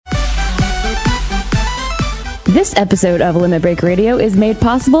This episode of Limit Break Radio is made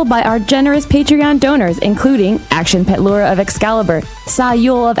possible by our generous Patreon donors, including Action Petlura of Excalibur,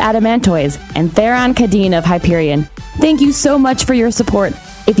 Sayul of Adamantoys, and Theron Kadeen of Hyperion. Thank you so much for your support.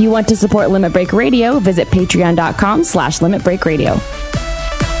 If you want to support Limit Break Radio, visit patreon.com/limitbreakradio.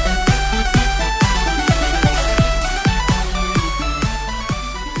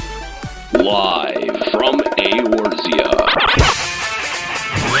 Live from Eorzea.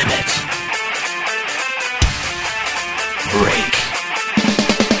 Limit Break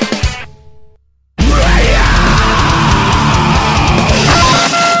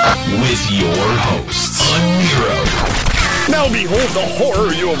with your hosts, Nero. Now behold the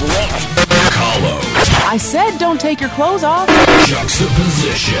horror you have wrought. Kahlo. I said don't take your clothes off.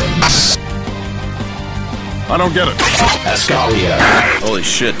 Juxtaposition. I don't get it. Ascalia. Holy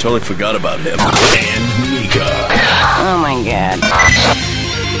shit, totally forgot about him. And Nika. Oh my god.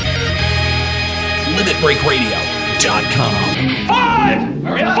 LimitBreakRadio.com. 5,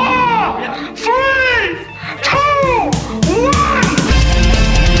 4, 3, 2,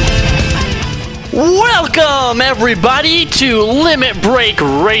 1. Welcome, everybody, to Limit Break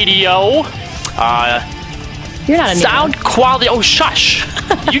Radio. You're not a Sound quality. Oh, shush.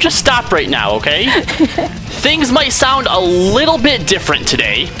 You just stop right now, okay? Things might sound a little bit different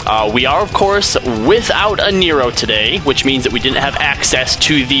today. We are, of course, without a Nero today, which means that we didn't have access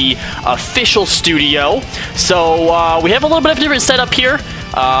to the official studio. So we have a little bit of a different setup here.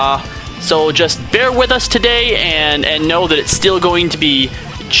 So just bear with us today and know that it's still going to be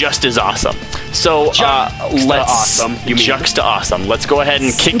just as awesome. So let's juxta awesome. Let's go ahead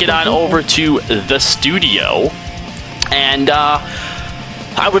and kick it on over to the studio. And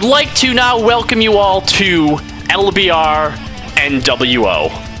I would like to now welcome you all to LBR NWO.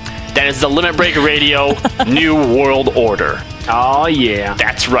 That is the Limit Break Radio New World Order. Oh, yeah.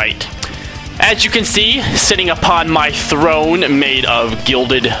 That's right. As you can see, sitting upon my throne made of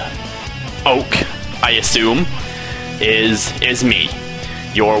gilded oak, I assume, is me.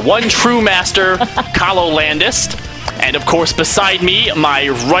 Your one true master, Kahlo Landis. And of course, beside me, my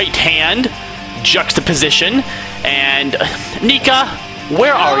right hand, Juxtaposition. And Nika,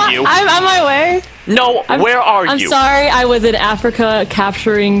 where are you? I'm on my way. No, where are I'm you? sorry, I was in Africa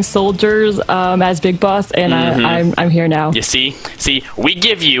capturing soldiers as Big Boss, and I'm here now. You see, we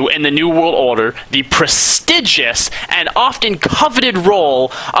give you in the New World Order the prestigious and often coveted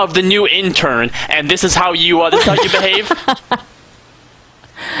role of the new intern, and this is how you behave.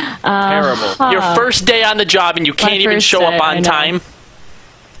 Terrible. Your first day on the job, and you can't even show up on time.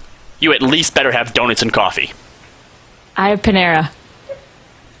 You at least better have donuts and coffee. I have Panera.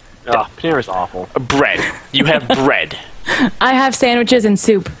 Oh, Panera's awful. Bread. You have bread. I have sandwiches and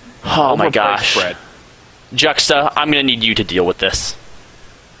soup. Oh my gosh. Bread. Juxta, I'm gonna need you to deal with this.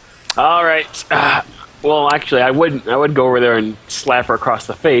 All right. Well, actually, I would go over there and slap her across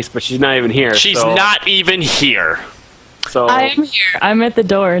the face, but she's not even here. She's not even here. So I am here. I'm at the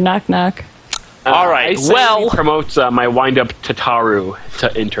door. Knock, knock. All right. Well, promotes my wind-up Tataru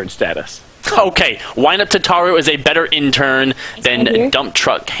to intern status. Okay. Wind up Tataru is a better intern than here. Dump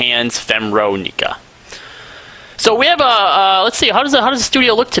Truck Hands Femro Nika. So we have a let's see. How does the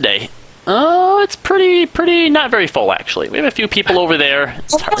studio look today? Oh, it's pretty not very full actually. We have a few people over there.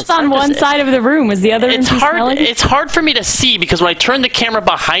 It's on one side of the room. Is the other? It's hard. It's hard for me to see because when I turn the camera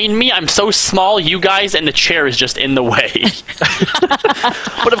behind me, I'm so small, you guys, and the chair is just in the way.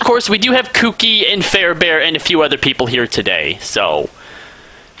 But of course, we do have Kooky and Fairbear and a few other people here today. So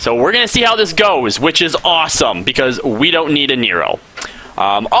we're gonna see how this goes, which is awesome because we don't need a Nero.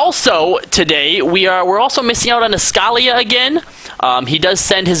 Also today we're also missing out on Ascalia again. He does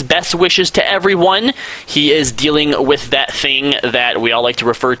send his best wishes to everyone. He is dealing with that thing that we all like to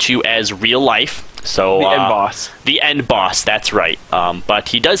refer to as real life. So The end boss. The end boss, that's right. But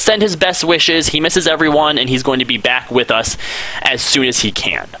he does send his best wishes. He misses everyone, and he's going to be back with us as soon as he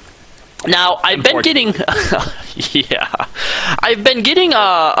can. Now, I've been getting... I've been getting...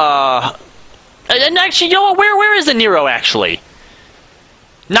 and actually, you know what? Where is the Nero, actually?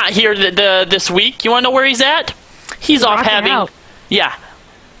 Not here this week. You want to know where he's at? He's off having... out. Yeah.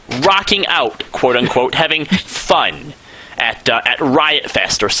 Rocking out, quote-unquote, having fun at Riot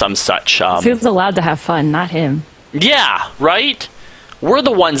Fest or some such. Who's allowed to have fun? Not him. Yeah, right? We're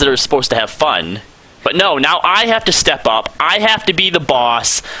the ones that are supposed to have fun. But no, now I have to step up. I have to be the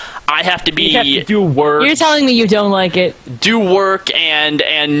boss. I have to be... You have to do work. You're telling me you don't like it. Do work and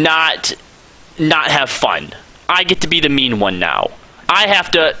not have fun. I get to be the mean one now. I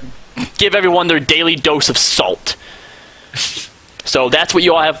have to give everyone their daily dose of salt. So that's what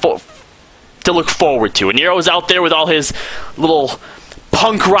you all have to look forward to. And Nero's out there with all his little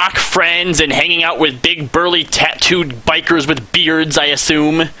punk rock friends and hanging out with big, burly, tattooed bikers with beards, I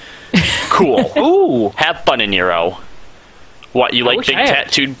assume. Cool. Ooh. Have fun, Nero. What, you like wish big, I had.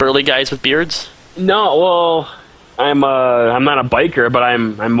 tattooed, burly guys with beards? No, well, I'm not a biker, but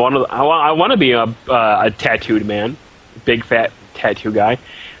I'm one of. I want to be a tattooed man, big fat tattoo guy.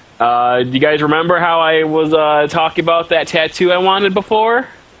 Do you guys remember how I was talking about that tattoo I wanted before?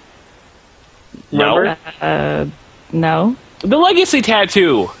 Remember? No. The legacy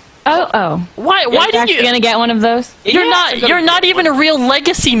tattoo. Oh. Why You're did actually you... gonna get one of those? You're Yeah, you're not even a real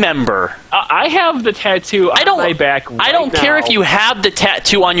legacy member. I have the tattoo on my back. I don't care if now. you have the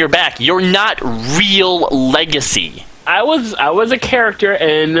tattoo on your back. You're not real legacy. I was a character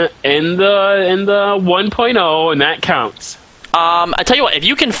in the 1.0, and that counts. I tell you what, if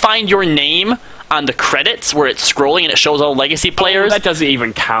you can find your name on the credits where it's scrolling and it shows all legacy players, That doesn't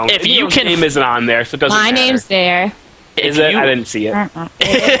even count. If you can- name isn't on there, so it doesn't My matter. name's there. Is if it? you- I didn't see it.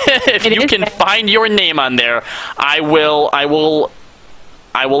 if It you is can there. find your name on there, I will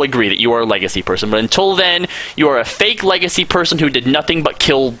agree that you are a legacy person. But until then, you are a fake legacy person who did nothing but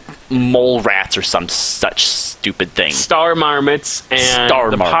kill mole rats or some such stupid thing. Star marmots, and Star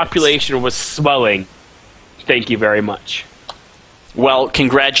the marmots. population was swelling. Thank you very much. Well,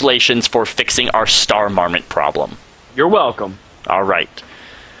 congratulations for fixing our star marmot problem. You're welcome. All right.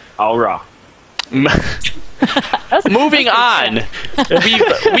 All raw. Moving on,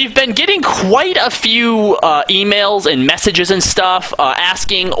 we've been getting quite a few emails and messages and stuff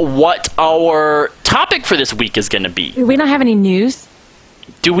asking what our topic for this week is going to be. Do we not have any news?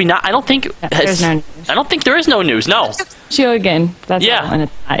 Do we not? I don't think There's no news. I don't think there is no news. No. Show again. That's Yeah. all, and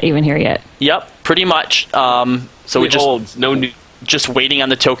it's not even here yet. Yep. Pretty much. So we just Olds, no new. just waiting on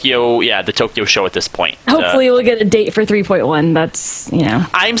the Tokyo show at this point. Hopefully, we'll get a date for 3.1. That's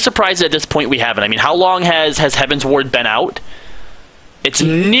I'm surprised at this point we haven't. I mean, how long has Heaven's Ward been out? It's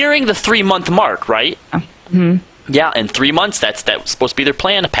nearing the 3-month mark, right? Mm-hmm. Yeah, in 3 months, that's supposed to be their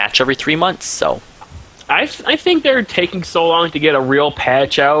plan, a patch every 3 months. So I think they're taking so long to get a real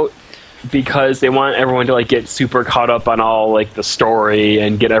patch out because they want everyone to get super caught up on all the story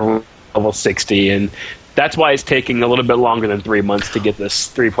and get everyone level 60, and that's why it's taking a little bit longer than 3 months to get this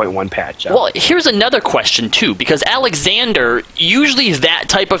 3.1 patch out. Well, here's another question, too, because Alexander, usually that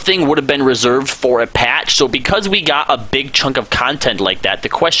type of thing would have been reserved for a patch, so because we got a big chunk of content like that, the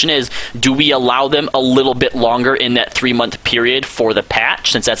question is, do we allow them a little bit longer in that 3-month period for the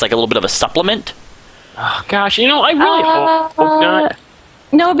patch, since that's like a little bit of a supplement? Oh, gosh, I really hope not.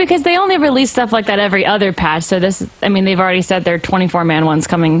 No, because they only release stuff like that every other patch. So they've already said their 24-man one's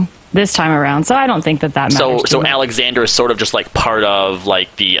coming this time around. So I don't think that matters. So too much. Alexander is sort of just part of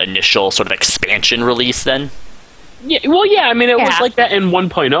the initial sort of expansion release then? Yeah, well, yeah, I mean, it was Yeah. like that in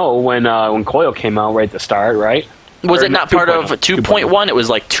 1.0 when Coil came out right at the start, right? Was Or it not part of 2.1? It was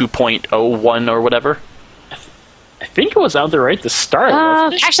 2.01 or whatever? I think it was out there right at the start.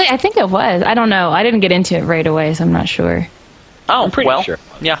 wasn't it? Actually, I think it was. I don't know. I didn't get into it right away, so I'm not sure. Oh, I'm pretty well, sure.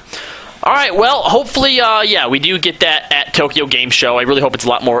 yeah. All right, well, hopefully, we do get that at Tokyo Game Show. I really hope it's a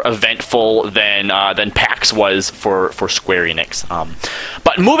lot more eventful than PAX was for Square Enix.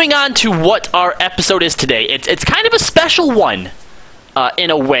 But moving on to what our episode is today, it's kind of a special one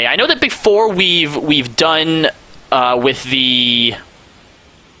in a way. I know that before we've done with the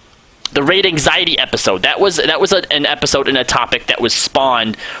Raid Anxiety episode. That was an episode and a topic that was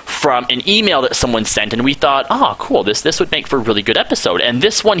spawned from an email that someone sent, and we thought, oh, cool, this would make for a really good episode. And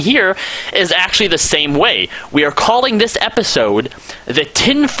this one here is actually the same way. We are calling this episode the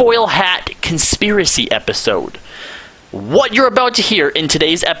Tinfoil Hat Conspiracy episode. What you're about to hear in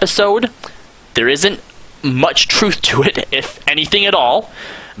today's episode, there isn't much truth to it, if anything at all.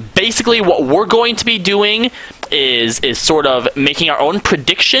 Basically, what we're going to be doing is sort of making our own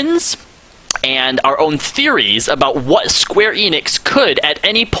predictions and our own theories about what Square Enix could, at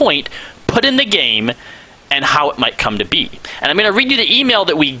any point, put in the game and how it might come to be. And I'm going to read you the email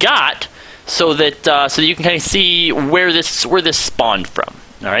that we got so that you can kind of see where this spawned from.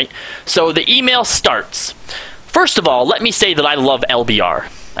 All right. So the email starts. First of all, let me say that I love LBR.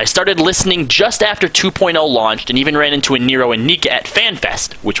 I started listening just after 2.0 launched and even ran into a Nero and Nika at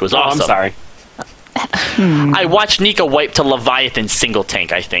FanFest, which was awesome. I'm sorry. I watched Nika wipe to Leviathan single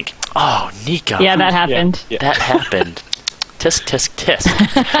tank, I think. Oh, Nika. Yeah, that happened. Yeah. That happened. Tisk, tisk,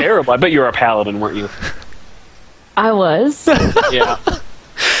 tisk. Terrible. I bet you were a paladin, weren't you? I was. Yeah.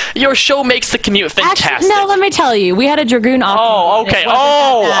 Your show makes the commute fantastic. Actually, no, let me tell you. We had a Dragoon off. Oh, okay.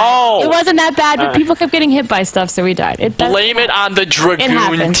 Oh. It wasn't that bad, but people kept getting hit by stuff, so we died. Blame it on the Dragoon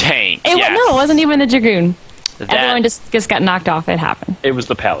happened. tank. No, it wasn't even the Dragoon. That Everyone just got knocked off. It happened. It was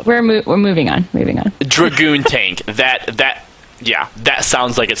the paladin. We're moving on. Moving on. Dragoon tank. That Yeah, that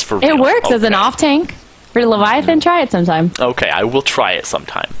sounds like it's for real. It works as an Okay. off tank. For Leviathan, try it sometime. Okay, I will try it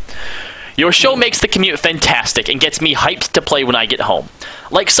sometime. Your show makes the commute fantastic and gets me hyped to play when I get home.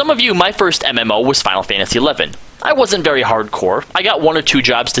 Like some of you, my first MMO was Final Fantasy XI. I wasn't very hardcore. I got 1 or 2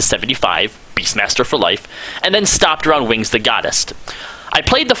 jobs to 75, Beastmaster for life, and then stopped around Wings the Goddess. I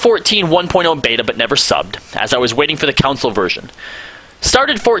played the 14 1.0 beta but never subbed, as I was waiting for the console version.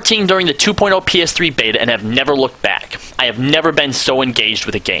 Started 14 during the 2.0 PS3 beta and have never looked back. I have never been so engaged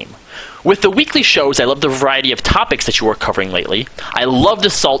with a game. With the weekly shows, I love the variety of topics that you are covering lately. I love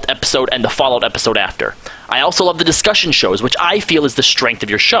the Salt episode and the Fallout episode after. I also love the discussion shows, which I feel is the strength of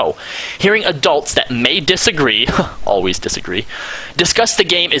your show. Hearing adults that may disagree, always disagree, discuss the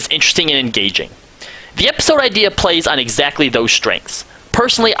game is interesting and engaging. The episode idea plays on exactly those strengths.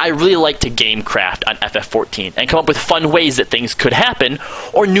 Personally, I really like to game craft on FF14 and come up with fun ways that things could happen,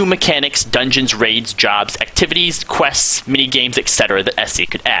 or new mechanics, dungeons, raids, jobs, activities, quests, mini-games, etc. that SC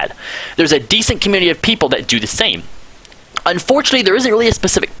could add. There's a decent community of people that do the same. Unfortunately, there isn't really a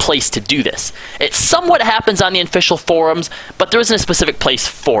specific place to do this. It somewhat happens on the official forums, but there isn't a specific place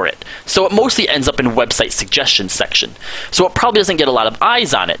for it. So it mostly ends up in website suggestions section. So it probably doesn't get a lot of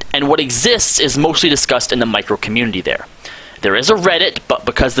eyes on it, and what exists is mostly discussed in the micro community there. There is a Reddit, but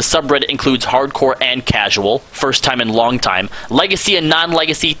because the subreddit includes hardcore and casual, first time and long time, legacy and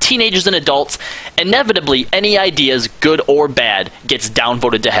non-legacy, teenagers and adults, inevitably any ideas, good or bad, gets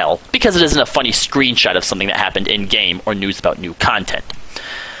downvoted to hell because it isn't a funny screenshot of something that happened in-game or news about new content.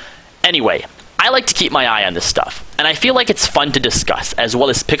 Anyway, I like to keep my eye on this stuff, and I feel like it's fun to discuss, as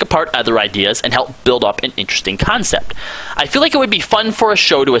well as pick apart other ideas and help build up an interesting concept. I feel like it would be fun for a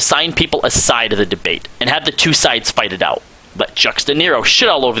show to assign people a side of the debate, and have the two sides fight it out. Let Juxta Nero shit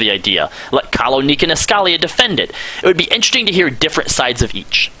all over the idea. Let Kahlo, Nika, and Ascalia defend it. It would be interesting to hear different sides of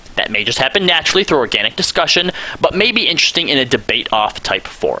each. That may just happen naturally through organic discussion, but may be interesting in a debate-off type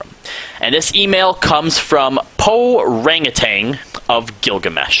forum. And this email comes from Po Rangatang of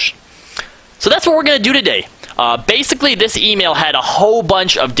Gilgamesh. So that's what we're going to do today. Basically, this email had a whole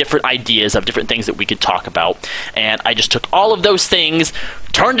bunch of different ideas of different things that we could talk about, and I just took all of those things,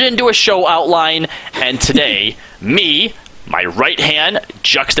 turned it into a show outline, and today, me, my right hand,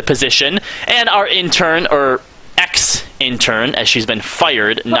 Juxtaposition, and our intern, or ex-intern, as she's been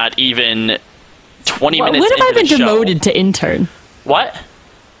fired not even 20 minutes When have I into been the show. demoted to intern? What?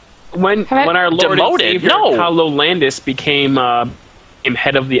 When our Lord Demoted? and Savior No. Kahlo Landis became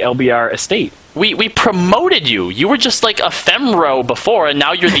head of the LBR estate. We promoted you. You were just like a femro before, and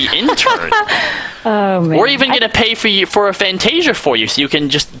now you're the intern. Oh, man. We're even going to pay for a Fantasia for you, so you can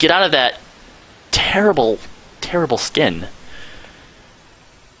just get out of that terrible, terrible skin.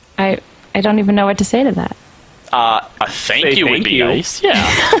 I don't even know what to say to that. A thank Say you would thank be you. nice. Yeah.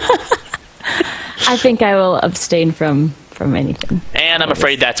 I think I will abstain from anything. And I'm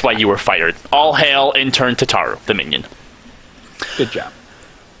afraid that's why you were fired. All hail intern Tataru, the minion. Good job.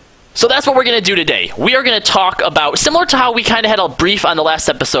 So that's what we're going to do today. We are going to talk about, similar to how we kind of had a brief on the last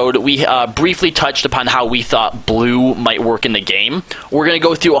episode, we briefly touched upon how we thought blue might work in the game. We're going to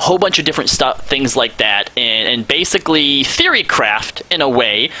go through a whole bunch of different things like that, and basically theory craft, in a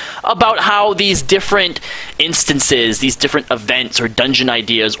way, about how these different instances, these different events or dungeon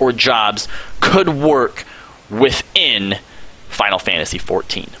ideas or jobs could work within Final Fantasy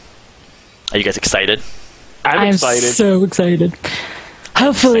XIV. Are you guys excited? I'm excited. so excited.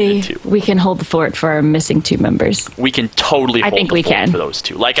 Hopefully, excited too. we can hold the fort for our missing 2 members. We can totally hold think the we fort can. for those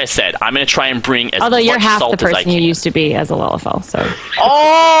two. Like I said, I'm going to try and bring as Although much you're half salt the as I person you can. used to be as a Lullafell, so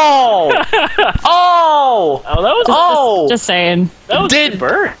Oh! Oh! Oh, that was Oh! just saying. that was Did- good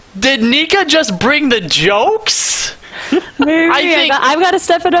burn. Did Nika just bring the jokes? Maybe I think- I've got to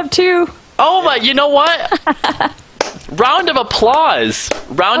step it up too. Oh my, you know what? Round of applause.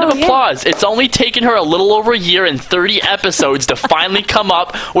 Round of Oh, yeah. applause. It's only taken her a little over a year and 30 episodes to finally come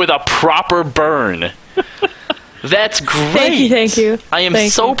up with a proper burn. That's great. Thank you. I am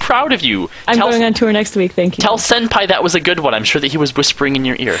Thank so you. proud of you. I'm going on tour next week. Thank you. Tell Senpai that was a good one. I'm sure that he was whispering in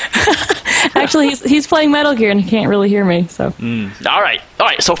your ear. Actually, he's playing Metal Gear and he can't really hear me. So All right.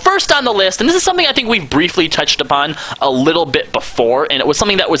 So first on the list, and this is something I think we've briefly touched upon a little bit before, and it was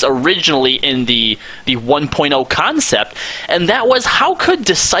something that was originally in the 1.0 concept, and that was how could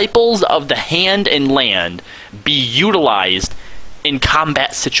Disciples of the Hand and Land be utilized in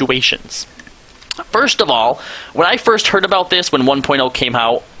combat situations? First of all, when I first heard about this when 1.0 came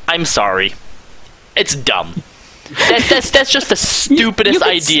out, I'm sorry. It's dumb. That's just the stupidest you could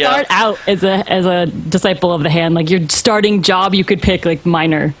idea. Start out as a disciple of the hand, like your starting job. You could pick like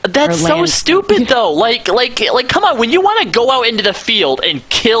minor. That's or so land. stupid, though. Like, come on. When you want to go out into the field and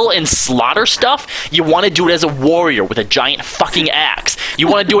kill and slaughter stuff, you want to do it as a warrior with a giant fucking axe. You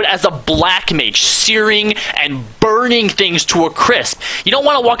want to do it as a black mage, searing and burning things to a crisp. You don't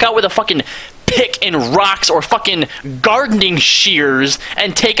want to walk out with a fucking pick and rocks or fucking gardening shears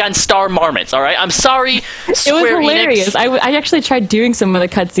and take on Star Marmots, all right? I'm sorry, It was Square hilarious. Enix. I actually tried doing some of the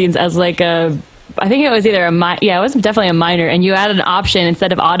cutscenes as like a... I think it was either it was definitely a minor, and you had an option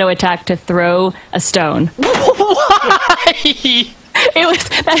instead of auto attack to throw a stone. Why? It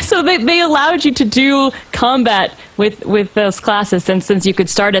was so they allowed you to do combat with those classes since you could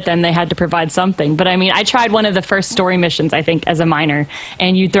start at them. They had to provide something. But I mean, I tried one of the first story missions, I think, as a minor,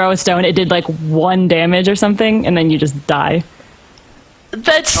 and you throw a stone, it did like 1 damage or something, and then you just die.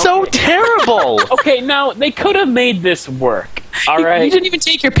 That's so terrible. Okay, now they could have made this work. All right. You didn't even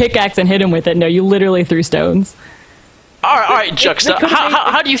take your pickaxe and hit him with it. No, you literally threw stones. All right, Juxta.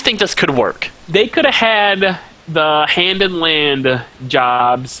 How do you think this could work? They could have had the hand and land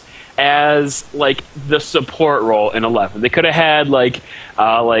jobs as like the support role in 11. They could have had like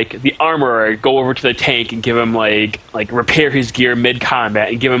the armorer go over to the tank and give him like repair his gear mid combat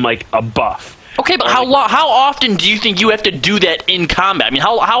and give him like a buff. Okay, but how often do you think you have to do that in combat? I mean,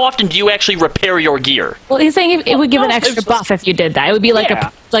 how often do you actually repair your gear? Well, he's saying it would give an extra buff if you did that. It would be like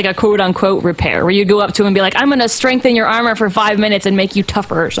a quote unquote repair, where you go up to him and be like, "I'm going to strengthen your armor for 5 minutes and make you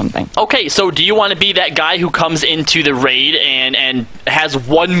tougher" or something. Okay, so do you want to be that guy who comes into the raid and has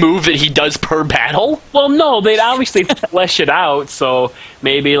one move that he does per battle? Well, no, they'd obviously flesh it out. So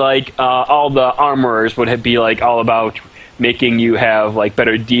maybe like all the armorers would be like all about making you have like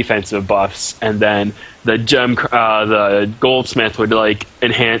better defensive buffs, and then the goldsmith would like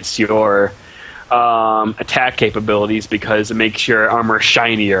enhance your attack capabilities because it makes your armor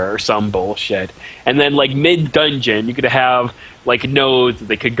shinier or some bullshit. And then like mid dungeon, you could have like nodes that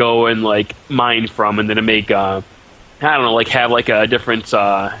they could go and like mine from, and then to make I don't know, like have like a different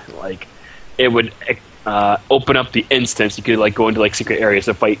like it would open up the instance. You could like go into like secret areas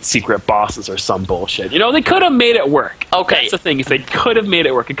to fight secret bosses or some bullshit. You know, they could have made it work. Okay, that's the thing, is they could have made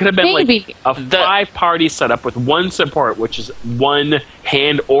it work. It could have been like a 5-party setup with one support, which is one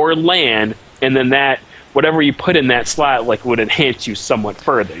hand or land, and then that whatever you put in that slot like would enhance you somewhat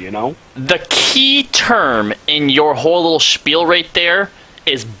further. You know, the key term in your whole little spiel right there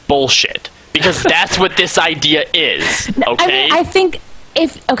is bullshit, because that's what this idea is. Okay, I think.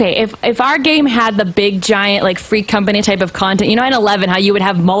 If our game had the big giant like free company type of content, you know, in 11 how you would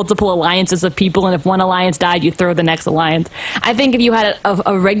have multiple alliances of people, and if one alliance died you throw the next alliance. I think if you had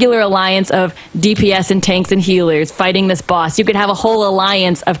a regular alliance of DPS and tanks and healers fighting this boss, you could have a whole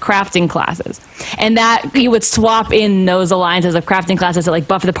alliance of crafting classes, and that you would swap in those alliances of crafting classes that like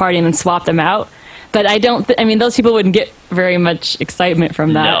buff the party and then swap them out. But I don't. I mean, those people wouldn't get very much excitement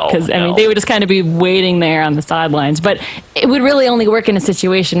from that, because I mean, they would just kind of be waiting there on the sidelines. But it would really only work in a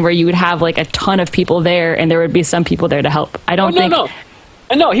situation where you would have like a ton of people there, and there would be some people there to help. I don't think.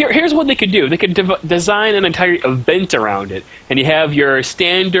 No. Here's what they could do. They could design an entire event around it, and you have your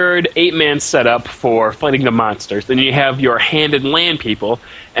standard 8-man setup for fighting the monsters. Then you have your hand and land people,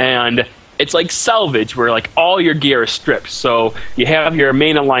 and it's like salvage, where like all your gear is stripped. So you have your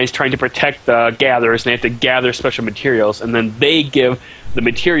main alliance trying to protect the gatherers, and they have to gather special materials, and then they give the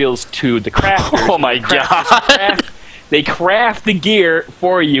materials to the crafters. Oh my god! They craft the gear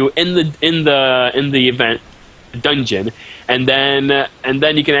for you in the event dungeon, and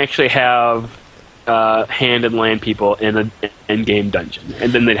then you can actually have hand and land people in an in-game dungeon,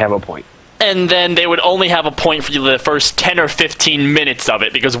 and then they'd have a point. And then they would only have a point for you the first 10 or 15 minutes of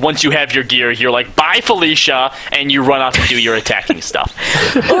it, because once you have your gear, you're like, bye, Felicia, and you run off and do your attacking stuff.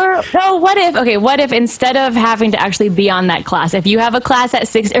 Or what if instead of having to actually be on that class, if you have a class at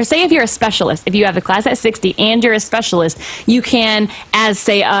 60, or say if you're a specialist, if you have a class at 60 and you're a specialist, you can, as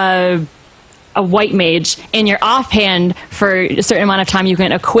say a white mage, in your offhand for a certain amount of time, you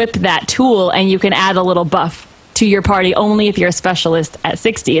can equip that tool and you can add a little buff to your party only if you're a specialist at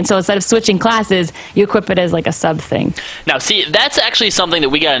 60. And so instead of switching classes, you equip it as like a sub thing. Now, see, that's actually something that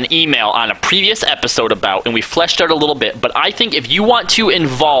we got an email on a previous episode about, and we fleshed out a little bit. But I think if you want to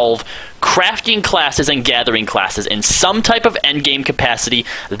involve crafting classes and gathering classes in some type of endgame capacity,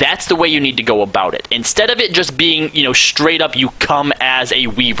 that's the way you need to go about it. Instead of it just being, you know, straight up you come as a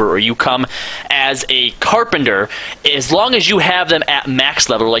weaver or you come as a carpenter, as long as you have them at max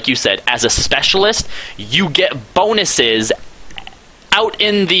level, like you said, as a specialist, you get bonuses out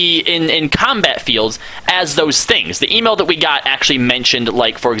in in combat fields as those things. The email that we got actually mentioned,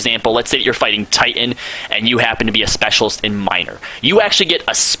 like, for example, let's say that you're fighting Titan and you happen to be a specialist in Minor. You actually get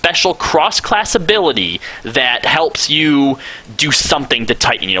a special cross-class ability that helps you do something to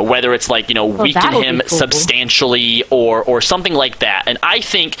Titan, you know, whether it's like, you know, weaken him substantially or something like that. And I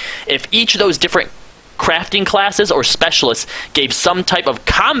think if each of those different crafting classes or specialists gave some type of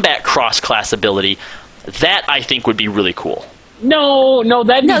combat cross-class ability, that I think would be really cool. No,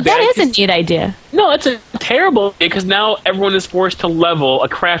 that is a neat idea. No, it's a terrible idea because now everyone is forced to level a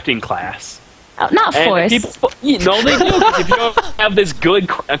crafting class. Not forced. No, they do. 'Cause if you don't have this good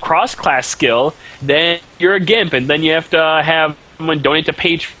cross-class skill, then you're a gimp, and then you have to have someone donate to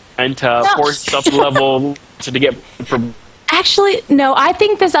Patreon to force yourself to level to get from. Actually, no. I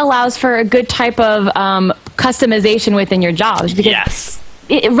think this allows for a good type of customization within your jobs. Because yes.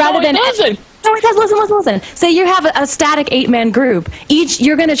 Rather than doesn't. No, it does. Listen. Say you have a static 8-man group.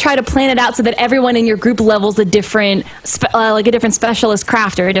 You're going to try to plan it out so that everyone in your group levels a different, like a different specialist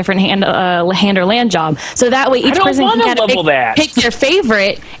crafter, a different hand or land job. So that way each person can kind of pick their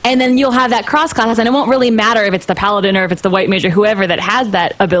favorite, and then you'll have that cross class, and it won't really matter if it's the paladin or if it's the white mage or whoever that has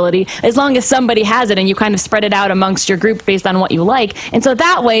that ability, as long as somebody has it, and you kind of spread it out amongst your group based on what you like. And so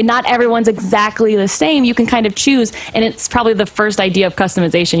that way, not everyone's exactly the same. You can kind of choose, and it's probably the first idea of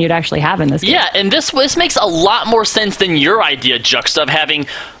customization you'd actually have in this game. Yeah, and this makes a lot more sense than your idea, Juxta, of having,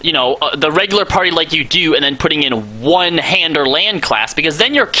 you know, the regular party like you do and then putting in one hand or land class, because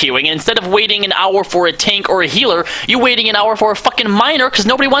then you're queuing, and instead of waiting an hour for a tank or a healer, you're waiting an hour for a fucking miner because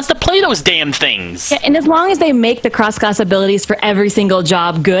nobody wants to play those damn things. Yeah, and as long as they make the cross-class abilities for every single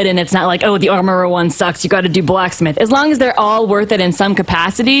job good, and it's not like, oh, the armorer one sucks, you got to do blacksmith. As long as they're all worth it in some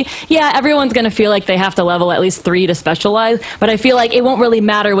capacity, yeah, everyone's going to feel like they have to level at least 3 to specialize, but I feel like it won't really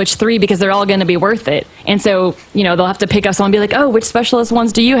matter which 3 because they're all going to be worth it. And so, you know, they'll have to pick up someone and be like, oh, which specialist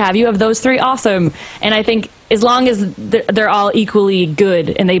ones do you have? You have those 3? Awesome. And I think as long as they're all equally good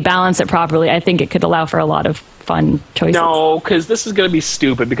and they balance it properly, I think it could allow for a lot of fun choices. No, because this is going to be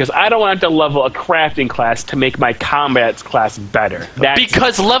stupid, because I don't want to level a crafting class to make my combats class better.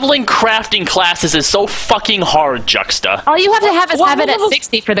 Because leveling crafting classes is so fucking hard, Juxta. All you have to have is have it at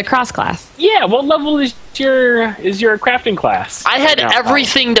 60 for the cross class. Yeah, what level is your crafting class? I had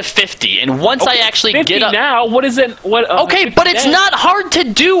everything to 50, and once I actually 50 get up now, what is it? Okay, but it's not hard to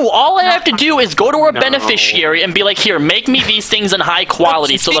do. All I have to do is go to a beneficiary and be like, here, make me these things in high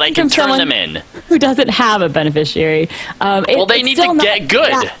quality so that I can turn them in. Who doesn't have a beneficiary? Well, they need to get good.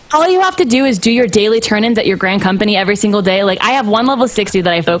 Yeah. All you have to do is do your daily turn-ins at your grand company every single day. Like, I have one level 60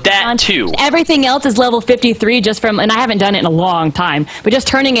 that I focus on. That too. Everything else is level 53 just from, and I haven't done it in a long time, but just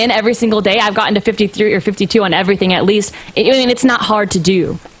turning in every single day, I've gotten to 53 or 52 on everything at least. I mean, it's not hard to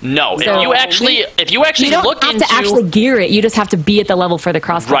do. No, so if you actually you don't look have into to actually gear it, you just have to be at the level for the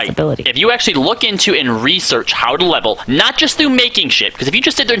cross-class ability. If you actually look into and research how to level, not just through making shit, because if you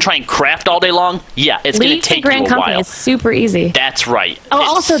just sit there and try and craft all day long, yeah, it's going to take you a while. It's super easy. That's right. Oh, it's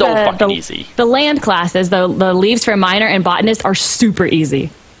also so fucking easy. The land classes, the leaves for miner and botanist are super easy.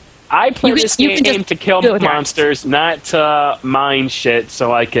 I play this game to kill monsters, not to mine shit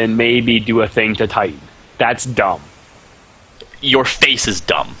so I can maybe do a thing to Titan. That's dumb. Your face is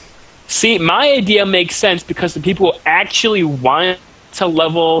dumb. See, my idea makes sense because the people who actually want to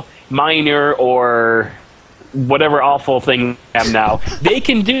level miner or whatever awful thing we have now, they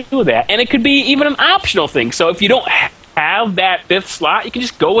can do that. And it could be even an optional thing. So if you don't have that 5th slot, you can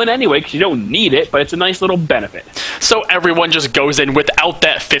just go in anyway because you don't need it, but it's a nice little benefit. So everyone just goes in without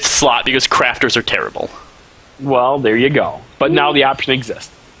that 5th slot because crafters are terrible. Well, there you go. But now the option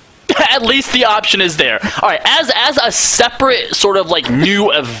exists. At least the option is there. All right, as a separate sort of like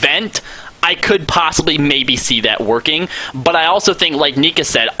new event, I could possibly maybe see that working, but I also think, like Nika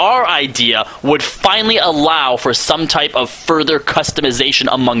said, our idea would finally allow for some type of further customization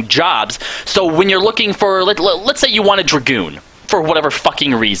among jobs. So when you're looking for, let's say you want a Dragoon, for whatever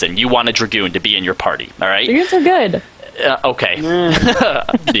fucking reason, you want a Dragoon to be in your party, all right? Dragoons are good. Okay.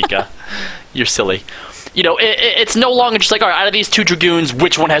 Nika, you're silly. You know, it's no longer just like, all right, out of these 2 Dragoons,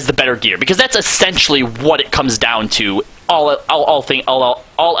 which one has the better gear? Because that's essentially what it comes down to,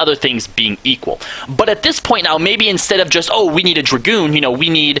 all other things being equal. But at this point now, maybe instead of just, oh, we need a Dragoon, you know, we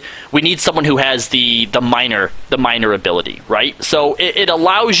need someone who has the minor ability, right? So it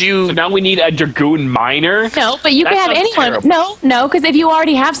allows you... So now we need a Dragoon miner? No, but you can have anyone. Terrible. No, because if you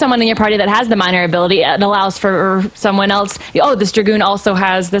already have someone in your party that has the minor ability, it allows for someone else, oh, this Dragoon also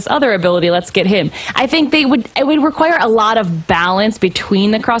has this other ability, let's get him. I think it would require a lot of balance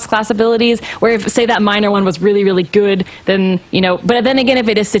between the cross-class abilities, where if, say, that minor one was really, really good, then, but then again, if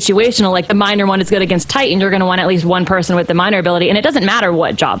it is situational, like the minor one is good against Titan, you're going to want at least one person with the minor ability, and it doesn't matter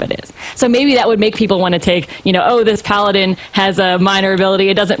what job it is. So maybe that would make people want to take, this paladin has a minor ability.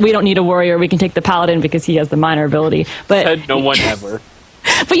 We don't need a warrior. We can take the paladin because he has the minor ability. But no one ever.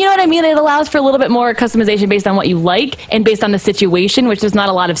 But you know what I mean? It allows for a little bit more customization based on what you like and based on the situation, which there's not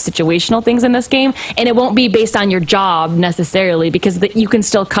a lot of situational things in this game. And it won't be based on your job necessarily, because you can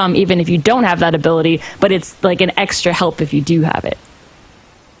still come even if you don't have that ability, but it's like an extra help if you do have it.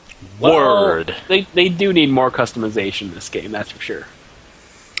 Word. Well, they do need more customization in this game, that's for sure.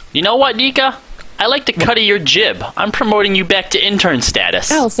 You know what, Nika? I like the cut of your jib. I'm promoting you back to intern status.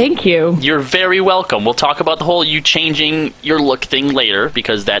 Oh, thank you. You're very welcome. We'll talk about the whole you changing your look thing later,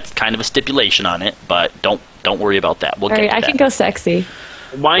 because that's kind of a stipulation on it. But don't worry about that. We'll get to that. I can go sexy.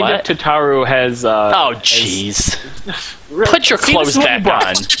 Wind Up Tataru has... oh, jeez. Put your clothes back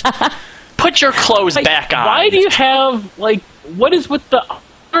on. Put your clothes back on. Why do you have, what is with the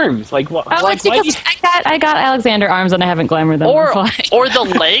arms? It's because I got Alexander arms and I haven't glamored them. Or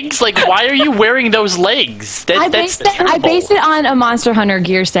the legs? Why are you wearing those legs? I based it on a Monster Hunter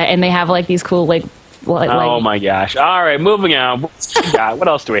gear set, and they have these cool oh my gosh! All right, moving on. What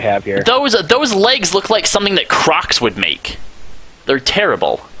else do we have here? Those legs look like something that Crocs would make. They're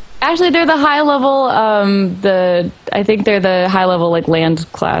terrible. Actually, they're the high level. I think they're the high level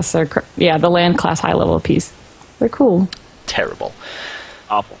land class the land class high level piece. They're cool. Terrible.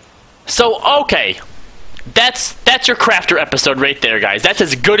 Awful. So, okay. That's your crafter episode right there, guys. That's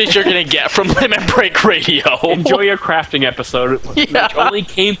as good as you're going to get from Limit Break Radio. Enjoy your crafting episode, which only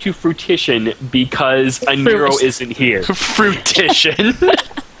came to fruition because Aniro isn't here. Fruition.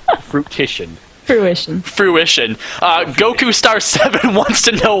 Fruition. Goku Star 7 wants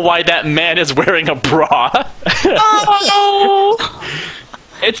to know why that man is wearing a bra. Oh!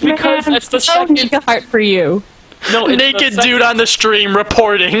 It's because that's the second... heart for you. No, naked dude on the stream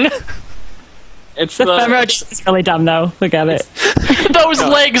reporting. It's It's really dumb, though. Look at it. Those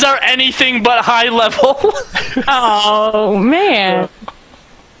legs are anything but high level. Oh, man.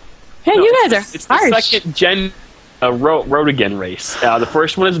 Hey, you guys are It's harsh. the second gen Rotogen race. The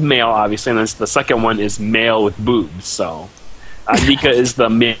first one is male, obviously, and the second one is male with boobs. So, Nika is the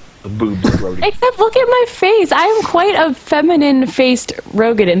male with boobs of Rotogen. Except look at my face. I am quite a feminine-faced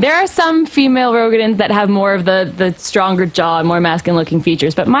Rogadin. There are some female Rogadins that have more of the stronger jaw and more masculine-looking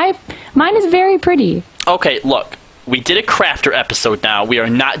features, but mine is very pretty. Okay, look. We did a crafter episode now. We are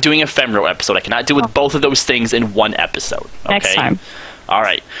not doing a ephemeral episode. I cannot deal with both of those things in one episode. Okay? Next time. All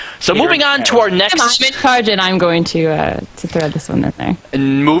right. So moving on to our next... I'm in charge, and I'm going to throw this one in there.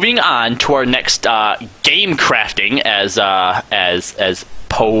 Moving on to our next game crafting, as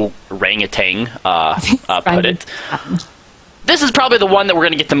Po Rangatang put it. This is probably the one that we're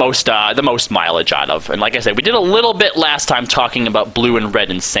going to get the most mileage out of. And like I said, we did a little bit last time talking about Blue and Red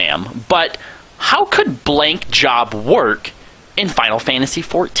and Sam. But how could blank job work in Final Fantasy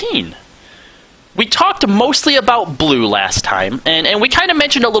XIV? We talked mostly about Blue last time, and we kind of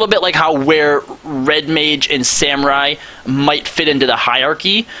mentioned a little bit where Red Mage and Samurai might fit into the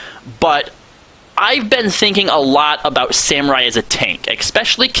hierarchy, but I've been thinking a lot about Samurai as a tank,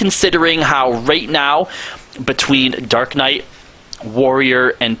 especially considering how right now, between Dark Knight,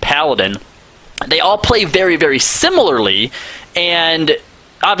 Warrior, and Paladin, they all play very, very similarly, and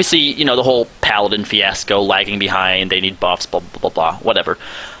obviously, the whole Paladin fiasco, lagging behind, they need buffs, blah, blah, blah, blah, whatever.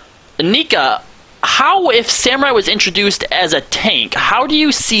 Nika, how, if Samurai was introduced as a tank, how do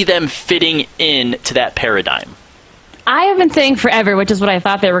you see them fitting into that paradigm? I have been saying forever, which is what I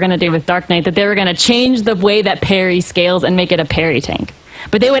thought they were going to do with Dark Knight, that they were going to change the way that parry scales and make it a parry tank.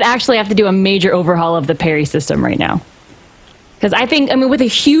 But they would actually have to do a major overhaul of the parry system right now. Because with a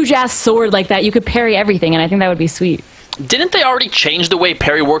huge-ass sword like that, you could parry everything, and I think that would be sweet. Didn't they already change the way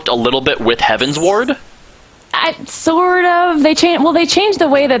parry worked a little bit with Heaven's Ward? Sort of. They changed the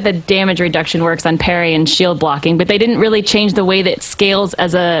way that the damage reduction works on parry and shield blocking, but they didn't really change the way that it scales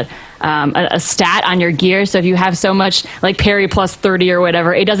as a stat on your gear. So if you have so much parry plus 30 or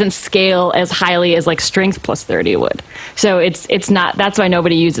whatever, it doesn't scale as highly as strength plus 30 would. So it's not. That's why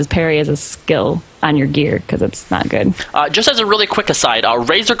nobody uses parry as a skill on your gear, because it's not good. Just as a really quick aside,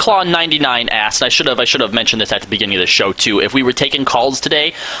 RazorClaw99 asked, I should have mentioned this at the beginning of the show too, if we were taking calls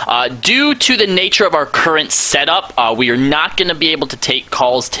today. Due to the nature of our current setup, we are not going to be able to take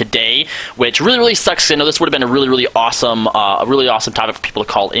calls today, which really, really sucks. I know this would have been a really, really awesome topic for people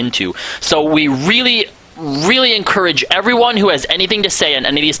to call into. So we really really encourage everyone who has anything to say on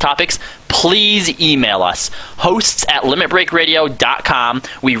any of these topics, please email us, hosts@limitbreakradio.com.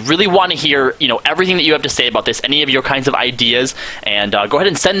 We really want to hear, everything that you have to say about this, any of your kinds of ideas, and go ahead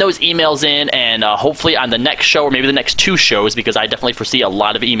and send those emails in, and hopefully on the next show, or maybe the next 2 shows, because I definitely foresee a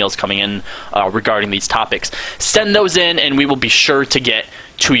lot of emails coming in regarding these topics. Send those in, and we will be sure to get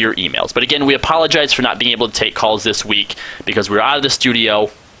to your emails. But again, we apologize for not being able to take calls this week because we're out of the studio.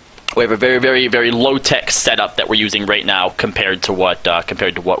 We have a very, very, very low-tech setup that we're using right now compared to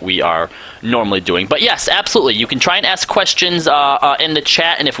what we are normally doing. But yes, absolutely, you can try and ask questions in the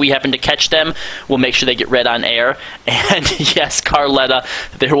chat, and if we happen to catch them, we'll make sure they get read on air. And yes, Carletta,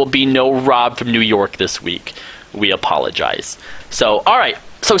 there will be no Rob from New York this week. We apologize. So, all right.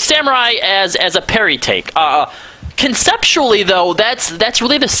 So, Samurai as a parry take. Conceptually, though, that's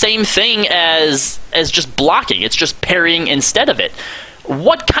really the same thing as just blocking. It's just parrying instead of it.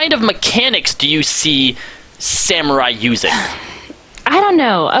 What kind of mechanics do you see Samurai using? I don't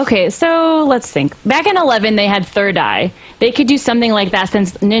know. Okay, so let's think. Back in 11, they had Third Eye. They could do something like that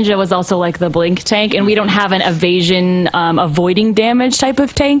since Ninja was also like the blink tank, and we don't have an evasion, avoiding damage type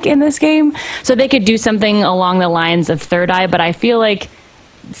of tank in this game. So they could do something along the lines of Third Eye, but I feel like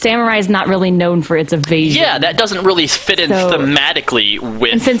Samurai is not really known for its evasion. Yeah, that doesn't really fit in thematically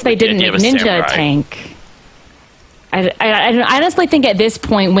with. And since they didn't make Ninja a tank, I honestly think at this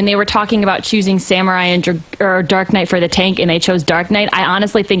point, when they were talking about choosing Samurai or Dark Knight for the tank, and they chose Dark Knight, I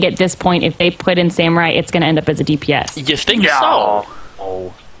honestly think at this point, if they put in Samurai, it's going to end up as a DPS. You think so?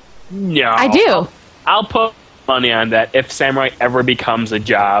 No. I do. I'll put money on that. If Samurai ever becomes a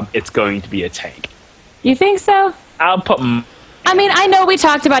job, it's going to be a tank. You think so? I'll put... I mean, I know we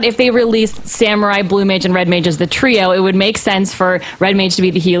talked about if they released Samurai, Blue Mage, and Red Mage as the trio, it would make sense for Red Mage to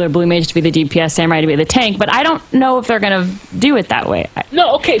be the healer, Blue Mage to be the DPS, Samurai to be the tank, but I don't know if they're going to do it that way.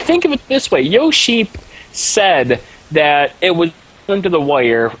 No, okay, think of it this way. Yoshi said that it was Into the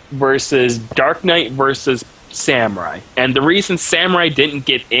Wire versus Dark Knight versus Samurai, and the reason Samurai didn't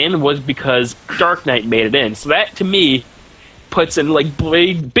get in was because Dark Knight made it in. So that, to me, puts in like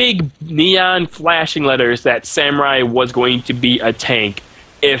big neon flashing letters that Samurai was going to be a tank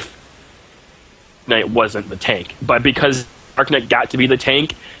if Knight wasn't the tank. But because Dark Knight got to be the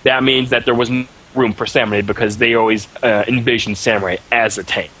tank, that means that there was no room for Samurai because they always envisioned Samurai as a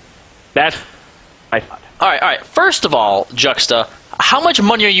tank. That's my thought. All right. First of all, Juxta, how much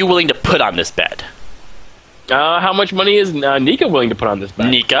money are you willing to put on this bet? How much money is Nika willing to put on this bet?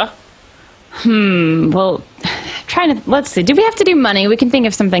 Nika? Well, let's see. Do we have to do money? We can think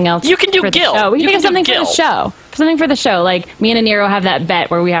of something else. You can do Gil. We can think of something for the show. Something for the show. Like, me and Aniro have that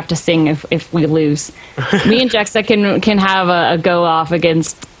bet where we have to sing if we lose. Me and Juxta can have a go-off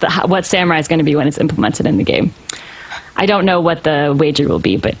against what Samurai is going to be when it's implemented in the game. I don't know what the wager will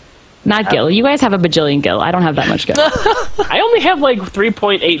be, but not Gil. You guys have a bajillion Gil. I don't have that much Gil. I only have like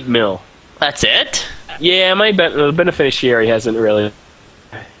 3.8 mil. That's it? Yeah, the beneficiary hasn't really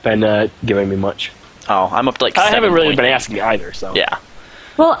been giving me much. Oh, I'm up to like 7. I haven't really been 8. asking either, so. Yeah.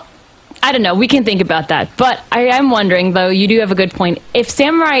 Well, I don't know. We can think about that. But I am wondering, though, you do have a good point. If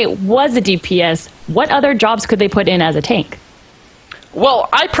Samurai was a DPS, what other jobs could they put in as a tank? Well,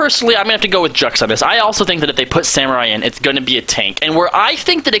 I'm going to have to go with Jux on this. I also think that if they put Samurai in, it's going to be a tank. And where I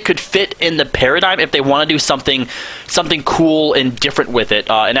think that it could fit in the paradigm, if they want to do something cool and different with it,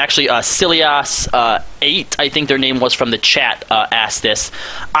 and actually Cilias8, I think their name was from the chat, asked this.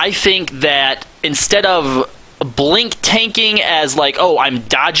 I think that instead of blink tanking as like, oh, I'm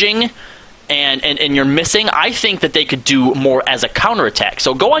dodging and you're missing, I think that they could do more as a counterattack.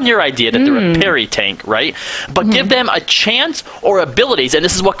 So go on your idea that they're a parry tank, right? But give them a chance or abilities, and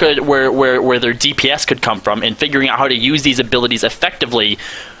this is what where their DPS could come from, and figuring out how to use these abilities effectively,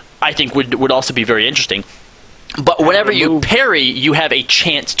 I think would also be very interesting. But whenever you parry, you have a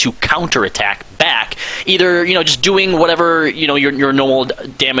chance to counterattack back, either just doing whatever your normal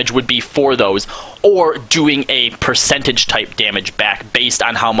damage would be for those, or doing a percentage type damage back based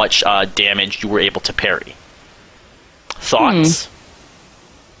on how much damage you were able to parry. Thoughts?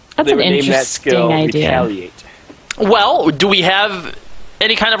 That's an interesting idea. Retaliate. Well, do we have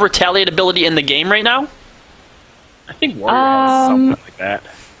any kind of retaliate ability in the game right now? I think Warrior has something like that.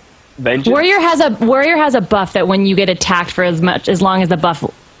 Vengeance? Warrior has a buff that when you get attacked for as long as the buff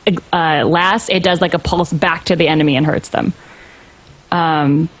lasts, it does like a pulse back to the enemy and hurts them.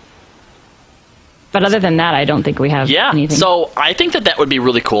 But other than that, I don't think we have anything. So I think that would be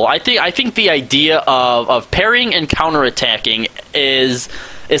really cool. I think the idea of parrying and counterattacking is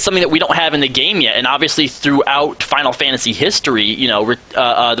something that we don't have in the game yet, and obviously throughout Final Fantasy history,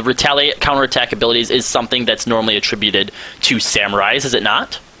 the retaliate counterattack abilities is something that's normally attributed to samurais, is it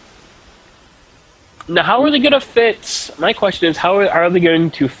not? Now, how are they going to fit? My question is, how are they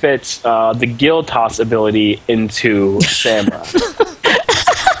going to fit the Gil Toss ability into Samurai?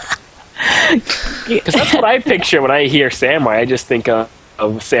 Because that's what I picture when I hear Samurai. I just think of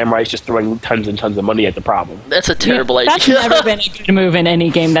Samurais just throwing tons and tons of money at the problem. That's a terrible idea. That's never been a good move in any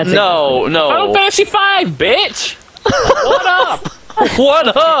game. That's no. Final Fantasy V, bitch. What up?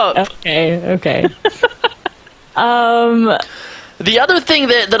 What up? Okay. The other thing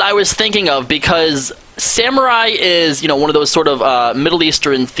that I was thinking of, because Samurai is, one of those sort of Middle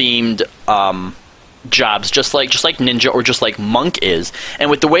Eastern themed jobs, just like Ninja or just like Monk is,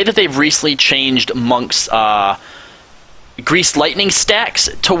 and with the way that they've recently changed Monk's Greased Lightning stacks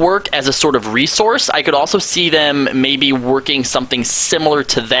to work as a sort of resource, I could also see them maybe working something similar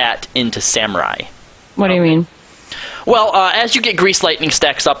to that into Samurai. What do you mean? Well, as you get Greased Lightning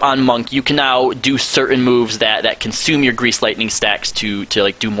stacks up on Monk, you can now do certain moves that consume your Greased Lightning stacks to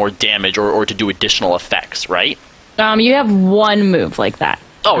like do more damage or to do additional effects, right? You have one move like that.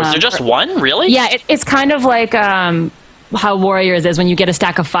 Oh, is there just one? Really? Yeah, it's kind of like how Warriors is. When you get a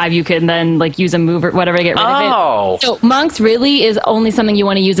stack of 5, you can then like use a move or whatever to get rid of it. So Monks really is only something you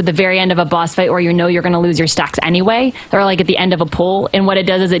want to use at the very end of a boss fight, or you're going to lose your stacks anyway, or like at the end of a pull. And what it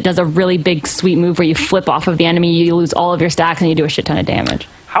does is it does a really big sweet move where you flip off of the enemy, you lose all of your stacks, and you do a shit ton of damage.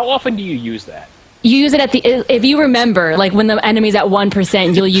 How often do you use that? You use it if you remember, like when the enemy's at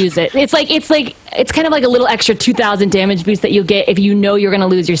 1%, you'll use it. It's kind of like a little extra 2,000 damage boost that you'll get if you know you're going to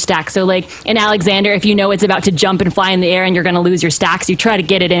lose your stack. So like in Alexander, if you know it's about to jump and fly in the air and you're going to lose your stacks, you try to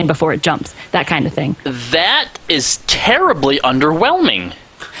get it in before it jumps. That kind of thing. That is terribly underwhelming.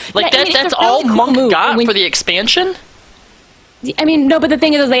 Like yeah, that's really all cool Monk move. got for the expansion? I mean, no, but the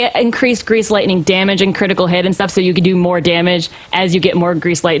thing is they increased Greased Lightning damage and critical hit and stuff, so you can do more damage as you get more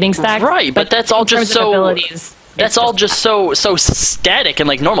Greased Lightning stacks. Right, but that's all just so... That's all just so static and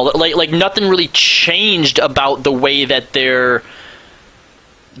like normal. Like nothing really changed about the way that their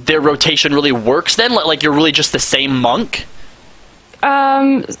rotation really works then? Like you're really just the same Monk?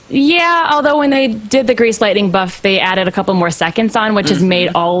 Yeah, although when they did the Greased Lightning buff, they added a couple more seconds on, which has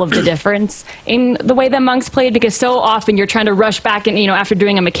made all of the difference in the way that Monks played, because so often you're trying to rush back and, after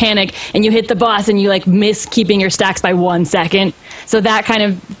doing a mechanic, and you hit the boss and you like miss keeping your stacks by 1 second. So that kind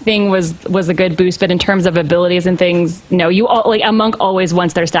of thing was a good boost, but in terms of abilities and things, no, a Monk always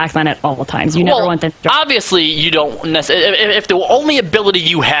wants their stacks on at all times. You never want them to drop. Obviously, you don't necessarily... If the only ability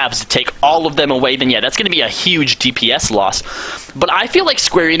you have is to take all of them away, then yeah, that's going to be a huge DPS loss. But I feel like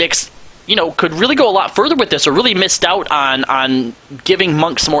Square Enix, could really go a lot further with this, or really missed out on giving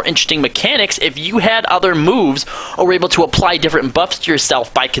Monk some more interesting mechanics if you had other moves or were able to apply different buffs to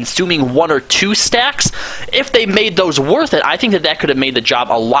yourself by consuming 1 or 2 stacks. If they made those worth it, I think that could have made the job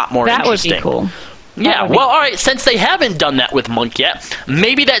a lot more interesting. That would be cool. Yeah, well, all right, since they haven't done that with Monk yet,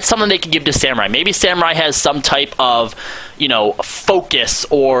 maybe that's something they can give to Samurai. Maybe Samurai has some type of, focus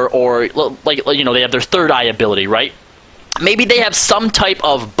or like they have their third eye ability, right? Maybe they have some type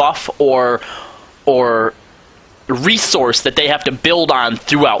of buff or resource that they have to build on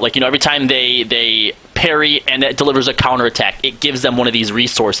throughout. Like, every time they parry and it delivers a counterattack, it gives them one of these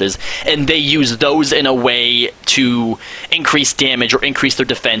resources, and they use those in a way to increase damage or increase their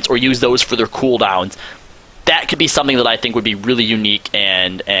defense or use those for their cooldowns. That could be something that I think would be really unique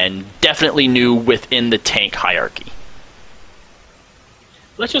and definitely new within the tank hierarchy.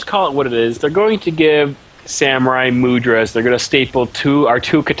 Let's just call it what it is. They're going to give Samurai Mudras. They're going to staple our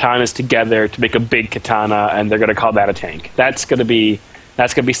two katanas together to make a big katana, and they're going to call that a tank. That's going to be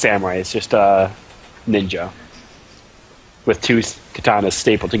Samurai. It's just a ninja with 2 katanas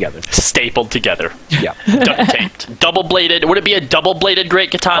stapled together. Yeah. Duct taped. Double-bladed. Would it be a double-bladed great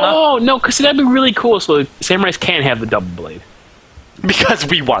katana? Oh, no, because that'd be really cool. So Samurais can't have the double blade. Because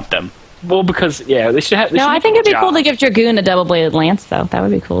we want them. Well, because, they should have... I think it'd be cool to give Dragoon a double-bladed lance, though. That would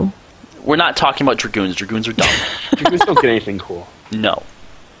be cool. We're not talking about Dragoons. Dragoons are dumb. Dragoons don't get anything cool. No.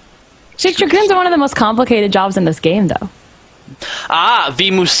 Dragoons are one of the most complicated jobs in this game, though.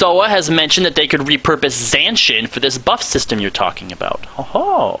 V. Musoa has mentioned that they could repurpose Zanshin for this buff system you're talking about.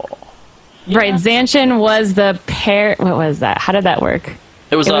 Oh. Right, Zanshin was the pair... What was that? How did that work?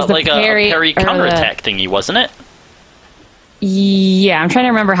 It was a parry counterattack thingy, wasn't it? Yeah, I'm trying to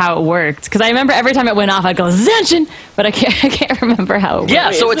remember how it worked, because I remember every time it went off, I'd go Zanshin, but I can't remember how it worked. Yeah,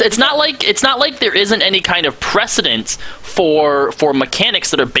 so it's not like there isn't any kind of precedence for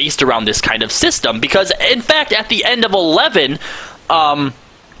mechanics that are based around this kind of system, because in fact at the end of 11, or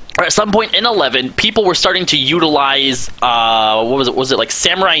at some point in 11, people were starting to utilize was it like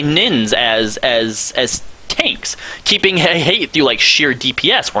Samurai Nins as tanks, keeping Height through like sheer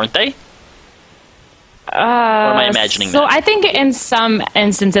DPS, weren't they? Or am I imagining So that? I think in some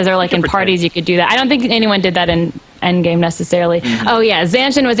instances, or like in parties, you could do that. I don't think anyone did that in Endgame necessarily. Mm-hmm. Oh yeah,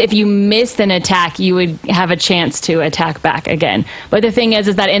 Zancian was if you missed an attack, you would have a chance to attack back again. But the thing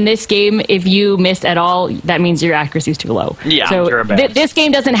is that in this game, if you missed at all, that means your accuracy is too low. Yeah, So you're a bad. this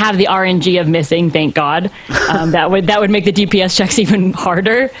game doesn't have the RNG of missing. Thank God. That would make the DPS checks even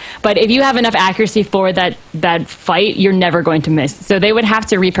harder. But if you have enough accuracy for that fight, you're never going to miss. So they would have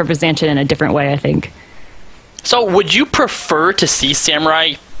to repurpose Zancian in a different way, I think. So would you prefer to see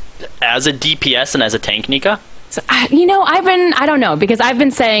Samurai as a DPS and as a tank, Nika? So, I don't know, because I've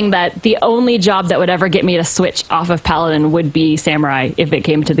been saying that the only job that would ever get me to switch off of Paladin would be Samurai if it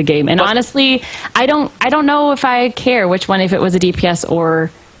came to the game. And honestly, I don't know if I care which one, if it was a DPS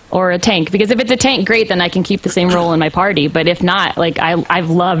or a tank, because if it's a tank, great, then I can keep the same role in my party. But if not, like I've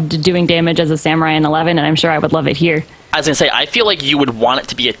loved doing damage as a Samurai in 11, and I'm sure I would love it here. I was gonna say, I feel like you would want it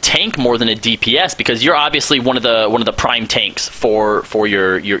to be a tank more than a DPS because you're obviously one of the prime tanks for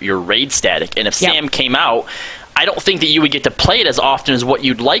your raid static. And if Sam came out, I don't think that you would get to play it as often as what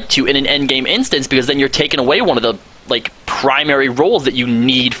you'd like to in an endgame instance, because then you're taking away one of the primary roles that you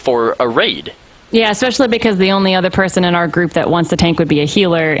need for a raid. Yeah, especially because the only other person in our group that wants the tank would be a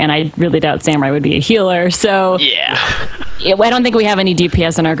healer, and I really doubt Samurai would be a healer. So yeah, I don't think we have any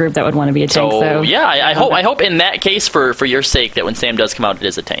DPS in our group that would want to be a tank. So yeah, I hope in that case for your sake that when Sam does come out, it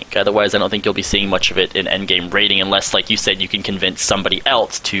is a tank. Otherwise, I don't think you'll be seeing much of it in endgame raiding, unless, like you said, you can convince somebody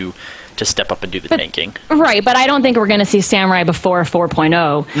else to step up and do the tanking. Right, but I don't think we're going to see Samurai before 4.0.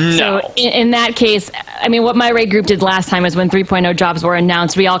 No. So in that case, I mean, what my raid group did last time is when 3.0 jobs were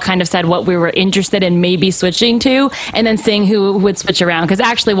announced, we all kind of said what we were interested in maybe switching to, and then seeing who would switch around. Because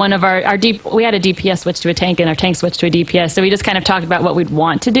actually one of we had a DPS switch to a tank, and our tank switched to a DPS, so we just kind of talked about what we'd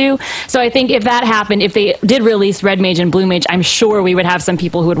want to do. So I think if that happened, if they did release Red Mage and Blue Mage, I'm sure we would have some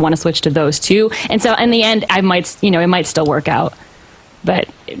people who would want to switch to those too. And so in the end, it might still work out. But,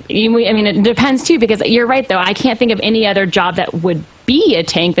 I mean, it depends, too, because you're right, though. I can't think of any other job that would be a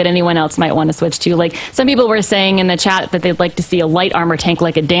tank that anyone else might want to switch to. Like, some people were saying in the chat that they'd like to see a light armor tank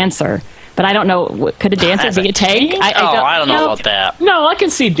like a dancer. But I don't know. Could a dancer be a tank? I don't know about that. No, I can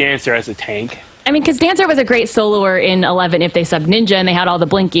see Dancer as a tank. I mean, because Dancer was a great soloer in 11 if they subbed Ninja, and they had all the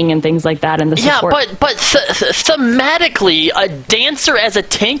blinking and things like that, and the support. Yeah, but thematically, a Dancer as a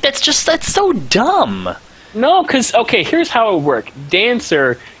tank, that's so dumb. No, because, okay, here's how it would work.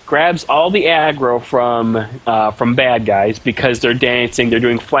 Dancer grabs all the aggro from bad guys because they're dancing, they're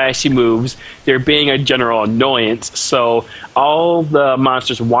doing flashy moves, they're being a general annoyance, so all the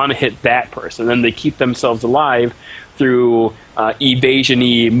monsters want to hit that person, and they keep themselves alive through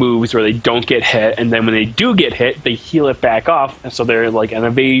evasion-y moves where they don't get hit, and then when they do get hit, they heal it back off, and so they're like an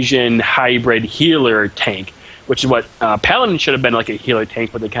evasion hybrid healer tank. Which is what Paladin should have been, like a healer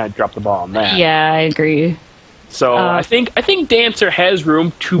tank, but they kind of dropped the ball on that. Yeah, I agree. So I think Dancer has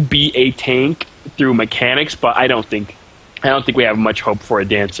room to be a tank through mechanics, but I don't think we have much hope for a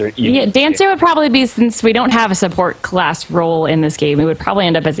Dancer either. Yeah, Dancer would probably be, since we don't have a support class role in this game, it would probably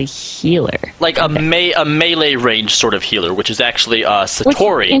end up as a healer. Like a melee range sort of healer, which is actually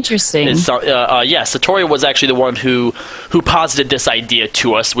Satori. Interesting. Satori was actually the one who posited this idea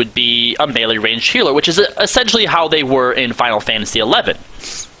to us, would be a melee range healer, which is essentially how they were in Final Fantasy XI.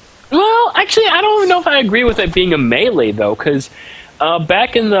 Well, actually, I don't know if I agree with it being a melee, though, because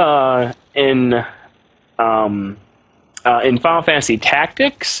back in Final Fantasy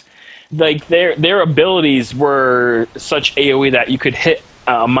Tactics, like their abilities were such AoE that you could hit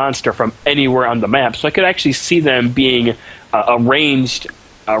a monster from anywhere on the map. So I could actually see them being a ranged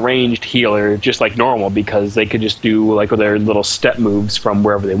healer, just like normal, because they could just do like their little step moves from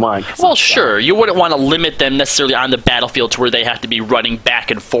wherever they want. Well, sure, you wouldn't want to limit them necessarily on the battlefield to where they have to be running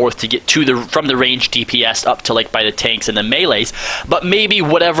back and forth to get from the ranged DPS up to like by the tanks and the melees. But maybe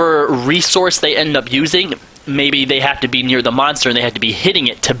whatever resource they end up using, maybe they have to be near the monster and they have to be hitting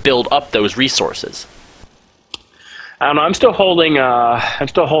it to build up those resources. I don't know. I'm still holding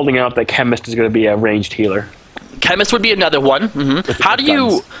out that Chemist is going to be a ranged healer. Chemist would be another one. Mm-hmm. How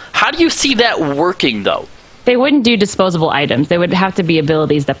do you see that working though? They wouldn't do disposable items. They would have to be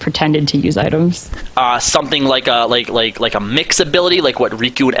abilities that pretended to use items. Something like a mix ability, like what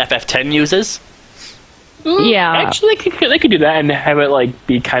Riku and FF10 uses. Yeah, actually, they could do that and have it like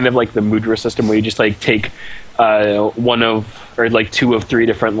be kind of like the Mudra system, where you just like take one of or like two of three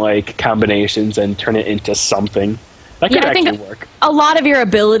different like combinations and turn it into something. That could actually work. A lot of your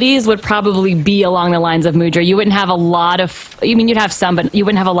abilities would probably be along the lines of Mudra. You wouldn't have a lot of, you'd have some, but you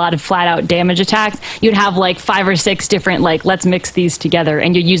wouldn't have a lot of flat out damage attacks. You'd have like 5 or 6 different, like, let's mix these together,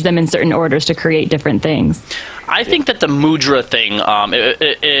 and you'd use them in certain orders to create different things. I think that the Mudra thing,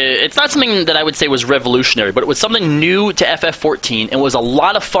 it's not something that I would say was revolutionary, but it was something new to FF14 and was a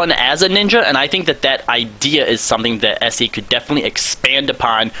lot of fun as a ninja, and I think that idea is something that SE could definitely expand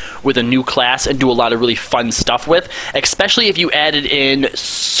upon with a new class and do a lot of really fun stuff with, especially if you added in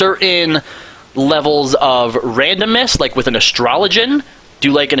certain levels of randomness, like with an Astrologian.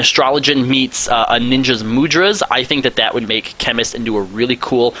 Do like an Astrologian meets a ninja's mudras. I think that would make Chemist into a really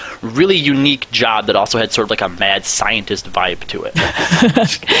cool, really unique job that also had sort of like a mad scientist vibe to it.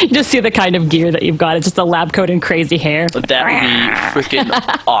 You just see the kind of gear that you've got. It's just a lab coat and crazy hair. That would be freaking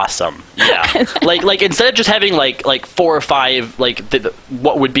awesome. Yeah. Like instead of just having like 4 or 5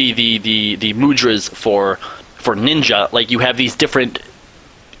 what would be the mudras for ninja, like you have these different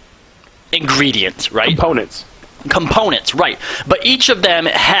ingredients, right? Components, right? But each of them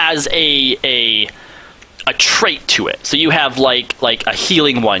has a trait to it. So you have like a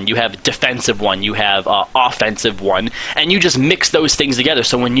healing one, you have a defensive one, you have an offensive one, and you just mix those things together.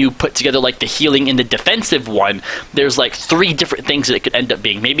 So when you put together like the healing and the defensive one, there's like 3 different things that it could end up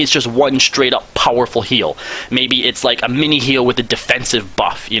being. Maybe it's just one straight up powerful heal. Maybe it's like a mini heal with a defensive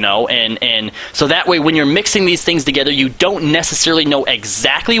buff, and so that way when you're mixing these things together, you don't necessarily know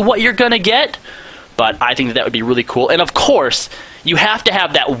exactly what you're gonna get. But I think that would be really cool. And of course, you have to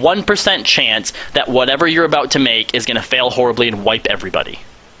have that 1% chance that whatever you're about to make is going to fail horribly and wipe everybody.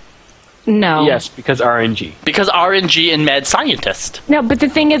 No. Yes, because RNG. Because RNG and mad scientist. No, but the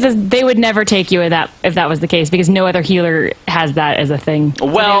thing is they would never take you if that was the case, because no other healer has that as a thing.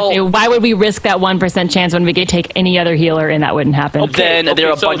 Well, so why would we risk that 1% chance when we could take any other healer and that wouldn't happen? Then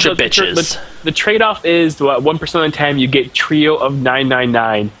they're a bunch of bitches. The trade-off is 1% of the time you get trio of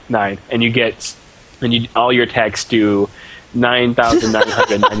 9999, and all your attacks do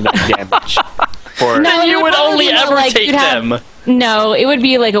 9,999 damage. And you would only ever take them. No, it would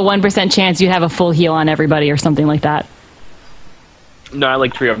be like a 1% chance you'd have a full heal on everybody or something like that. No, I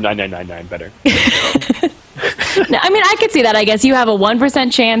like trio of 9999 better. No, I mean, I could see that. I guess you have a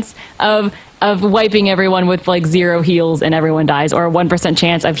 1% chance of wiping everyone with like 0 heals and everyone dies, or a 1%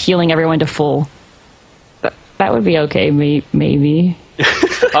 chance of healing everyone to full. That would be okay, maybe.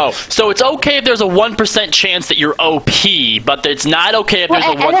 Oh, so it's okay if there's a 1% chance that you're OP, but it's not okay if there's a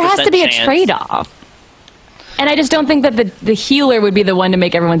 1% chance. And there has to be a trade-off. And I just don't think that the healer would be the one to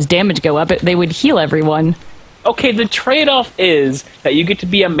make everyone's damage go up. They would heal everyone. Okay, the trade-off is that you get to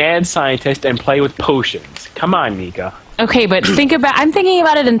be a mad scientist and play with potions. Come on, Nika. Okay, but I'm thinking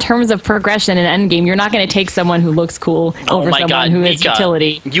about it in terms of progression and endgame. You're not going to take someone who looks cool over someone who is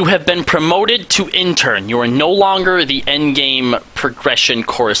utility. You have been promoted to intern. You are no longer the endgame progression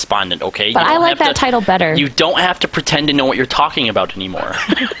correspondent, okay? But I like that title better. You don't have to pretend to know what you're talking about anymore.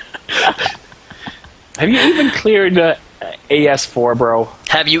 Have you even cleared AS4, bro?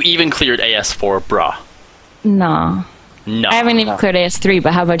 Have you even cleared AS4, brah? No. I haven't even cleared AS3,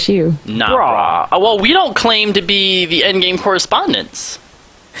 but how about you? Nah, brah. Well, we don't claim to be the endgame correspondents.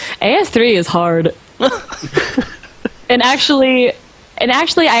 AS3 is hard. And actually,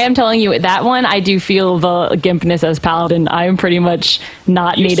 I am telling you, that one, I do feel the gimpness as Paladin. I am pretty much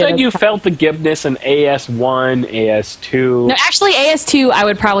not needed. You said you felt the gimpness in AS1, AS2. No, actually, AS2, I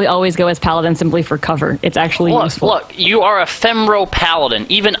would probably always go as Paladin simply for cover. It's actually useful. Look, you are a Fembro Paladin.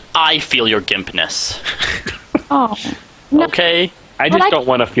 Even I feel your gimpness. Oh. No. Okay? I just don't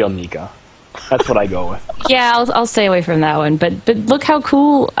want to feel Nika. That's what I go with. Yeah, I'll stay away from that one. But look how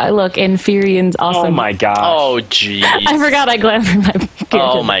cool I look in Firian's awesome. Oh my gosh. Oh jeez. I forgot I glamored my character.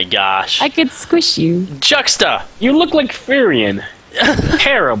 Oh my gosh. I could squish you. Juxta. You look like Firian.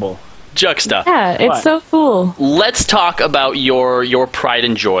 Terrible. Juxta. Yeah, it's so cool. Let's talk about your pride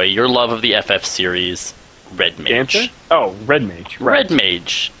and joy, your love of the FF series, Red Mage. Dancer? Oh, Red Mage. Right. Red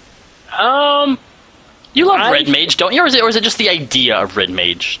Mage. You love Red Mage, don't you? Or is it just the idea of Red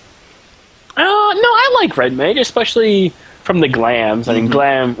Mage? No, I like Red Mage, especially from the glams. I mean,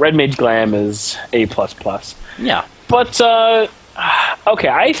 Red Mage glam is A++. Yeah. But, okay,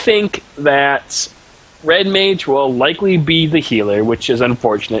 I think that Red Mage will likely be the healer, which is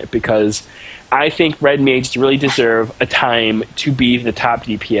unfortunate because I think Red Mage really deserve a time to be the top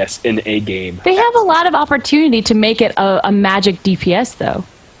DPS in a game. They have a lot of opportunity to make it a magic DPS, though.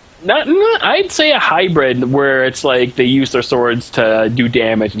 Not, I'd say a hybrid where it's like they use their swords to do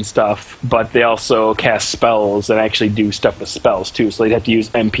damage and stuff, but they also cast spells and actually do stuff with spells too, so they'd have to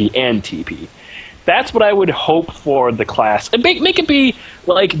use MP and TP. That's what I would hope for the class. And make it be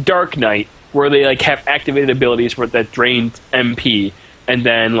like Dark Knight, where they like have activated abilities that drain MP, and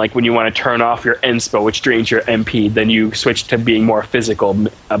then like when you want to turn off your inspo, which drains your MP, then you switch to being more physical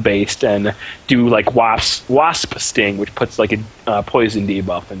based and do like wasp sting, which puts like a poison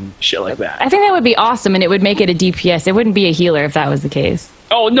debuff and shit like that. I think that would be awesome, and it would make it a DPS. It wouldn't be a healer if that was the case.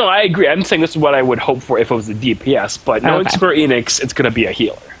 Oh no, I agree. I'm saying this is what I would hope for if it was a DPS, but knowing Square Enix, it's going to be a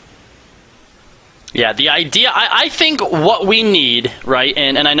healer. Yeah, the idea, I think what we need, right,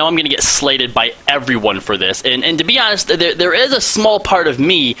 and I know I'm going to get slated by everyone for this, and to be honest, there is a small part of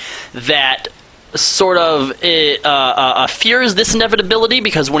me that sort of fears this inevitability,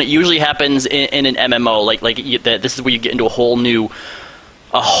 because when it usually happens in an MMO, this is where you get into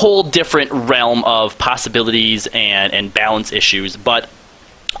a whole different realm of possibilities and balance issues, but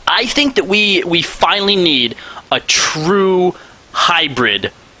I think that we finally need a true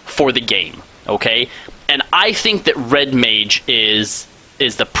hybrid for the game. Okay, and I think that Red Mage is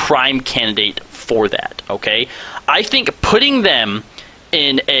the prime candidate for that. Okay, I think putting them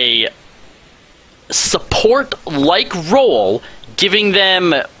in a support-like role, giving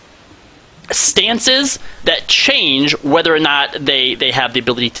them stances that change whether or not they have the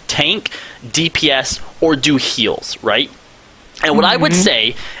ability to tank, DPS, or do heals, right? And what I would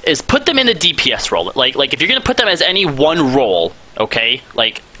say is put them in a DPS role. Like if you're going to put them as any one role, okay,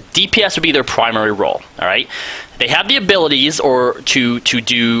 like DPS would be their primary role, all right? They have the abilities to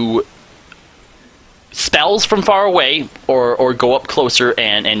do spells from far away or go up closer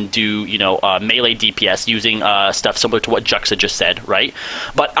and do, melee DPS using stuff similar to what Juxa just said, right?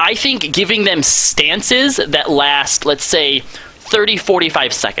 But I think giving them stances that last, let's say, 30,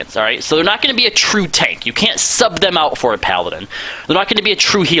 45 seconds, all right? So they're not going to be a true tank. You can't sub them out for a paladin. They're not going to be a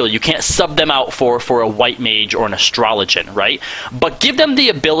true healer. You can't sub them out for a white mage or an astrologian, right? But give them the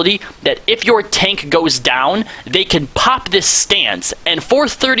ability that if your tank goes down, they can pop this stance, and for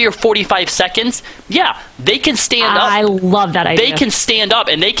 30 or 45 seconds, yeah, they can stand up. I love that idea. They can stand up,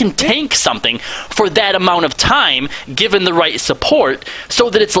 and they can tank something for that amount of time, given the right support, so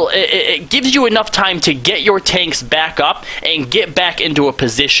that it gives you enough time to get your tanks back up and get back into a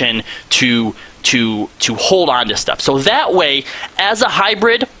position to hold on to stuff. So that way, as a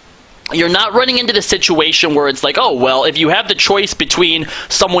hybrid, you're not running into the situation where it's like, oh, well, if you have the choice between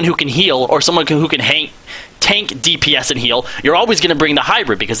someone who can heal or someone who can tank DPS and heal, you're always going to bring the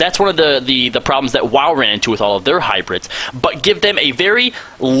hybrid, because that's one of the problems that WoW ran into with all of their hybrids. But give them a very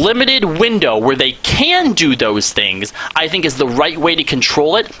limited window where they can do those things, I think is the right way to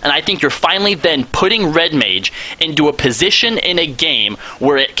control it, and I think you're finally then putting Red Mage into a position in a game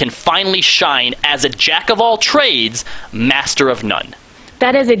where it can finally shine as a jack of all trades, master of none.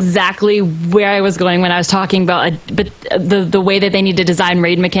 That is exactly where I was going when I was talking about the way that they need to design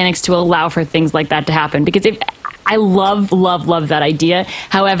raid mechanics to allow for things like that to happen. Because I love that idea.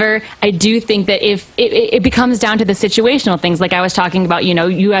 However, I do think that if it becomes down to the situational things, like I was talking about,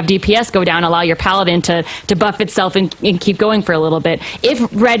 you have DPS go down, allow your paladin to buff itself and keep going for a little bit. If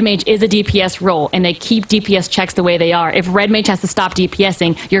Red Mage is a DPS role and they keep DPS checks the way they are, if Red Mage has to stop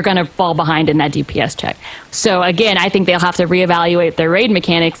DPSing, you're going to fall behind in that DPS check. So again, I think they'll have to reevaluate their raid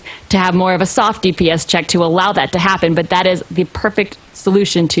mechanics to have more of a soft DPS check to allow that to happen. But that is the perfect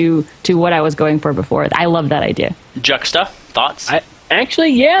solution to what I was going for before. I love that idea. Juxta, thoughts?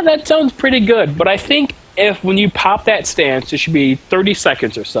 Yeah, that sounds pretty good. But I think when you pop that stance, it should be 30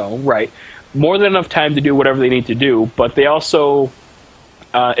 seconds or so, right? More than enough time to do whatever they need to do. But they also,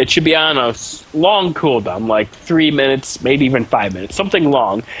 it should be on a long cooldown, like 3 minutes, maybe even 5 minutes, something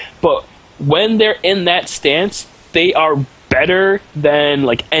long. But when they're in that stance, they are better than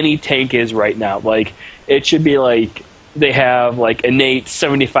like any tank is right now. Like, it should be like they have like innate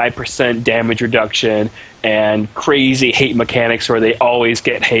 75% damage reduction and crazy hate mechanics where they always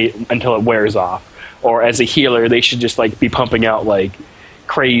get hate until it wears off. Or as a healer, they should just like be pumping out like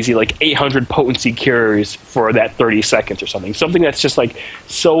crazy, like 800 potency cures for that 30 seconds or something. Something that's just like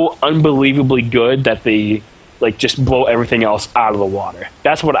so unbelievably good that they like just blow everything else out of the water.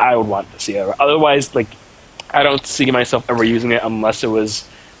 That's what I would want to see. Otherwise, like, I don't see myself ever using it unless it was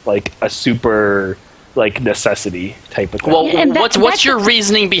like a super like necessity type of thing. Well, what's your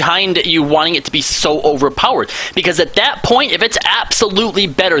reasoning behind you wanting it to be so overpowered? Because at that point, if it's absolutely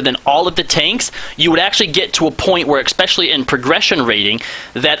better than all of the tanks, you would actually get to a point where, especially in progression rating,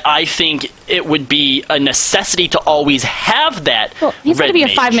 that I think it would be a necessity to always have that. Well, he's going to be a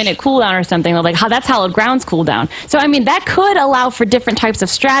 5-minute cooldown or something. Like that's Hallowed Grounds cooldown. So I mean, that could allow for different types of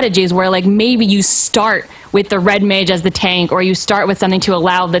strategies where like maybe you start with the Red Mage as the tank, or you start with something to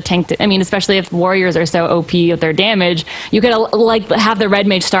allow the tank to, I mean, especially if warriors are so OP with their damage, you could like have the Red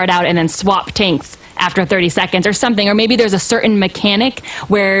Mage start out and then swap tanks after 30 seconds or something. Or maybe there's a certain mechanic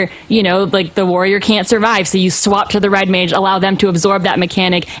where, like the warrior can't survive, so you swap to the red mage, allow them to absorb that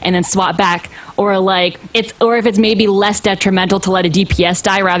mechanic, and then swap back. Or if it's maybe less detrimental to let a DPS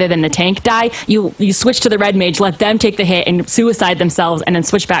die rather than the tank die, you switch to the red mage, let them take the hit and suicide themselves, and then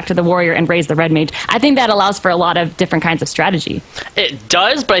switch back to the warrior and raise the red mage. I think that allows for a lot of different kinds of strategy. It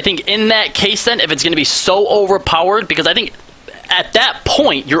does, but I think in that case then, if it's going to be so overpowered, because I think at that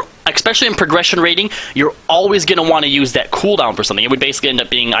point, especially in progression rating, you're always going to want to use that cooldown for something. It would basically end up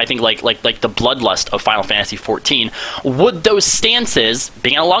being, I think, like the Bloodlust of Final Fantasy XIV. Would those stances,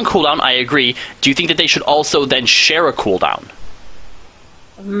 being on a long cooldown, I agree, do you think that they should also then share a cooldown?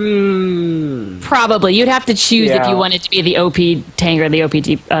 Probably. You'd have to choose if you wanted to be the OP tank or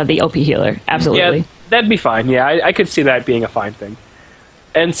the OP healer. Absolutely. Yeah, that'd be fine. Yeah, I could see that being a fine thing.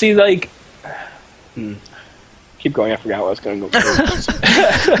 And see, keep going. I forgot what I was going to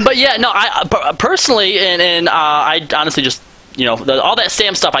go. But yeah, no. I personally, and I honestly just all that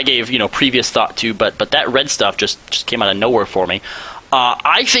Sam stuff I gave previous thought to, but that red stuff just came out of nowhere for me.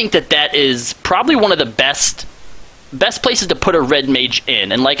 I think that is probably one of the best places to put a red mage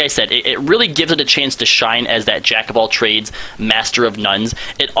in, and like I said, it really gives it a chance to shine as that jack of all trades, master of nuns.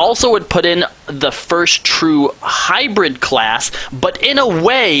 It also would put in the first true hybrid class, but in a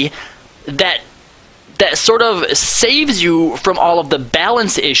way that sort of saves you from all of the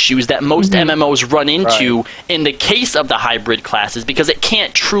balance issues that most MMOs run into in the case of the hybrid classes, because it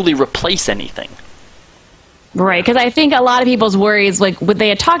can't truly replace anything. Right, because I think a lot of people's worries, they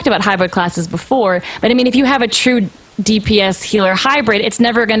had talked about hybrid classes before, but I mean, if you have a true DPS healer hybrid, it's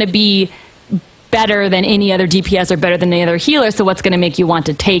never going to be better than any other DPS or better than any other healer, so what's going to make you want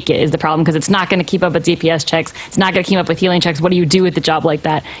to take it is the problem, because it's not going to keep up with DPS checks, it's not going to keep up with healing checks. What do you do with the job like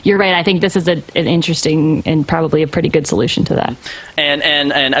that? You're right, I think this is an interesting and probably a pretty good solution to that.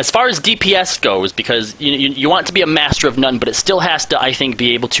 And as far as DPS goes, because you want it to be a master of none, but it still has to, I think,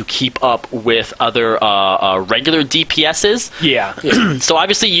 be able to keep up with other regular DPSs. Yeah. So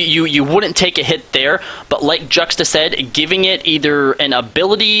obviously you wouldn't take a hit there, but like Juxta said, giving it either an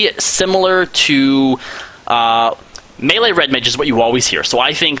ability similar to melee red mage is what you always hear. So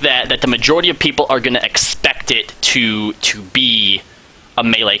I think that the majority of people are going to expect it to be a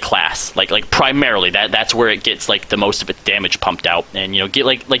melee class, like primarily. That's where it gets the most of its damage pumped out, and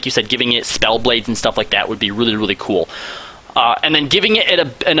like you said, giving it spell blades and stuff like that would be really, really cool. And then giving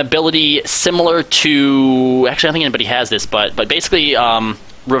it an ability similar to, actually I don't think anybody has this, but basically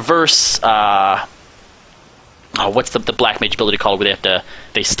reverse. What's the black mage ability called, where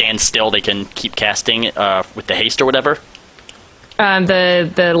they stand still, they can keep casting with the haste or whatever?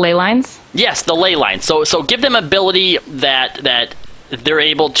 The ley lines? Yes, the ley lines. So give them ability that they're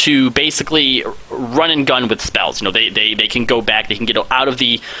able to basically run and gun with spells. They can go back, they can get out of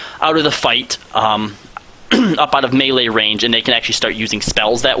the fight, up out of melee range, and they can actually start using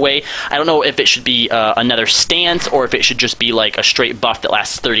spells that way. I don't know if it should be another stance, or if it should just be like a straight buff that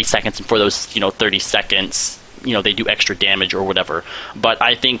lasts 30 seconds, and for those 30 seconds they do extra damage or whatever. But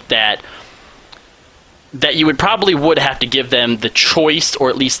I think that you would have to give them the choice, or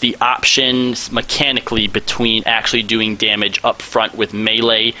at least the options mechanically, between actually doing damage up front with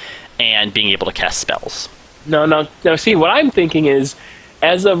melee and being able to cast spells. No. See, what I'm thinking is,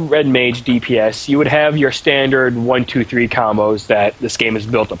 as a red mage DPS, you would have your standard 1-2-3 combos that this game is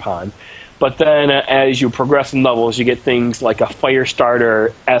built upon. But then as you progress in levels, you get things like a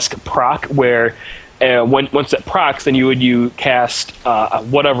Firestarter-esque proc, where once it procs, then you cast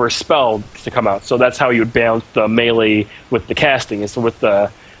whatever spell to come out. So that's how you would balance the melee with the casting. And so with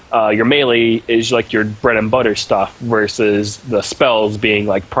your melee is like your bread and butter stuff, versus the spells being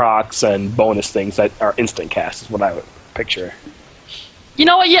like procs and bonus things that are instant cast, is what I would picture. You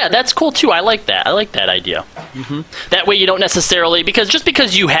know what? Yeah, that's cool too. I like that. I like that idea. Mm-hmm. That way you don't necessarily, because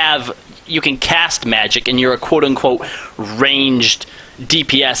you can cast magic and you're a quote-unquote ranged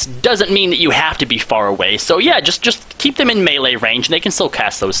DPS, doesn't mean that you have to be far away. So yeah, just keep them in melee range and they can still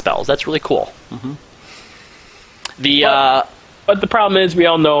cast those spells. That's really cool. Mm-hmm. But the problem is, we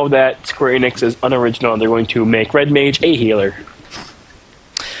all know that Square Enix is unoriginal, and they're going to make red mage a healer.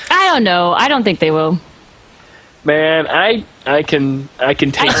 I don't know. I don't think they will. Man, I can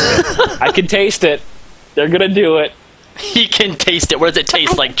taste it. I can taste it. They're gonna do it. He can taste it. What does it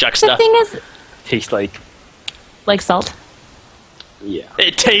taste like, Juxta? The thing is, tastes like salt. Yeah.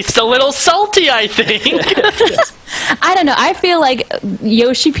 It tastes a little salty, I think. I don't know. I feel like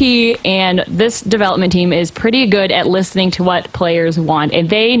Yoshi P and this development team is pretty good at listening to what players want, and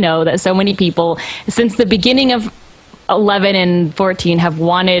they know that so many people, since the beginning of 11 and 14, have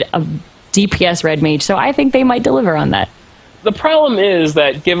wanted a DPS red mage, so I think they might deliver on that. The problem is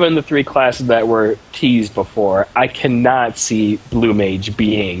that given the 3 classes that were teased before, I cannot see Blue Mage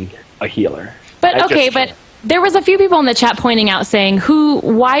being a healer. But okay, but there was a few people in the chat pointing out saying,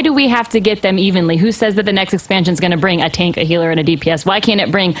 why do we have to get them evenly? Who says that the next expansion is going to bring a tank, a healer, and a DPS? Why can't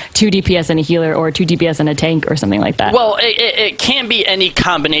it bring 2 DPS and a healer, or 2 DPS and a tank, or something like that? Well, it can't be any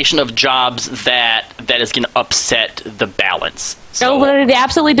combination of jobs that is going to upset the balance. So, well, they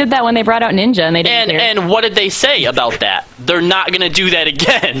absolutely did that when they brought out Ninja, and they didn't care. And what did they say about that? They're not going to do that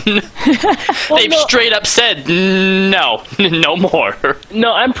again. They've straight up said, no more.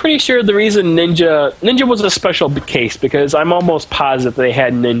 No, I'm pretty sure the reason Ninja was a special case, because I'm almost positive they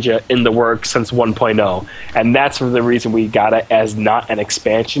had Ninja in the works since 1.0, and that's the reason we got it as not an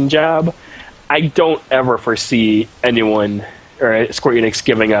expansion job. I don't ever foresee anyone or Square Enix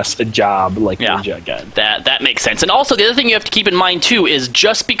giving us a job like Ninja again. That makes sense. And also, the other thing you have to keep in mind too is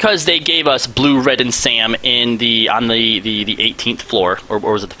just because they gave us Blue, Red, and Sam on the 18th floor, or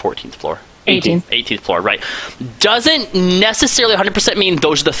was it the 14th floor? 18th floor, right? Doesn't necessarily 100% mean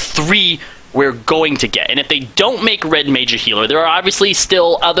those are the 3 we're going to get. And if they don't make Red Mage a healer, there are obviously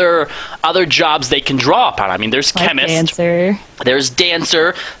still other jobs they can draw upon. I mean, there's like Chemist. Dancer. There's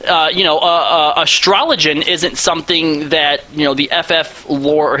Dancer. Astrologian isn't something that, the FF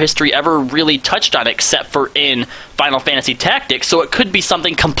lore or history ever really touched on except for in Final Fantasy Tactics, so it could be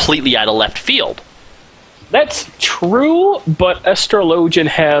something completely out of left field. That's true, but Astrologian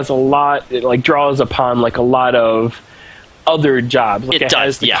has a lot, it draws upon a lot of other jobs. It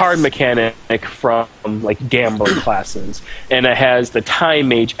has the card mechanic from gambler classes, and it has the time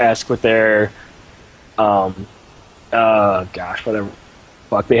mage-esque with their whatever.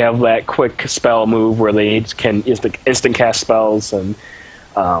 Fuck, they have that quick spell move where they can instant cast spells, and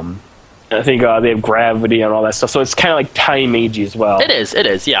I think they have gravity and all that stuff. So it's kind of like time magey as well. It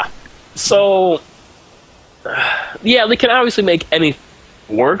is, yeah. So they can obviously make anything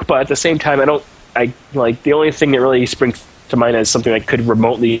work, but at the same time, the only thing that really springs to mind as something that could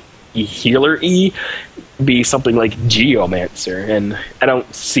remotely healer-y be something like Geomancer, and I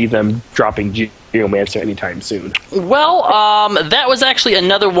don't see them dropping Geomancer anytime soon. Well, that was actually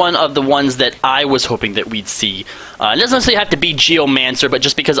another one of the ones that I was hoping that we'd see. It doesn't necessarily have to be Geomancer, but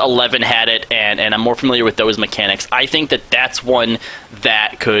just because 11 had it, and I'm more familiar with those mechanics, I think that's one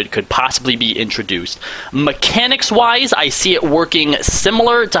that could possibly be introduced. Mechanics-wise, I see it working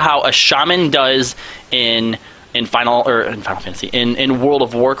similar to how a shaman does in Final Fantasy, in World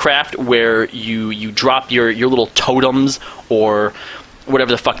of Warcraft, where you drop your little totems or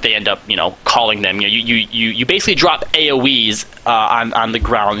whatever the fuck they end up calling them. You basically drop AoEs on the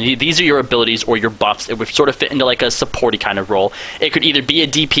ground. These are your abilities or your buffs. It would sort of fit into like a supporty kind of role. It could either be a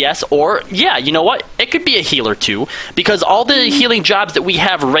DPS or you know what? It could be a healer too, because all the healing jobs that we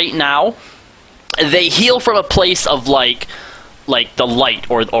have right now, they heal from a place of like the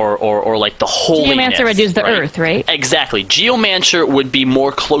light or like the holiness. Geomancer would use the earth, right? Exactly. Geomancer would be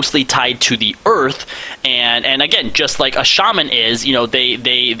more closely tied to the earth, and again, just like a shaman is,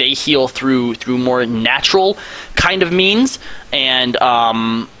 they heal through more natural kind of means, and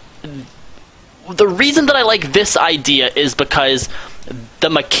the reason that I like this idea is because the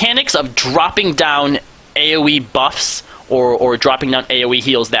mechanics of dropping down AoE buffs or dropping down AoE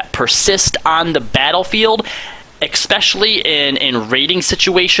heals that persist on the battlefield, especially in raiding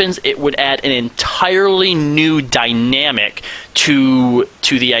situations, it would add an entirely new dynamic to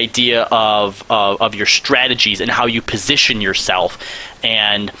the idea of your strategies and how you position yourself.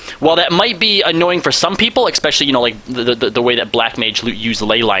 And while that might be annoying for some people, especially like the way that Black Mage use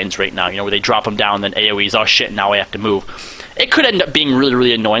ley lines right now, where they drop them down and then AoEs, oh shit, now I have to move. It could end up being really,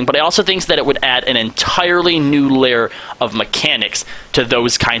 really annoying, but I also think that it would add an entirely new layer of mechanics to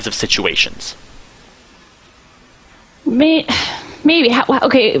those kinds of situations. Maybe.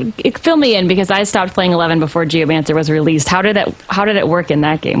 Okay, fill me in, because I stopped playing 11 before Geomancer was released. How did it work in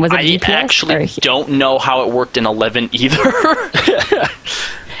that game? Was it DPS? I actually don't know how it worked in 11 either. I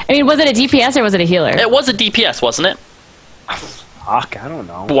mean, was it a DPS or was it a healer? It was a DPS, wasn't it? Fuck, I don't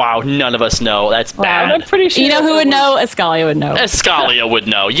know. Wow, none of us know. That's bad. I'm pretty sure. You know who would know? Ascalia would know. Ascalia would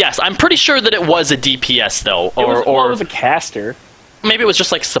know. Yes, I'm pretty sure that it was a DPS though, It was a caster. Maybe it was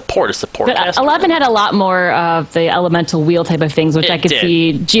just like a support But caster. 11 had a lot more of the elemental wheel type of things, which I could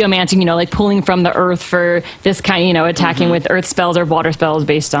see Geomancer, like pulling from the earth for this kind, attacking with earth spells or water spells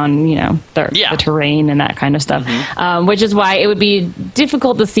based on, the terrain and that kind of stuff. Which is why it would be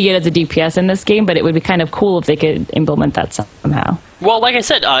difficult to see it as a DPS in this game, but it would be kind of cool if they could implement that somehow. Well, like I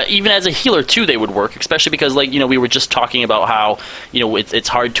said, even as a healer too, they would work, especially because, we were just talking about how, it's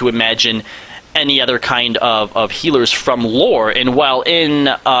hard to imagine any other kind of healers from lore. And while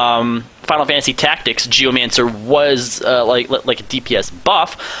in Final Final Fantasy Tactics, Geomancer was like a DPS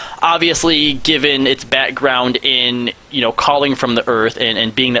buff. Obviously, given its background in calling from the earth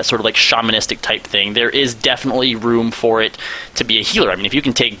and being that sort of like shamanistic type thing, there is definitely room for it to be a healer. I mean, if you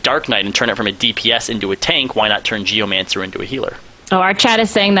can take Dark Knight and turn it from a DPS into a tank, why not turn Geomancer into a healer? Oh, our chat is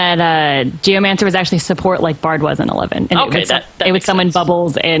saying that Geomancer was actually support like Bard was in 11. And okay, it would summon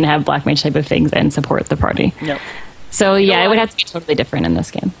bubbles and have Black Mage type of things and support the party. Yep. So, yeah, it would have to be totally different in this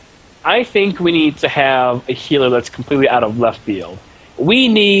game. I think we need to have a healer that's completely out of left field. We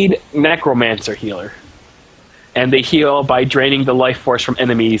need Necromancer healer. And they heal by draining the life force from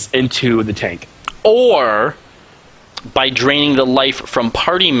enemies into the tank. Or by draining the life from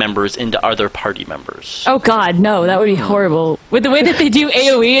party members into other party members. Oh, God, no. That would be horrible. With the way that they do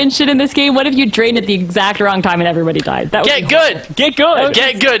AoE and shit in this game, what if you drained at the exact wrong time and everybody died? That would Get good! Get good!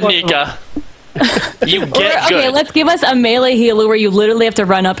 Get good, Nika! You get good. Okay, let's give us a melee healer where you literally have to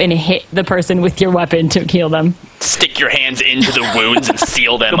run up and hit the person with your weapon to heal them. Stick your hands into the wounds and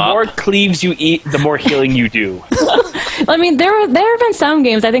seal them The up. more cleaves you eat, the more healing you do. I mean, there have been some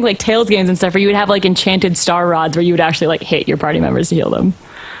games, I think like Tales games and stuff, where you would have like enchanted star rods where you would actually like hit your party members to heal them.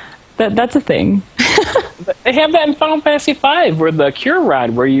 That's a thing. They have that in Final Fantasy V, where the cure rod,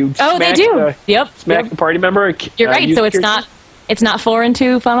 where you they do. smack the party member. You're right. So it's not foreign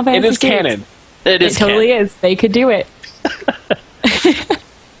to Final Fantasy. It is canon. It totally is. They could do it.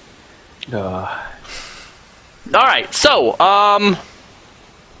 All right, so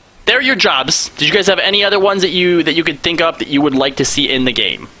there are your jobs. Did you guys have any other ones that you could think of that you would like to see in the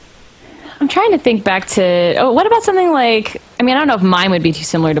game? I'm trying to think back to... what about something like... I mean, I don't know if mine would be too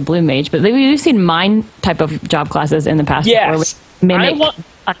similar to Blue Mage, but we've seen mine type of job classes in the past. Yes. Where we mimic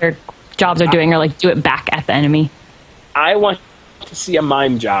other jobs are doing or like do it back at the enemy. I want to see a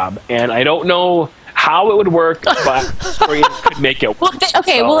mime job, and I don't know how it would work, but Story could make it work.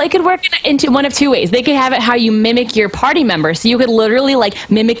 Well, it could work into one of two ways. They could have it how you mimic your party member. So you could literally like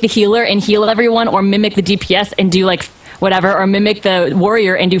mimic the healer and heal everyone, or mimic the DPS and do like whatever, or mimic the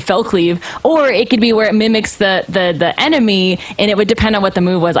warrior and do fell cleave, or it could be where it mimics the enemy, and it would depend on what the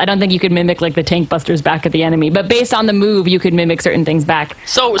move was. I don't think you could mimic like the tank busters back at the enemy, but based on the move, you could mimic certain things back.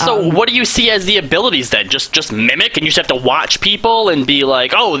 So what do you see as the abilities then? Just mimic, and you just have to watch people and be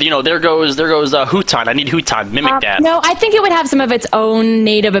like, oh, there goes Hutan. I need Hutan. Mimic that. No, I think it would have some of its own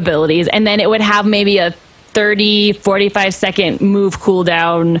native abilities, and then it would have maybe a 30, 45 second move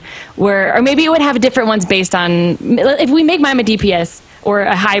cooldown, or maybe it would have different ones based on, if we make mime a DPS or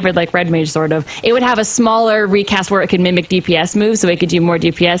a hybrid like Red Mage sort of, it would have a smaller recast where it could mimic DPS moves, so it could do more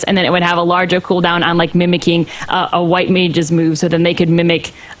DPS, and then it would have a larger cooldown on like mimicking a White Mage's move, so then they could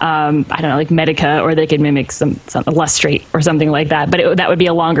mimic, I don't know, like Medica, or they could mimic some Lustrate or something like that, but that would be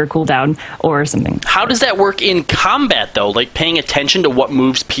a longer cooldown or something. How does that work in combat though? Like paying attention to what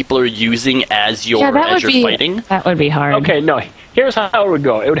moves people are using as you're fighting? That would be hard. Okay, no, here's how it would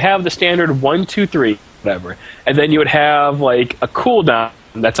go. It would have the standard 1, 2, 3, whatever, and then you would have like a cooldown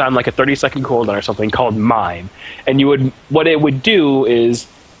that's on like a 30-second cooldown or something called mime, and what it would do is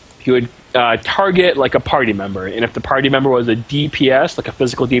you would target like a party member, and if the party member was a DPS, like a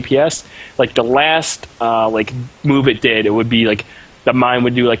physical DPS, like the last like move it did, it would be like the mime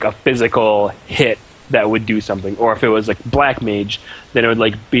would do like a physical hit that would do something, or if it was like Black Mage, then it would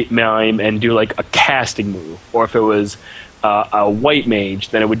like beat mime and do like a casting move, or if it was a White Mage,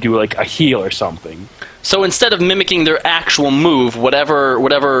 then it would do like a heal or something. So instead of mimicking their actual move, whatever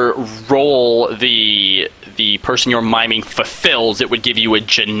role the person you're miming fulfills, it would give you a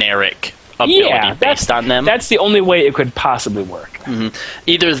generic ability based on them. That's the only way it could possibly work. Mm-hmm.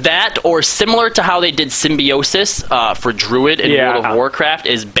 Either that, or similar to how they did Symbiosis for Druid in World of Warcraft,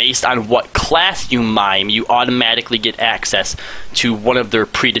 is based on what class you mime, you automatically get access to one of their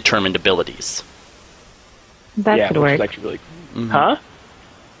predetermined abilities. That could work. Actually really, Huh?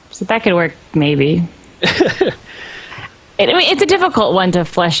 So that could work, maybe. It's a difficult one to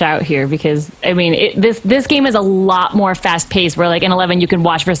flesh out here because, I mean, this game is a lot more fast-paced, where, like, in 11 you can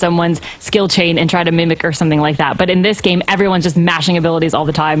watch for someone's skill chain and try to mimic or something like that. But in this game, everyone's just mashing abilities all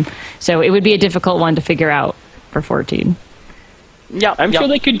the time. So it would be a difficult one to figure out for 14. Yeah, I'm sure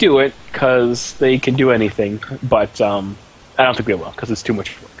they could do it, because they can do anything. But I don't think they will, because it's too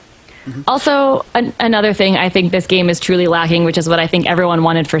much work. Mm-hmm. Also, another thing I think this game is truly lacking, which is what I think everyone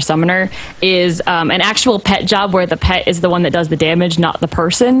wanted for Summoner, is an actual pet job where the pet is the one that does the damage, not the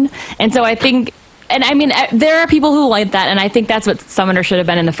person. And so I think and I mean, there are people who like that, and I think that's what Summoner should have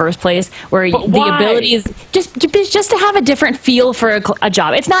been in the first place, where the abilities just to have a different feel for a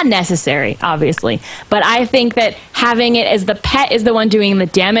job. It's not necessary, obviously, but I think that having it as the pet is the one doing the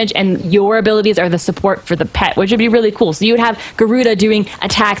damage, and your abilities are the support for the pet, which would be really cool. So you would have Garuda doing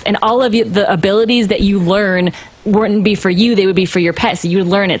attacks, and all of the abilities that you learn wouldn't be for you, they would be for your pet. So you would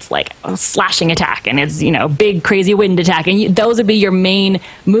learn it's like a slashing attack, and it's, big crazy wind attack, and those would be your main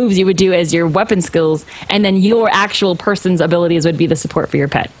moves you would do as your weapon skills, and then your actual person's abilities would be the support for your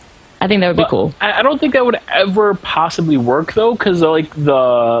pet. I think that would be cool. I don't think that would ever possibly work though, because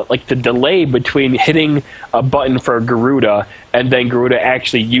the delay between hitting a button for Garuda and then Garuda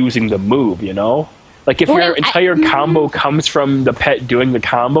actually using the move, Like if your entire combo comes from the pet doing the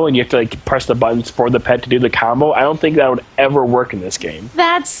combo, and you have to press the buttons for the pet to do the combo, I don't think that would ever work in this game.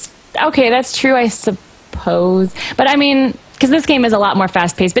 That's true, I suppose. But I mean, because this game is a lot more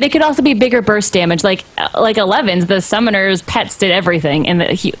fast-paced, but it could also be bigger burst damage. Like 11's, the summoners' pets did everything, and the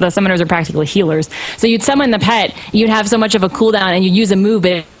summoners are practically healers. So you'd summon the pet, you'd have so much of a cooldown, and you'd use a move,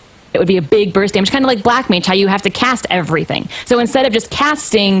 but it would be a big burst damage, kind of like Black Mage, how you have to cast everything. So instead of just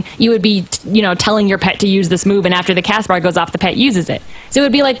casting, you would be, telling your pet to use this move, and after the cast bar goes off, the pet uses it. So it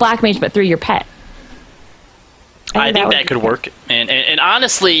would be like Black Mage, but through your pet. I think that could work. And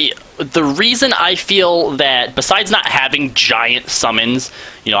honestly, the reason I feel that, besides not having giant summons,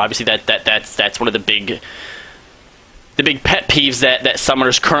 obviously that's one of the big pet peeves that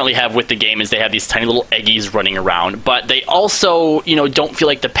summoners currently have with the game, is they have these tiny little eggies running around, but they also, don't feel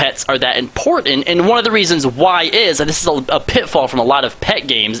like the pets are that important. And one of the reasons why is, and this is a pitfall from a lot of pet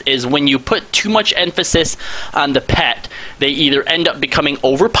games, is when you put too much emphasis on the pet, they either end up becoming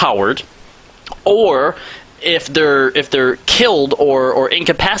overpowered, or if they're killed or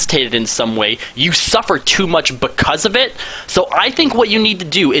incapacitated in some way, you suffer too much because of it. So I think what you need to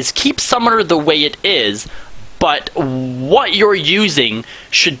do is keep Summoner the way it is, but what you're using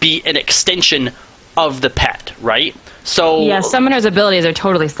should be an extension of the pet, right? So yeah, Summoner's abilities are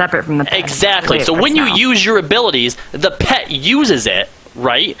totally separate from the pet. Exactly. So when you use your abilities, the pet uses it,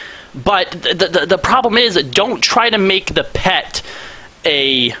 right? But the problem is, don't try to make the pet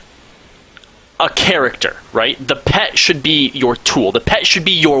a character, right? The pet should be your tool. The pet should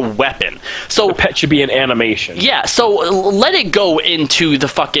be your weapon. So the pet should be an animation. Yeah, so let it go into the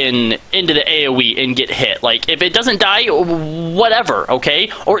AoE and get hit. Like, if it doesn't die, whatever,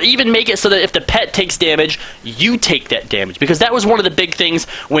 okay? Or even make it so that if the pet takes damage, you take that damage. Because that was one of the big things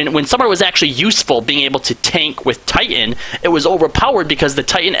when Summoner was actually useful, being able to tank with Titan, it was overpowered because the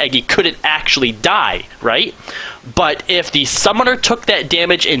Titan Eggy couldn't actually die, right? But if the Summoner took that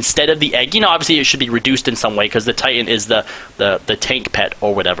damage instead of the egg, obviously it should be reduced in some way because the Titan is the tank pet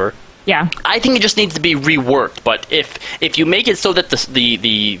or whatever. Yeah. I think it just needs to be reworked. But if you make it so that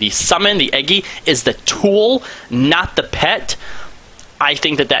the summon, the eggy, is the tool, not the pet, I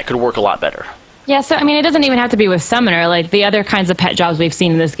think that could work a lot better. Yeah, so I mean, it doesn't even have to be with Summoner. Like the other kinds of pet jobs we've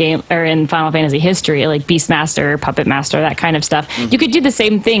seen in this game or in Final Fantasy history, like Beastmaster, Puppet Master, that kind of stuff. Mm-hmm. You could do the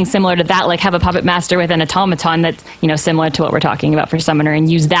same thing similar to that, like have a Puppet Master with an automaton that's similar to what we're talking about for Summoner, and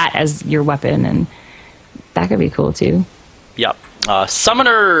use that as your weapon, and that could be cool too. Yep.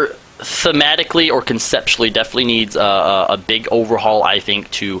 Summoner thematically or conceptually definitely needs a big overhaul, I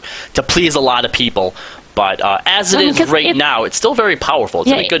think, to please a lot of people. But as it is right now, it's still very powerful.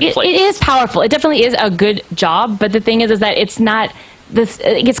 It's in a good place. It is powerful. It definitely is a good job. But the thing is that it's not this.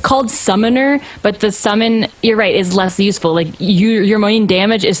 It's called Summoner, but the summon, you're right, is less useful. Like your main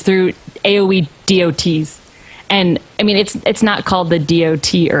damage is through AoE DOTs, and I mean it's not called the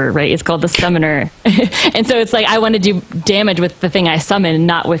DOT-er, right? It's called the Summoner, and so it's like I want to do damage with the thing I summon,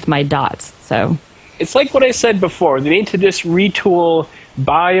 not with my dots. So it's like what I said before. They need to just retool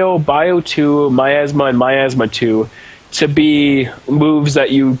Bio 2, Miasma, and Miasma 2 to be moves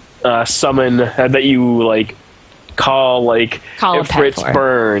that you summon, that you call Ifrit's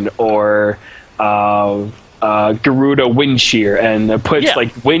Burn or Garuda Wind Shear, and it puts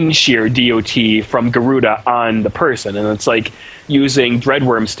Wind Shear DOT from Garuda on the person, and it's like using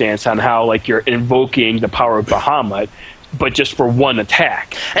Dreadworm stance on how you're invoking the power of Bahamut, but just for one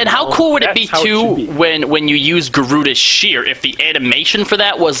attack. And how cool would it be, too, when you use Garuda's Shear, if the animation for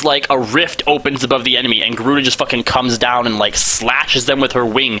that was a rift opens above the enemy, and Garuda just fucking comes down and, slashes them with her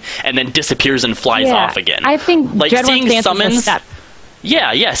wing, and then disappears and flies off again. I think seeing summons...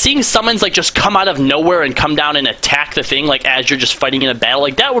 Yeah. Seeing summons like just come out of nowhere and come down and attack the thing like as you're just fighting in a battle,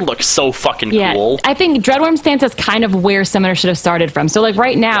 like that would look so fucking cool. I think Dreadworm Stance is kind of where Summoner should have started from. So like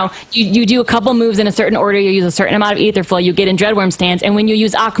right now, you do a couple moves in a certain order, you use a certain amount of Ether Flow, you get in Dreadworm Stance, and when you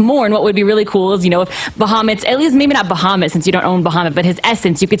use Akmorn, what would be really cool is, if Bahamut's, at least maybe not Bahamut since you don't own Bahamut, but his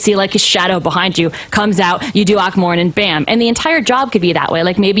essence, you could see like his shadow behind you comes out, you do Akmorn and bam. And the entire job could be that way.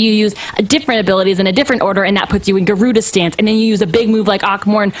 Like maybe you use different abilities in a different order and that puts you in Garuda Stance, and then you use a big move like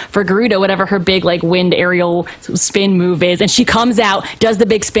Akmorn for Garuda, whatever her big like wind aerial spin move is, and she comes out, does the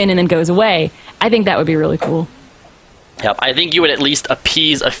big spin, and then goes away. I think that would be really cool. Yep, I think you would at least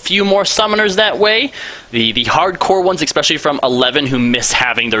appease a few more summoners that way. The hardcore ones, especially from 11, who miss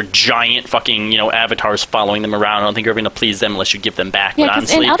having their giant fucking avatars following them around. I don't think you're going to please them unless you give them back. Yeah, but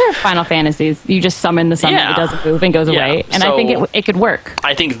because honestly, in other Final Fantasies, you just summon the summon that doesn't move and goes away, and I think it could work.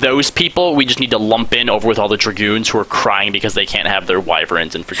 I think those people we just need to lump in over with all the Dragoons who are crying because they can't have their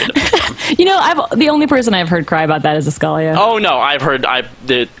wyverns and forget about them. The only person I've heard cry about that is Ascalia. Oh no, I've heard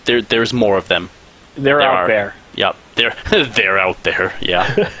there's more of them. They're out there. Yep, they're out there. Yeah.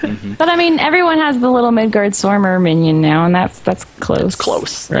 Mm-hmm. But I mean, everyone has the little Midgard Swarmer minion now, and that's close. It's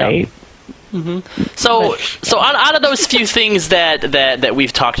close, right? Yeah. Mm-hmm. So out of those few things that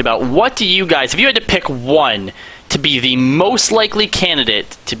we've talked about, what do you guys, if you had to pick one to be the most likely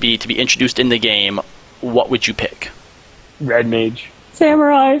candidate to be introduced in the game, what would you pick? Red Mage.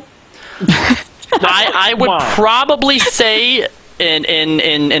 Samurai. I would probably say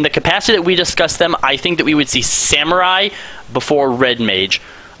in the capacity that we discussed them, I think that we would see Samurai before Red Mage.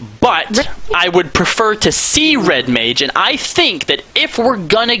 But I would prefer to see Red Mage, and I think that if we're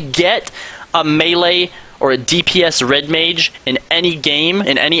gonna get a melee or a DPS Red Mage in any game,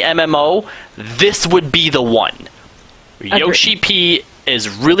 in any MMO, this would be the one. Yoshi P is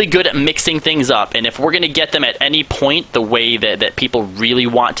really good at mixing things up, and if we're going to get them at any point the way that people really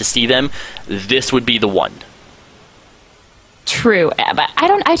want to see them, this would be the one. True, but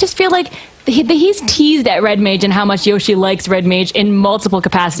I just feel like he's teased at Red Mage and how much Yoshi likes Red Mage in multiple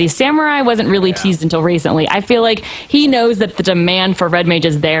capacities. Samurai wasn't really teased until recently. I feel like he knows that the demand for Red Mage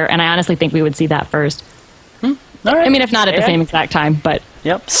is there, and I honestly think we would see that first. All right. I mean, if not at the same exact time, but...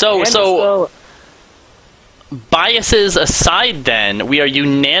 Yep. So biases aside then, we are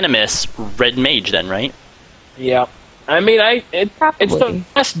unanimous Red Mage then, right? Yeah. I mean, it's the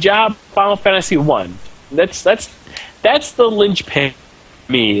best job Final Fantasy 1. That's the linchpin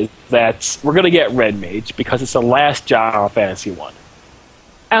for me, that we're going to get Red Mage because it's the last job Final Fantasy 1.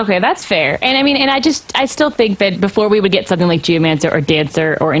 Okay, that's fair. And I mean, I still think that before we would get something like Geomancer or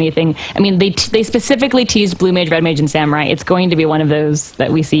Dancer or anything, I mean, they specifically teased Blue Mage, Red Mage, and Samurai. It's going to be one of those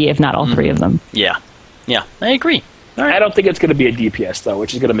that we see, if not all three of them. Yeah, I agree. All right. I don't think it's going to be a DPS, though,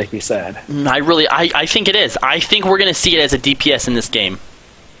 which is going to make me sad. I think it is. I think we're going to see it as a DPS in this game.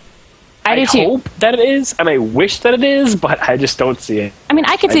 I do too. Hope that it is, and I wish that it is, but I just don't see it. I mean,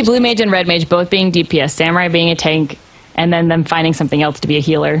 I could see Blue Mage and Red Mage both being DPS, Samurai being a tank, and then them finding something else to be a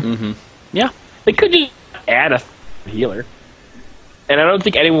healer. Mm-hmm. Yeah. They could just add a healer. And I don't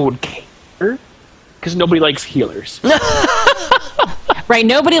think anyone would care, because nobody likes healers. Right,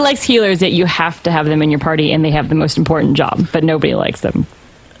 nobody likes healers, yet you have to have them in your party, and they have the most important job, but nobody likes them.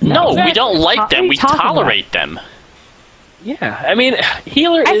 No, we don't like them. We tolerate them. Yeah, I mean,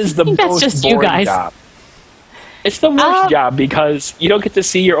 healer is the most boring job. It's the worst job because you don't get to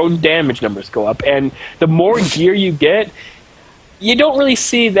see your own damage numbers go up, and the more gear you get, you don't really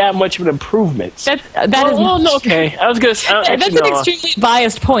see that much of an improvement. That's an extremely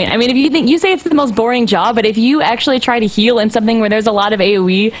biased point. I mean, if you say it's the most boring job, but if you actually try to heal in something where there's a lot of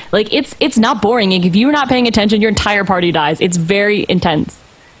AoE, like it's not boring. If you're not paying attention, your entire party dies. It's very intense.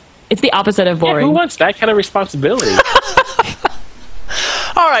 It's the opposite of boring. Yeah, who wants that kind of responsibility?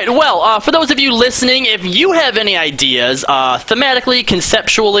 All right, well, for those of you listening, if you have any ideas, thematically,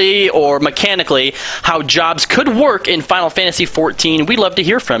 conceptually, or mechanically, how jobs could work in Final Fantasy XIV, we'd love to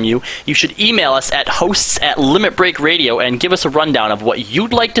hear from you. You should email us at hosts@Limit Break Radio and give us a rundown of what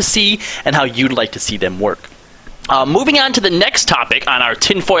you'd like to see and how you'd like to see them work. Moving on to the next topic on our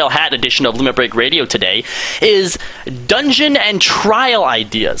tinfoil hat edition of Limit Break Radio today is dungeon and trial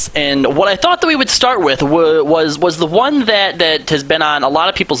ideas. And what I thought that we would start with was the one that has been on a lot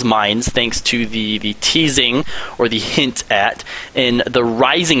of people's minds thanks to the teasing or the hint at in the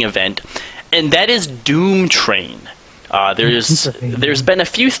Rising event, and that is Doom Train. There's been a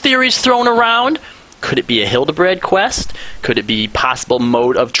few theories thrown around. Could it be a Hildebred quest? Could it be possible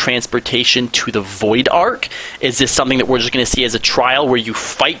mode of transportation to the Void Ark? Is this something that we're just going to see as a trial where you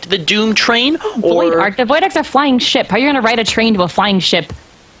fight the Doom Train? Void Ark? The Void Ark's a flying ship. How are you going to ride a train to a flying ship?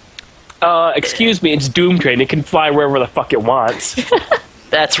 Excuse me, it's Doom Train. It can fly wherever the fuck it wants.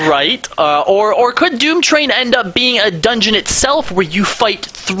 That's right. Or could Doom Train end up being a dungeon itself where you fight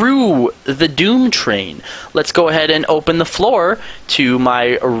through the Doom Train? Let's go ahead and open the floor to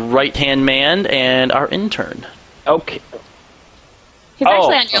my right-hand man and our intern. Okay. He's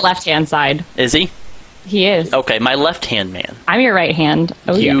actually on your left-hand side. Is he? He is. Okay, my left-hand man. I'm your right hand.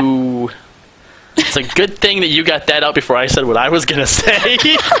 Oh, yeah. It's a good thing that you got that out before I said what I was going to say.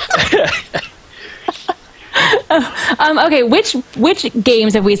 Okay, which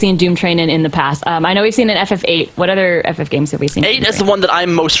games have we seen Doom Train in the past? I know we've seen an FF8. What other FF games have we seen? 8 is the one that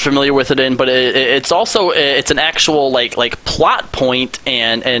I'm most familiar with it in, but it's also it's an actual like plot point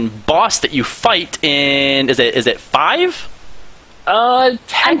and boss that you fight in. Is it 5? I'm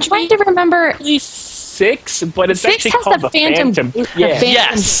trying to remember. 6, but it's 6 actually has called the Phantom. Yeah.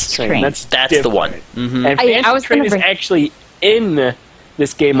 Yes, Train. that's the one. Mm-hmm. And Phantom I was Train is actually in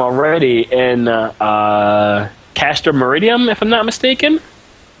this game already in Castor Meridium, if I'm not mistaken.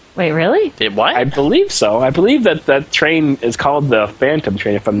 Wait, really? What? I believe so. I believe that train is called the Phantom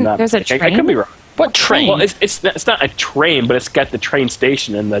Train, if I'm not There's a mistaken. train? I could be wrong. What train? Well, it's not a train, but it's got the train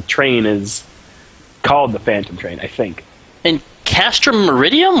station, and the train is called the Phantom Train, I think. In Castor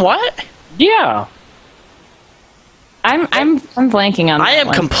Meridium? What? Yeah. I'm blanking on that I am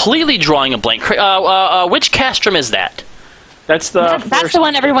one. completely drawing a blank. Which castrum is that? That's the That's first. the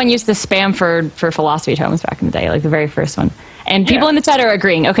one everyone used to spam for philosophy tomes back in the day, like the very first one. And people in the chat are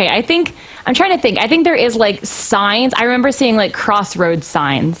agreeing. Okay, I'm trying to think. I think there is like signs. I remember seeing like crossroads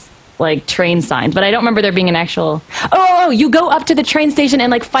signs, like train signs, but I don't remember there being an actual. Oh, you go up to the train station and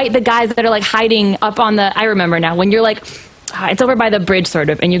like fight the guys that are like hiding up on the. I remember now when you're like. It's over by the bridge, sort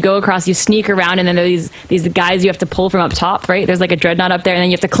of, and you go across, you sneak around, and then there are these guys you have to pull from up top, right? There's like a dreadnought up there, and then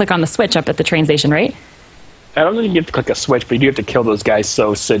you have to click on the switch up at the train station, right? I don't think you have to click a switch, but you do have to kill those guys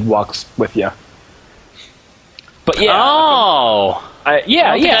so Sid walks with you. But yeah. Oh.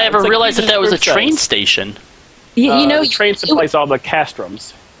 Yeah, I don't think I ever it's like realized that was a Jesus train says. station. You know, the train supplies all the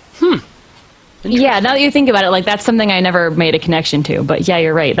castrums. Yeah, now that you think about it, like that's something I never made a connection to. But yeah,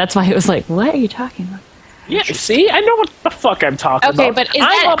 you're right. That's why it was like, what are you talking about? Yeah, see? I know what the fuck I'm talking about. Okay, but is I'm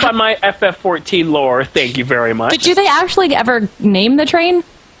that- up on my FF14 lore, thank you very much. But do they actually ever name the train?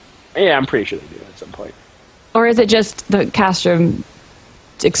 Yeah, I'm pretty sure they do at some point. Or is it just the Castrum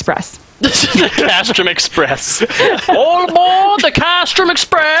Express? The Castrum Express. All aboard the Castrum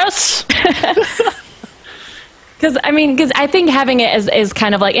Express! Because I think having it is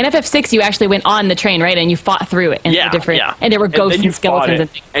kind of like in FF6, you actually went on the train, right, and you fought through it, and and there were ghosts then you and skeletons fought and it,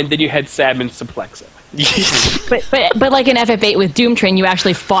 things. and then you had Sabin suplex it. But like in FF8 with Doom Train, you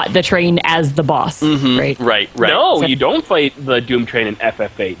actually fought the train as the boss, right? Right. No, So- you don't fight the Doom Train in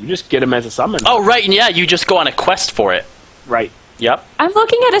FF8. You just get him as a summon. Oh, right, and yeah, you just go on a quest for it. Right. Yep. I'm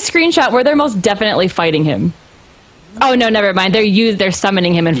looking at a screenshot where they're most definitely fighting him. Oh no, never mind. They're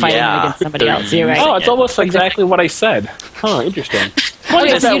summoning him and fighting him against somebody they're else. You're right. Oh, it's almost exactly what I said. Huh, interesting. Funny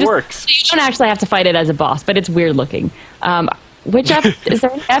Okay, that so that works. So you don't actually have to fight it as a boss, but it's weird looking. Which is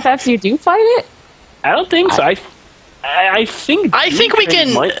there any FFs you do fight it? I don't think so. I think think we Doom Train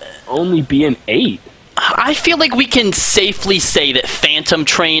can- might only be an 8. I feel like we can safely say that Phantom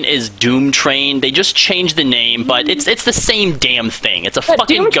Train is Doom Train. They just changed the name, but it's the same damn thing. It's a But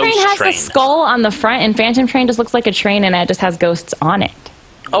fucking Doom ghost Train has train. a skull on the front, and Phantom Train just looks like a train, and it just has ghosts on it.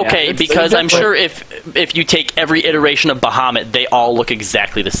 Okay, it's because I'm different. sure if you take every iteration of Bahamut, they all look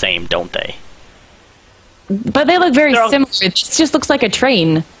exactly the same, don't they? But they look very They're all- similar. It just looks like a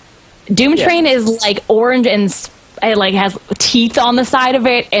train. Doom Yeah. Train is like orange and it like has teeth on the side of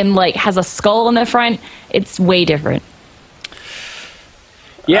it and like has a skull in the front. It's way different.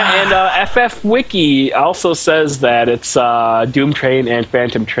 Yeah, and FF Wiki also says that it's Doom Train and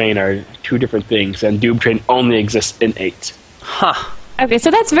Phantom Train are two different things, and Doom Train only exists in 8. Huh. Okay,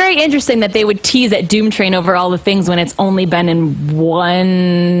 so that's very interesting that they would tease at Doom Train over all the things when it's only been in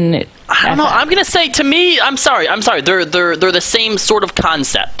one. I don't know. I'm gonna say to me, I'm sorry. They're the same sort of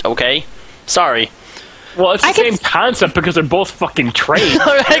concept. Okay. Sorry. Well, it's the I could- same concept because they're both fucking trains.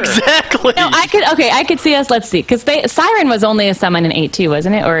 Exactly. No, I could see us. Let's see, because Siren was only a summon in 8 too,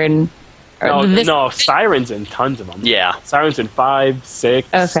 wasn't it? Or in No, Siren's in tons of them. Yeah. Siren's in 5, 6,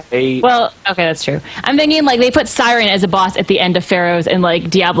 Okay. 8. Well, okay, that's true. I'm thinking like they put Siren as a boss at the end of Pharaohs, and like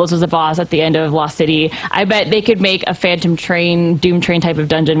Diablos was a boss at the end of Lost City. I bet they could make a Phantom Train, Doom Train type of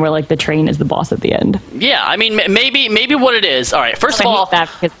dungeon where like the train is the boss at the end. Yeah. I mean, maybe what it is. All right. First of I all, hate that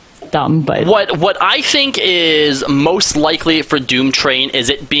because dumb, but What I think is most likely for Doom Train is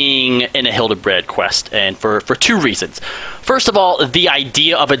it being in a Hildebrand quest, and for two reasons. First of all, the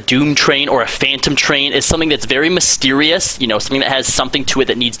idea of a Doom Train or a Phantom Train is something that's very mysterious, something that has something to it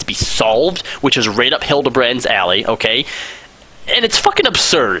that needs to be solved, which is right up Hildebrand's alley, okay? And it's fucking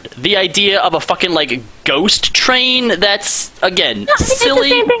absurd. The idea of a fucking, ghost train, that's, again, silly. It's the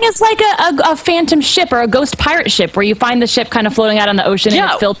same thing as, a phantom ship or a ghost pirate ship, where you find the ship kind of floating out on the ocean and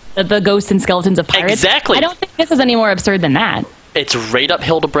it's filled with the ghosts and skeletons of pirates. Exactly. I don't think this is any more absurd than that. It's right up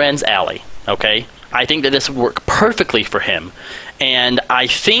Hildebrand's alley, okay? I think that this would work perfectly for him. And I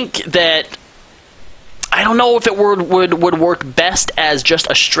think that... I don't know if it would work best as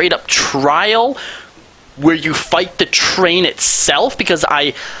just a straight-up trial where you fight the train itself, because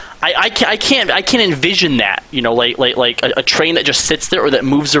I can't envision that, like a train that just sits there or that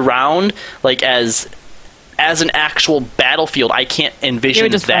moves around as an actual battlefield. I can't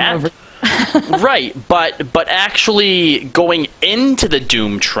envision that. Right, but actually going into the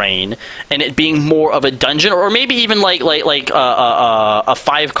Doom Train and it being more of a dungeon, or maybe even a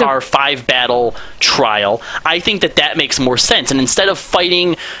 5-car 5-battle trial, I think that makes more sense. And instead of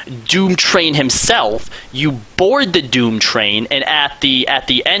fighting Doom Train himself, you board the Doom Train, and at the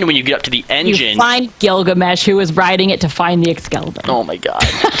end, when you get up to the engine, you find Gilgamesh, who is riding it to find the Excalibur. Oh my god.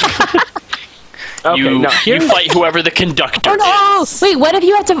 Okay, you fight whoever the conductor is. Wait, what if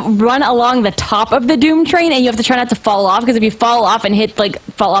you have to run along the top of the Doom Train and you have to try not to fall off? Because if you fall off and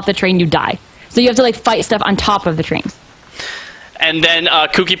fall off the train, you die. So you have to fight stuff on top of the trains. And then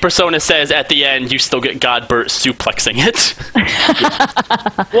Kooky Persona says at the end, you still get Godbert suplexing it.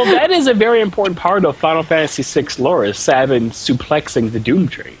 Well, that is a very important part of Final Fantasy VI lore, is Sabin suplexing the Doom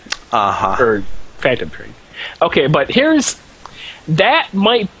Train. Uh-huh. Or Phantom Train. Okay, but that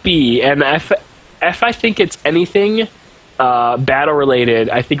might be, and if I think it's anything battle related,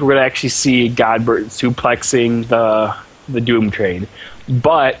 I think we're going to actually see Godbert suplexing the Doom Train.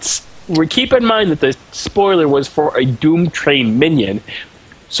 But we keep in mind that the spoiler was for a Doom Train minion.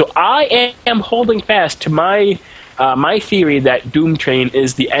 So I am holding fast to my theory that Doom Train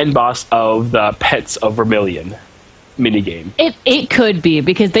is the end boss of the Pets of Vermilion minigame. It could be,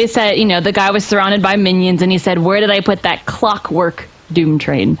 because they said, the guy was surrounded by minions and he said, where did I put that clockwork Doom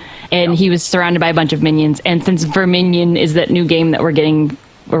Train? And he was surrounded by a bunch of minions, and since Verminion is that new game that we're getting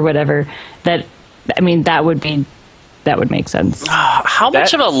or whatever, that would make sense. How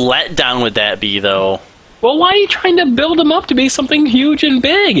much of a letdown would that be, though? Well, why are you trying to build him up to be something huge and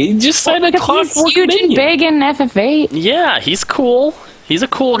big? He just said a clockwork he's huge minion. and big in FF8. Yeah, he's cool. He's a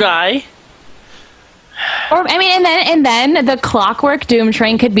cool guy. And then the clockwork Doom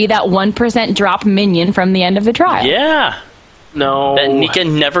Train could be that 1% drop minion from the end of the trial. Yeah. No. That Nika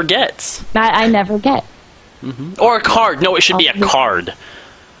never gets. That I never get. Mm-hmm. Or a card. No, it should be a card.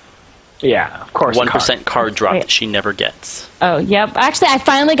 Yeah, of course. 1% card drop that she never gets. Oh, yep. Actually, I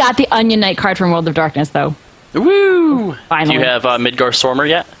finally got the Onion Knight card from World of Darkness, though. Woo! Finally. Do you have Midgar Sormer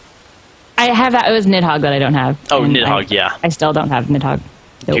yet? I have that. It was Nidhogg that I don't have. Oh, Nidhogg, yeah. I still don't have Nidhogg.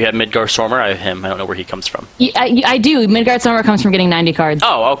 Do you have Midgar Sormer? I have him. I don't know where he comes from. I do. Midgard Summer comes from getting 90 cards.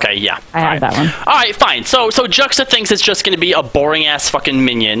 Oh, okay, yeah. I have that one. All right, fine. So Juxta thinks it's just going to be a boring-ass fucking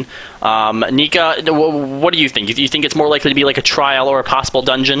minion. Nika, what do you think? Do you think it's more likely to be like a trial or a possible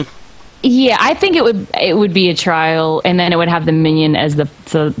dungeon? Yeah, I think it would be a trial, and then it would have the minion as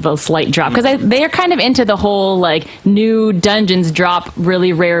the slight drop, because they're kind of into the whole new dungeons drop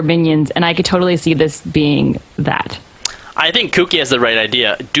really rare minions, and I could totally see this being that. I think Kooky has the right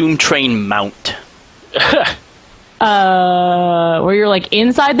idea. Doom Train Mount. Where you're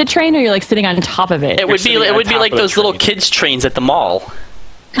inside the train, or you're sitting on top of it. It would be like those little kids trains at the mall.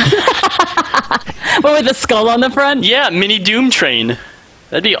 But with the skull on the front. Yeah, mini Doom Train.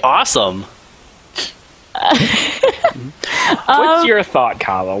 That'd be awesome. What's your thought,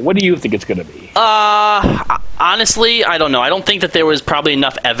 Kala? What do you think it's going to be? Honestly, I don't know. I don't think that there was probably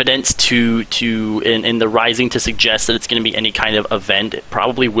enough evidence in the Rising to suggest that it's going to be any kind of event. It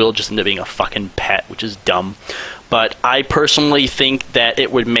probably will just end up being a fucking pet, which is dumb. But I personally think that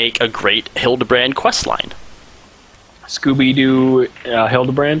it would make a great Hildebrand questline. Scooby-Doo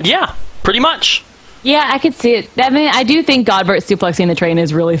Hildebrand? Yeah, pretty much. Yeah, I could see it. I mean, I do think Godbert suplexing the train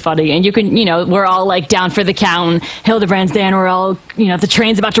is really funny. And you can, we're all down for the count. And Hildebrand's there, and we're all, the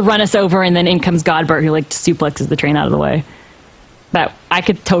train's about to run us over, and then in comes Godbert, who suplexes the train out of the way. That I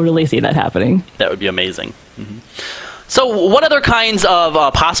could totally see that happening. That would be amazing. Mm-hmm. So, what other kinds of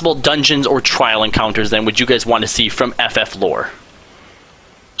possible dungeons or trial encounters then would you guys want to see from FF lore?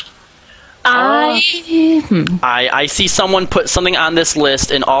 I see someone put something on this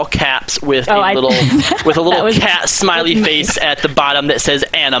list in all caps with a little cat smiley face at the bottom that says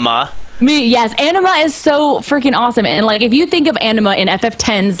Anima. Yes, Anima is so freaking awesome. And like, if you think of Anima in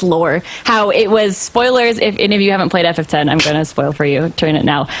FF10's lore, how it was, spoilers, if any of you haven't played FF10, I'm going to spoil for you, turn it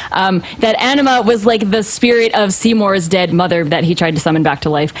now, that Anima was like the spirit of Seymour's dead mother that he tried to summon back to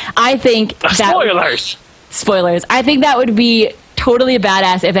life. I think Spoilers. I think that would be totally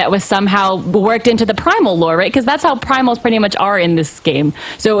badass if that was somehow worked into the Primal lore, right? Because that's how Primals pretty much are in this game.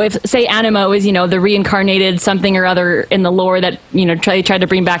 So if, say, Anima was, the reincarnated something or other in the lore that, tried to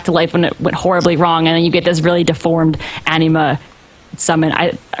bring back to life when it went horribly wrong, and then you get this really deformed Anima summon,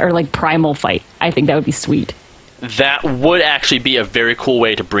 or like Primal fight. I think that would be sweet. That would actually be a very cool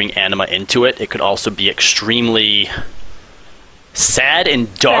way to bring Anima into it. It could also be extremely sad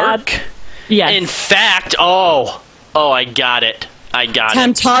and dark. Yes. In fact, I got it.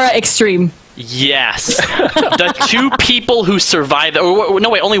 Tamtara Extreme. Yes. The two people who survived...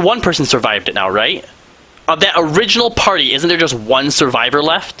 only one person survived it now, right? Of that original party, isn't there just one survivor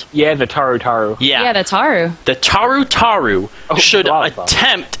left? Yeah, the Taru. Yeah, the Taru. The Taru should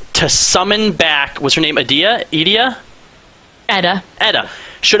attempt to summon back... What's her name? Edea? Edda.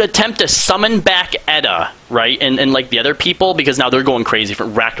 Should attempt to summon back Edda, right? And like the other people, because now they're going crazy,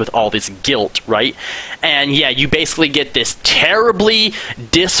 racked with all this guilt, right? And yeah, you basically get this terribly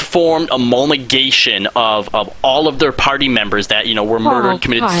disformed amalgamation of all of their party members that, were murdered,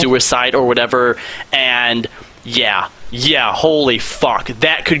 committed suicide or whatever. And yeah, holy fuck.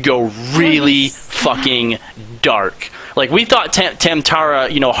 That could go really fucking dark. Like, we thought Tamtara,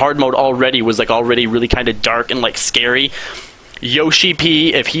 hard mode already was like already really kind of dark and like scary. Yoshi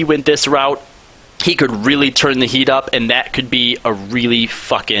P, if he went this route, he could really turn the heat up, and that could be a really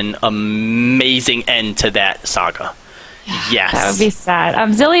fucking amazing end to that saga. Yes. That would be sad.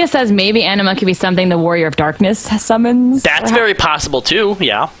 Zilia says maybe Anima could be something the Warrior of Darkness summons. That's very possible, too,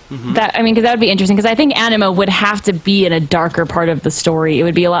 yeah. Mm-hmm. Because that would be interesting, because I think Anima would have to be in a darker part of the story. It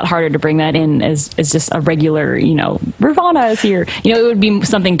would be a lot harder to bring that in as just a regular, Ravana is here. It would be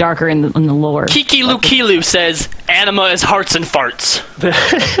something darker in the lore. Kiki Lukilu says Anima is hearts and farts.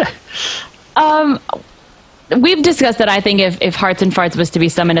 We've discussed that I think if Hearts and Farts was to be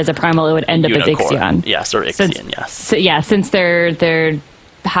summoned as a primal, it would end up as Ixion. Yes, or Ixion, yes. Since their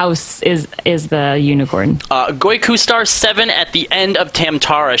house is the unicorn. Goiku Star 7, at the end of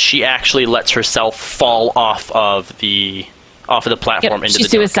Tamtara, she actually lets herself fall off of the platform into the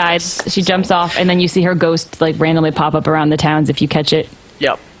suicides. darkness. She jumps off, and then you see her ghost like randomly pop up around the towns if you catch it.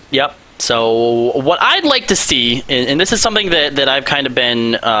 Yep. So what I'd like to see, and this is something that I've kind of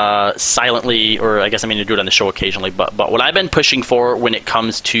been silently, or I guess I mean to do it on the show occasionally, but what I've been pushing for when it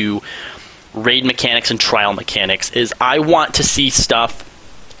comes to raid mechanics and trial mechanics is I want to see stuff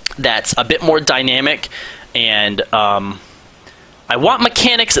that's a bit more dynamic, and I want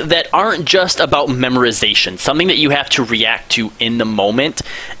mechanics that aren't just about memorization, something that you have to react to in the moment.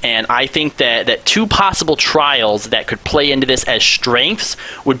 And I think that two possible trials that could play into this as strengths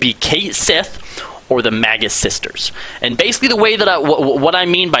would be Cait Sith or the Magus Sisters. And basically the way that what I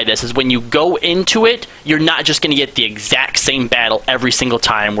mean by this is when you go into it, you're not just going to get the exact same battle every single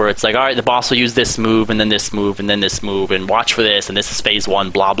time where it's like, all right, the boss will use this move and then this move and then this move and watch for this and this is phase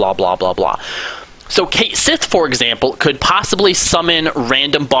 1, blah, blah, blah, blah, blah. So Cait Sith, for example, could possibly summon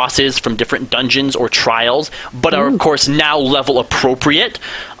random bosses from different dungeons or trials, but are, of course, now level appropriate.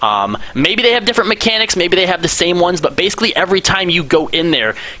 Maybe they have different mechanics, maybe they have the same ones, but basically every time you go in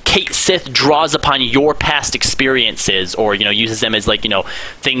there, Cait Sith draws upon your past experiences, or, uses them as,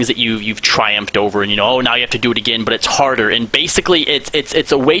 things that you've triumphed over, and, now you have to do it again, but it's harder. And basically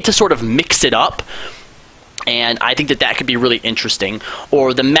it's a way to sort of mix it up. And I think that could be really interesting.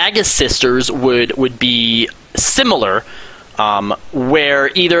 Or the Magus Sisters would be similar,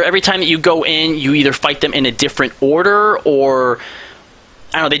 where either every time that you go in, you either fight them in a different order, or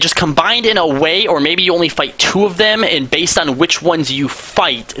I don't know, they just combined in a way, or maybe you only fight 2 of them, and based on which ones you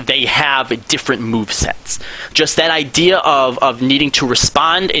fight, they have different movesets. Just that idea of needing to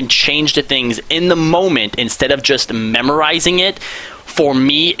respond and change to things in the moment instead of just memorizing it, for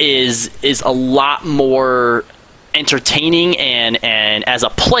me is a lot more entertaining, and as a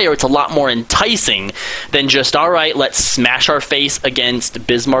player it's a lot more enticing than just, all right, let's smash our face against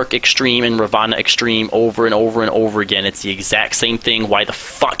Bismarck Extreme and Ravana Extreme over and over and over again. It's the exact same thing. Why the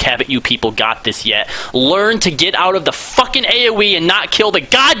fuck haven't you people got this yet? Learn to get out of the fucking AoE and not kill the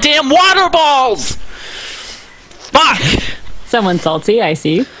goddamn water balls! Fuck! Someone's salty, I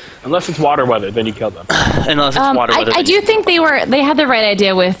see. Unless it's water weather, then you kill them. Unless it's water weather. I do think they had the right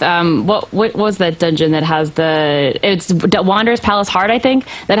idea with what was that dungeon that has it's Wanderer's Palace Heart, I think,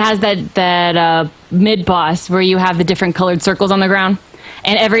 that has that mid boss where you have the different colored circles on the ground.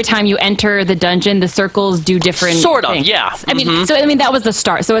 And every time you enter the dungeon, the circles do different sort of, things. yeah. I mean, that was the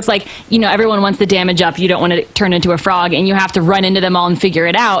start. So it's like, everyone wants the damage up. You don't want to turn into a frog, and you have to run into them all and figure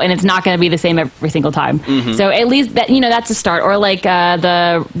it out. And it's not going to be the same every single time. So at least that that's a start. Or like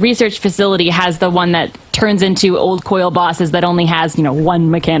the research facility has the one that turns into old coil bosses that only has one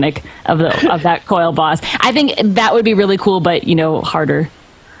mechanic of that coil boss. I think that would be really cool, but harder.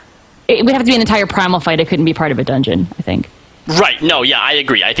 It would have to be an entire primal fight. It couldn't be part of a dungeon, I think. Right. No, yeah, I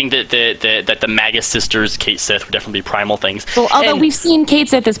agree. I think that the Magus sisters, Kate Sith, would definitely be primal things. Well, although we've seen Kate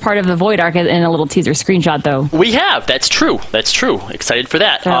Sith as part of the Void Arc in a little teaser screenshot, though. We have. That's true. Excited for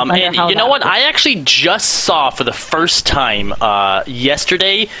that. So and you know what? I actually just saw for the first time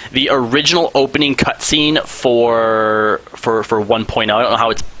yesterday the original opening cutscene for 1.0. I don't know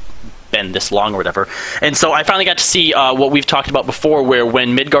how it's been this long or whatever, and so I finally got to see what we've talked about before, where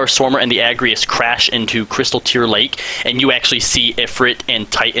when Midgar Swarmer and the Agrius crash into Crystal Tear Lake, and you actually see Ifrit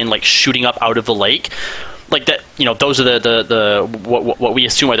and Titan like shooting up out of the lake, like that. Those are the what we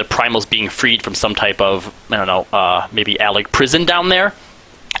assume are the primals being freed from some type of maybe Alec prison down there.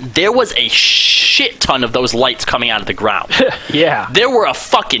 There was a shit ton of those lights coming out of the ground. Yeah, there were a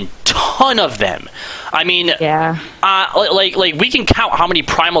fucking ton of them. I mean, yeah. Like we can count how many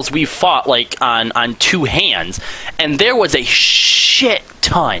primals we've fought like on two hands, and there was a shit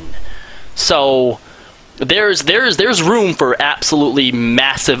ton. So there's room for absolutely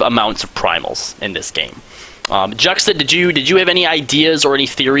massive amounts of primals in this game. Juxta, did you have any ideas or any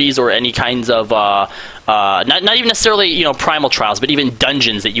theories or any kinds of not even necessarily primal trials, but even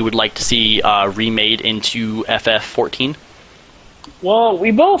dungeons that you would like to see remade into FF14? Well,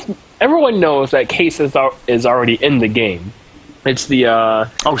 everyone knows that Case is already in the game. It's the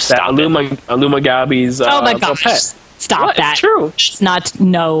Aluma-Gabi's oh my gosh! pet. Stop what? that! It's true. It's not.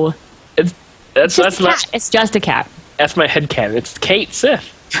 No. It's just a cat. That's my headcanon. It's Kate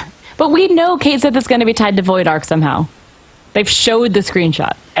Sith. But we know Kate Sith is going to be tied to Void Arc somehow. They've showed the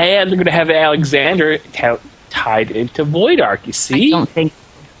screenshot. And they're going to have Alexander tied into Void Arc, you see? I don't think.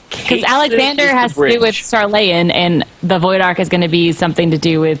 Because Alexander has to do with Sarlayan, and the Void Arc is going to be something to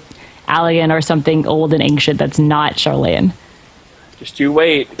do with Allian or something old and ancient that's not Sarlayan. Just you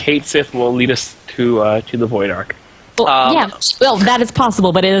wait. Kate Sith will lead us to the Void Arc. Well, yeah, well, that is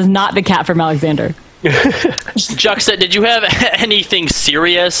possible, but it is not the cat from Alexander. Juxta, did you have anything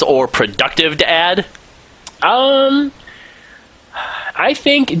serious or productive to add? I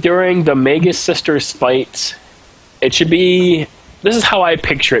think during the Magus Sisters fight, it should be. This is how I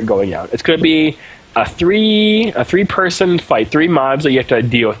picture it going out. It's going to be a three-person fight, 3 mobs that you have to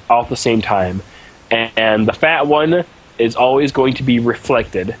deal with all at the same time, and the fat one is always going to be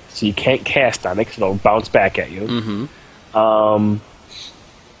reflected, so you can't cast on it because it'll bounce back at you. Mm-hmm.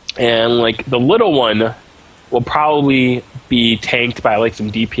 And like the little one will probably be tanked by like some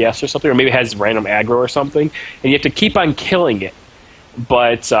DPS or something, or maybe it has random aggro or something, and you have to keep on killing it.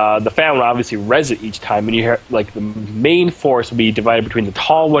 But the fat one will obviously res it each time, and you hear like the main force will be divided between the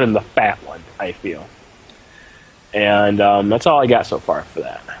tall one and the fat one, I feel. And that's all I got so far for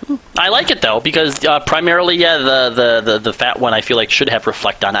that. I like it though, because primarily, the fat one I feel like should have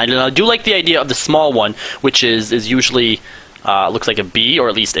reflect on. I do like the idea of the small one, which is usually looks like a B, or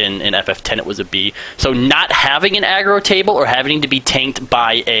at least in FF10 it was a B. So not having an aggro table or having to be tanked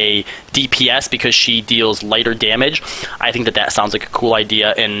by a DPS because she deals lighter damage, I think that sounds like a cool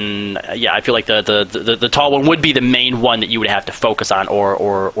idea. And yeah, I feel like the tall one would be the main one that you would have to focus on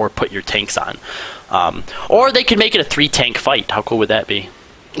or put your tanks on. Or they could make it a 3-tank fight. How cool would that be?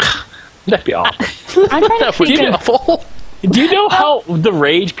 That'd be awful. That would be awful. Do you know how the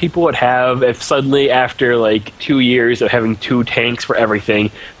rage people would have if suddenly after like 2 years of having 2 tanks for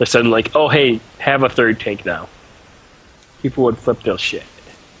everything, they're suddenly like, oh hey, have a 3rd tank now? People would flip their shit.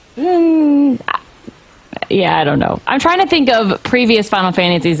 Yeah, I don't know. I'm trying to think of previous Final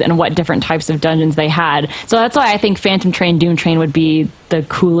Fantasies and what different types of dungeons they had. So that's why I think Phantom Train, Doom Train would be the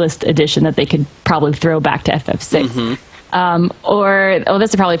coolest addition that they could probably throw back to FF6. Mm-hmm.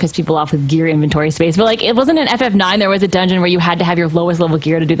 This would probably piss people off with gear inventory space, but like it wasn't in FF9 there was a dungeon where you had to have your lowest level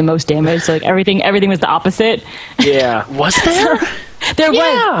gear to do the most damage, so like everything was the opposite. Yeah. Was there? There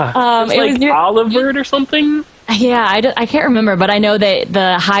was. It was like Olivert or something. Yeah, I can't remember, but I know that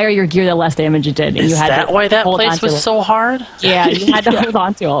the higher your gear, the less damage it did. And Is that why that place was so hard? Yeah, you had to hold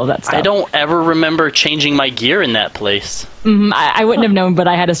on to all of that stuff. I don't ever remember changing my gear in that place. I wouldn't have known, but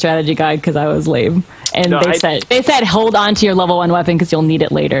I had a strategy guide because I was lame. And they said hold on to your level 1 weapon because you'll need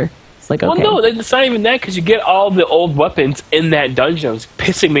it later. It's like, okay. Well, no, it's not even that, because you get all the old weapons in that dungeon. It was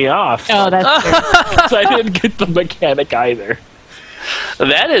pissing me off. Oh, that's true. So I didn't get the mechanic either.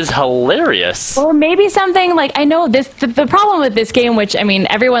 That is hilarious. Or maybe something like, I know this, the problem with this game, which, I mean,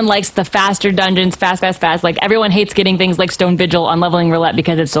 everyone likes the faster dungeons, fast. Like, everyone hates getting things like Stone Vigil on Leveling Roulette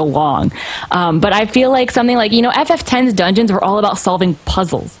because it's so long. But I feel like something like, FF10's dungeons were all about solving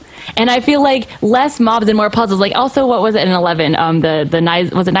puzzles. And I feel like less mobs and more puzzles. Like, also, what was it in 11?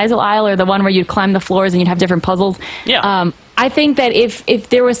 Was it Nizal Isle, or the one where you'd climb the floors and you'd have different puzzles? Yeah. I think that if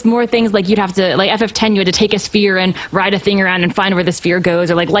there was more things, like you'd have to, like FF10, you had to take a sphere and ride a thing around and find where the sphere goes,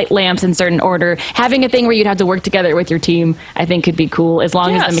 or like light lamps in certain order. Having a thing where you'd have to work together with your team, I think could be cool, as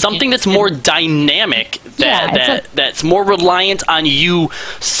long as something that's more dynamic, that's more reliant on you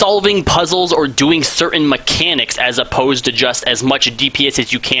solving puzzles or doing certain mechanics, as opposed to just as much DPS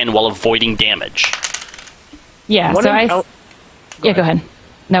as you can while avoiding damage. Yeah. Go ahead.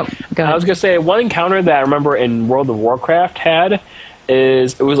 No, go ahead. I was going to say, one encounter that I remember in World of Warcraft it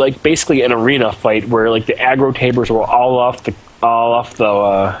was like basically an arena fight where like the aggro tabers were all off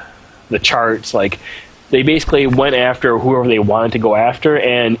the charts. Like, they basically went after whoever they wanted to go after,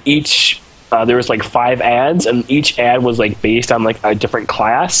 and each there was like 5 ads, and each ad was like based on like a different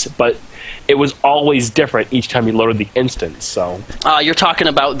class, but it was always different each time you loaded the instance. So you're talking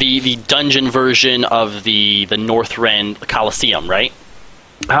about the dungeon version of the Northrend Coliseum, right?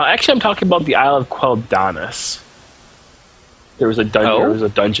 Actually, I'm talking about the Isle of Quel'Danas. There was a dungeon. There was a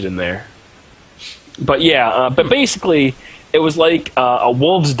dungeon in there. But yeah, but basically, it was like a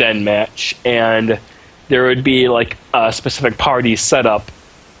Wolves Den match, and there would be like a specific party set up,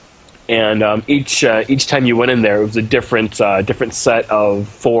 and each time you went in there, it was a different set of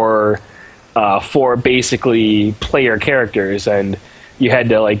four basically player characters, and you had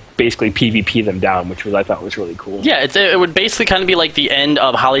to like basically PvP them down, which I thought was really cool. Yeah, it would basically kind of be like the end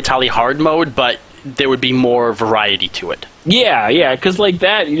of Holly Tally Hard mode, but there would be more variety to it. Yeah, because like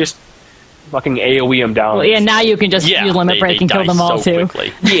that, you just fucking AoE them down. Well, yeah, now you can just use Limit Break and kill them all too.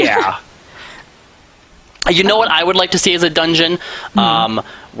 Quickly. Yeah. You know what I would like to see as a dungeon,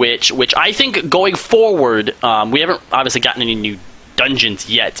 which I think going forward, we haven't obviously gotten any new dungeons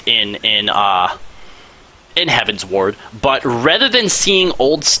yet in Heaven's Ward, but rather than seeing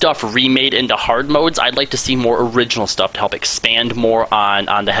old stuff remade into hard modes, I'd like to see more original stuff to help expand more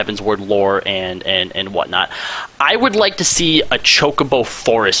on the Heaven's Ward lore and whatnot. I would like to see a Chocobo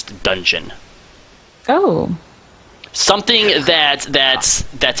Forest dungeon. Oh. Something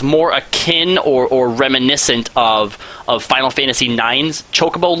that's more akin or reminiscent of Final Fantasy IX's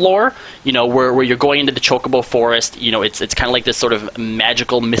Chocobo lore, where you're going into the Chocobo Forest. It's kind of like this sort of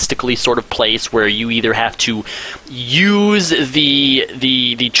magical, mystically sort of place where you either have to use the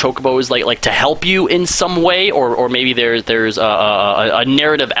Chocobos like to help you in some way, or maybe there's a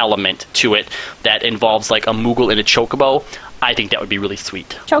narrative element to it that involves like a Moogle and a Chocobo. I think that would be really sweet.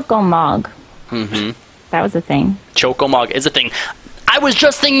 Chocomog. Mm-hmm. That was a thing. Chocomog is a thing. I was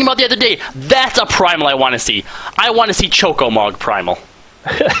just thinking about the other day. That's a primal I want to see. I want to see Chocomog primal.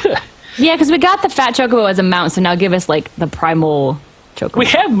 Yeah, because we got the fat Chocobo as a mount, so now give us like the primal Chocobo. We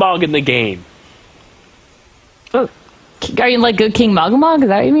have Mog in the game. Oh, are you like good King Mogumog? Is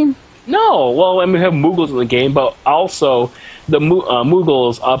that what you mean? No, well, I mean, we have Moogles in the game, but also the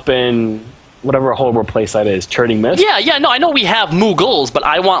Moogles up in whatever horrible place that is, Turning Mist. Yeah, no, I know we have Moogles, but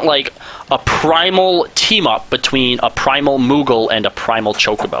I want like a primal team up between a primal Moogle and a primal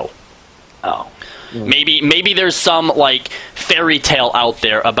Chocobo. Oh. Maybe there's some like fairy tale out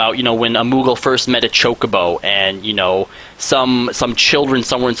there about when a Moogle first met a Chocobo, and some children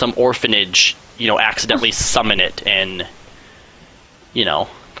somewhere in some orphanage accidentally summon it, and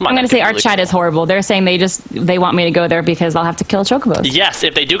I'm going to say Archchat is horrible. They're saying they want me to go there because I'll have to kill Chocobos. Yes,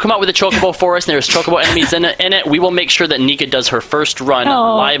 if they do come out with a Chocobo Forest and there's Chocobo enemies in it, we will make sure that Nika does her first run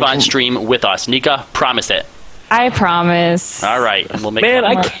live on stream with us. Nika, promise it. I promise. All right, and we'll make. Man,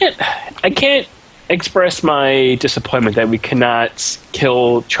 I can't express my disappointment that we cannot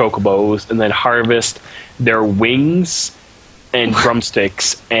kill Chocobos and then harvest their wings and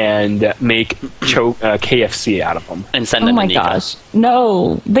drumsticks and make KFC out of them and send them. Oh my gosh!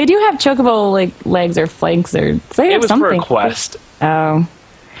 No, they do have Chocobo like legs or flanks or. They have something. For a quest. Oh.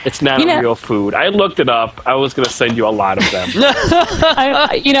 It's not real food. I looked it up. I was going to send you a lot of them. Yeah,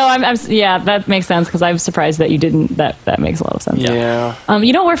 that makes sense because I'm surprised that you didn't. That makes a lot of sense. Yeah.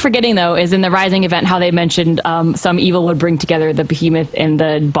 What we're forgetting though is in the Rising event how they mentioned some evil would bring together the behemoth and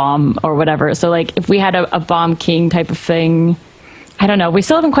the bomb or whatever. So like if we had a bomb king type of thing, I don't know. We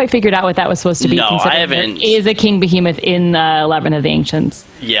still haven't quite figured out what that was supposed to be. No, I haven't. There is a king behemoth in Labyrinth of the Ancients.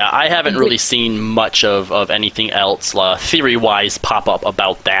 Yeah, I haven't really seen much of anything else theory-wise pop up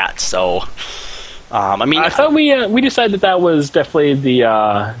about that. So, I thought we decided that was definitely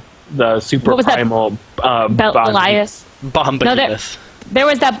the super primal Belias. Bomb behemoth. There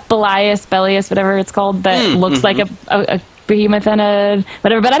was that Belias, whatever it's called, that looks like a behemoth and a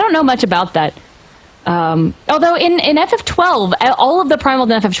whatever. But I don't know much about that. Although in FF12, all of the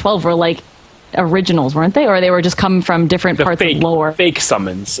primals in FF12 were like originals, weren't they? Or they were just come from different parts of lore. Fake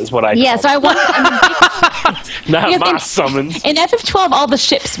summons is what I Yeah, so I wonder... not mass summons. In FF12, all the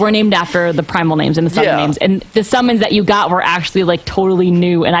ships were named after the primal names and the summon names. And the summons that you got were actually like totally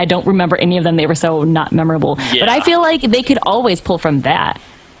new, and I don't remember any of them. They were so not memorable. Yeah. But I feel like they could always pull from that.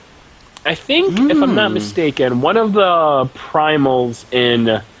 I think, if I'm not mistaken, one of the primals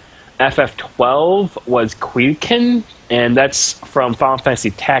in FF12 was Queekin, and that's from Final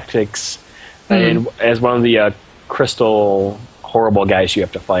Fantasy Tactics, and as one of the crystal horrible guys you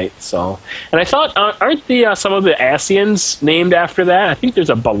have to fight. So, and I thought, aren't some of the Asians named after that? I think there's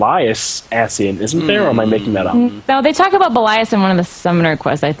a Belias Asian, isn't there? Or am I making that up? No, they talk about Belias in one of the Summoner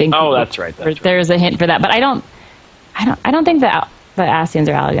quests. I think. Oh, that's right. There's a hint for that, but I don't think that the Asians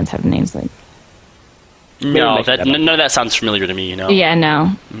or Alligans have names like. No, none of that sounds familiar to me. You know. Yeah,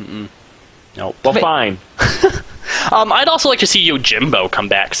 no. No. Well, fine. I'd also like to see Yojimbo come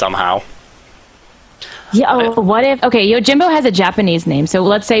back somehow. Yeah. What if? Okay, Yojimbo has a Japanese name, so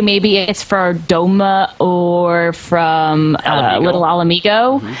let's say maybe it's for Doma or from Little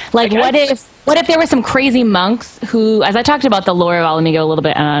Alamigo. Like, what if there were some crazy monks who, as I talked about the lore of Alamigo a little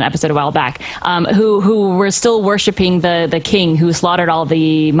bit on an episode a while back, who were still worshiping the king who slaughtered all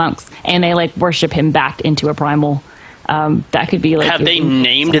the monks, and they like worship him back into a primal. That could be like. Have they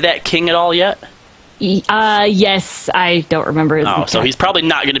named that king at all yet? Yes, I don't remember his name. So he's probably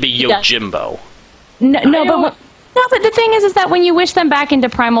not going to be Yojimbo. But the thing is that when you wish them back into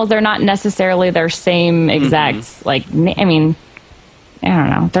primals, they're not necessarily their same exact. Like, I mean, I don't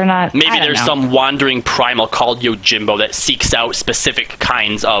know. They're not. Maybe there's some wandering primal called Yojimbo that seeks out specific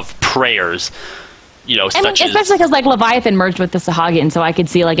kinds of prayers. Such as, especially because like Leviathan merged with the Sahagin, so I could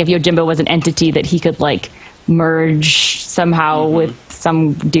see like if Yojimbo was an entity that he could like merge somehow with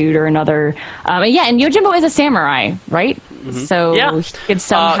some dude or another. And Yojimbo is a samurai, right? So he could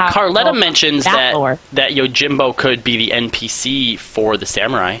somehow. Carletta mentions that Yojimbo could be the NPC for the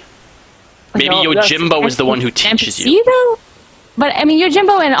samurai. Maybe Yojimbo is the one who teaches NPC, you. Though? But I mean,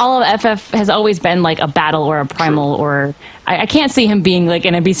 Yojimbo in all of FF has always been like a battle or a primal, or I can't see him being like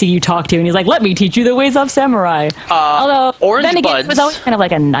an NPC you talk to and he's like, "Let me teach you the ways of samurai." Although then again, he was always kind of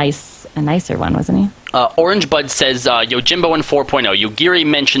like a nicer one, wasn't he? Orange Bud says, Yojimbo in 4.0. Yugiri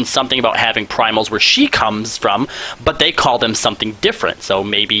mentioned something about having primals where she comes from, but they call them something different. So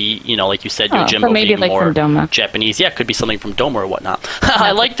maybe, like you said, Yojimbo maybe being like more from Doma. Japanese. Yeah, it could be something from Doma or whatnot.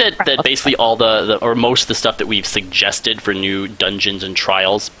 I like that basically all or most of the stuff that we've suggested for new dungeons and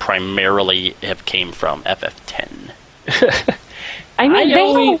trials primarily have came from FF10.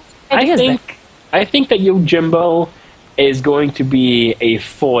 I think that Yojimbo is going to be a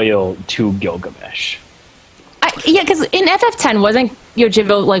foil to Gilgamesh. Because in FF10, wasn't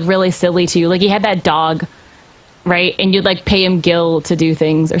Yojimbo like really silly too? Like he had that dog, right? And you'd like pay him gil to do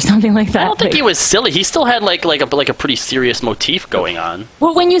things or something like that. I don't think he was silly. He still had like a pretty serious motif going on.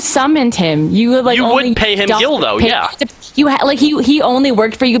 Well, when you summoned him, you would would pay him gil though. Yeah, you had he only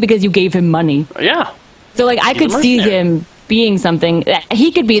worked for you because you gave him money. Yeah. So like I could see him being something.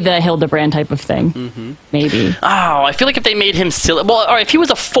 He could be the Hildebrand type of thing, maybe. Oh, I feel like if they made him silly, well, or if he was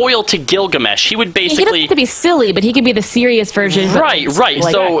a foil to Gilgamesh, he would basically. He doesn't have to be silly, but he could be the serious version. Right. Like,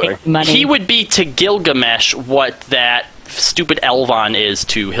 so he would be to Gilgamesh what that stupid Elvon is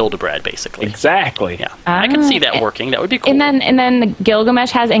to Hildebrand, basically. Exactly. Yeah, I could see that working. That would be cool. And then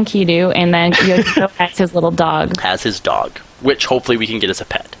Gilgamesh has Enkidu, and then Yojimbo has his little dog. Has his dog, which hopefully we can get as a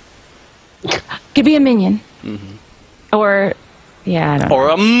pet. Could be a minion. Or, I don't know. Or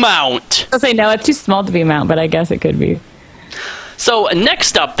a mount. I'll say no, it's too small to be a mount, but I guess it could be. So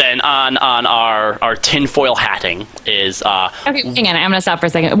next up then on our tinfoil hatting is... okay, hang on, I'm going to stop for a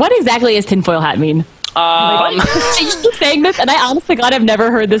second. What exactly does tinfoil hat mean? You keep saying this, and I honestly God, I've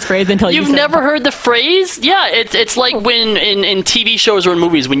never heard this phrase until you've never heard the phrase. Yeah, it's like when in TV shows or in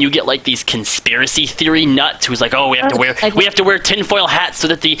movies when you get like these conspiracy theory nuts who's like, oh, we have to wear tinfoil hats so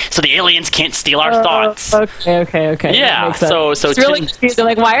the aliens can't steal our thoughts. Okay. Yeah, so it's really confusing.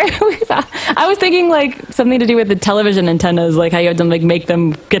 Like, why are we? I was thinking like something to do with the television antennas, like how you had to like make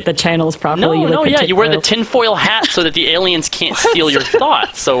them get the channels properly. You wear the tinfoil hat so that the aliens can't steal your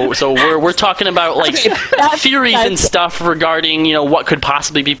thoughts. So we're talking about like theories and stuff regarding, what could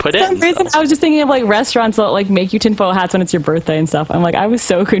possibly be put For some in. reason, I was just thinking of like restaurants that like make you tinfoil hats when it's your birthday and stuff. I'm like, I was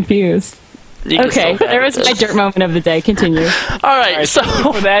so confused. You can Okay, still have there was it. my dirt moment of the day. Continue. All right, so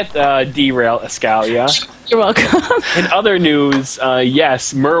For that derail, Escalia. You're welcome. In other news,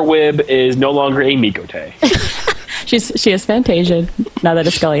 yes, Merwib is no longer a Mikote. She is Fantasia now that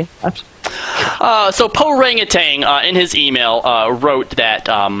it's Scully left. So Po Rangatang in his email wrote that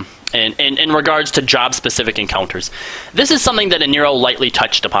in regards to job-specific encounters, this is something that Aniro lightly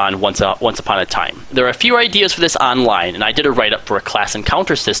touched upon once upon a time. There are a few ideas for this online, and I did a write-up for a class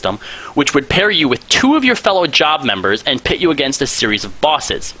encounter system, which would pair you with 2 of your fellow job members and pit you against a series of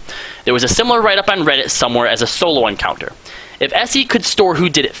bosses. There was a similar write-up on Reddit somewhere as a solo encounter. If SE could store who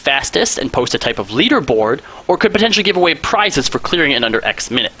did it fastest and post a type of leaderboard, or could potentially give away prizes for clearing it in under X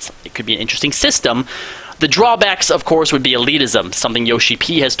minutes, it could be an interesting system. The drawbacks, of course, would be elitism, something Yoshi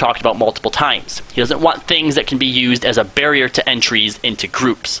P has talked about multiple times. He doesn't want things that can be used as a barrier to entries into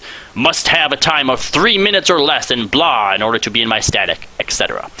groups. Must have a time of 3 minutes or less and blah in order to be in my static,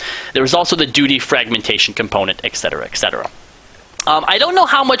 etc. There is also the duty fragmentation component, etc., etc. I don't know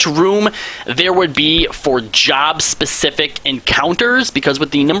how much room there would be for job-specific encounters, because with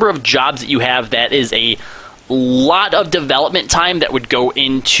the number of jobs that you have, that is a lot of development time that would go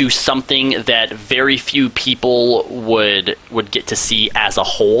into something that very few people would get to see as a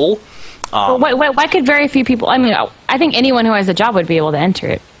whole. Well, why could very few people? I mean, I think anyone who has a job would be able to enter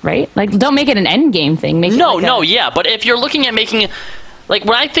it, right? Like, don't make it an end game thing. Make But if you're looking at making, like,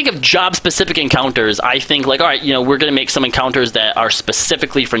 when I think of job-specific encounters, I think, like, all right, we're going to make some encounters that are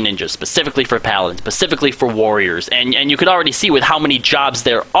specifically for ninjas, specifically for paladins, specifically for warriors, and you could already see with how many jobs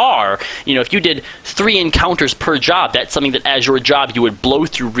there are, if you did 3 encounters per job, that's something that as your job you would blow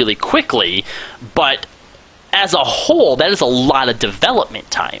through really quickly, but as a whole, that is a lot of development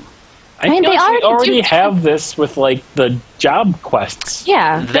time. I mean, feel they like we already already do- have this with, like, the job quests.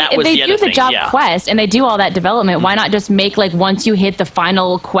 Yeah, That if was they the do other the thing, job yeah. quest and they do all that development, why not just make, like, once you hit the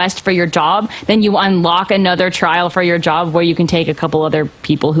final quest for your job, then you unlock another trial for your job where you can take a couple other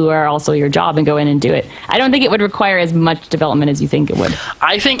people who are also your job and go in and do it. I don't think it would require as much development as you think it would.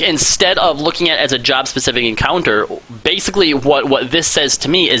 I think instead of looking at it as a job-specific encounter, basically what this says to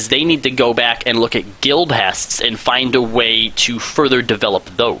me is they need to go back and look at guild hests and find a way to further develop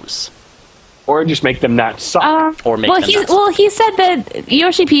those. Or just make them not suck. Or make well, them he not well he said that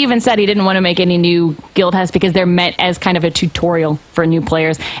Yoshi P even said he didn't want to make any new guild hests because they're meant as kind of a tutorial for new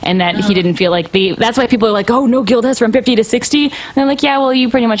players, and that he didn't feel like that's why people are like, oh, no guild hests from 50 to 60. And they're like, yeah, well, you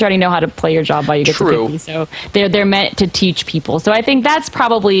pretty much already know how to play your job while you get True. to 50, so they're meant to teach people. So I think that's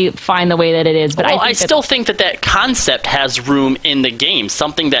probably fine the way that it is. But Well, I still think that concept has room in the game.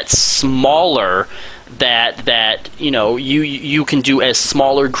 Something that's smaller, that you can do as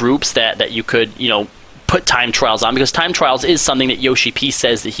smaller groups that you could put time trials on, because time trials is something that Yoshi P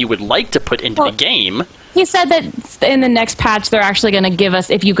says that he would like to put into the game. He said that in the next patch, they're actually going to give us,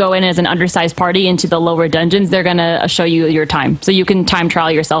 if you go in as an undersized party into the lower dungeons, they're going to show you your time. So you can time trial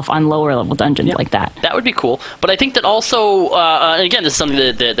yourself on lower level dungeons like that. That would be cool. But I think that also, and again, this is something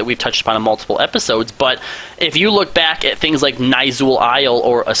that we've touched upon in multiple episodes, but if you look back at things like Nizul Isle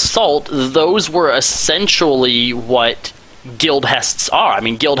or Assault, those were essentially what guild hests are. I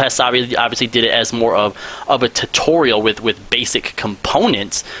mean, guild hests obviously did it as more of a tutorial with basic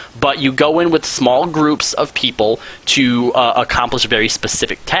components, but you go in with small groups of people to accomplish very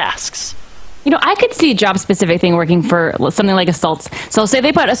specific tasks. I could see a job-specific thing working for something like assaults. So say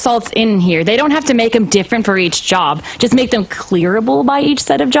they put assaults in here. They don't have to make them different for each job. Just make them clearable by each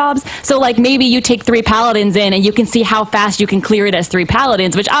set of jobs. So, like, maybe you take 3 paladins in, and you can see how fast you can clear it as 3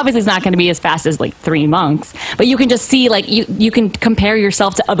 paladins, which obviously is not going to be as fast as, like, 3 monks. But you can just see, like, you can compare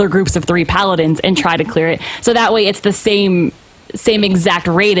yourself to other groups of 3 paladins and try to clear it. So that way it's the same exact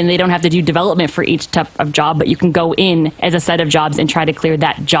rate, and they don't have to do development for each type of job, but you can go in as a set of jobs and try to clear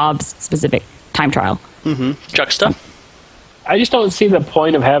that job's specific time trial. Juxta? I just don't see the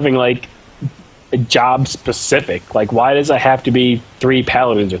point of having, like, a job specific. Like, why does it have to be 3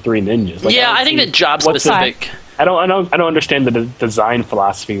 paladins or 3 ninjas? Like, I think that job specific. I don't understand the design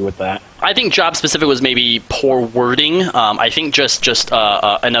philosophy with that. I think job specific was maybe poor wording. I think just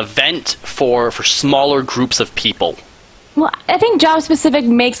an event for smaller groups of people. Well, I think job specific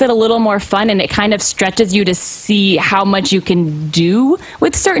makes it a little more fun, and it kind of stretches you to see how much you can do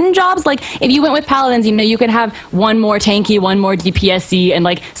with certain jobs. Like, if you went with paladins, you can have one more tanky, one more DPSy, and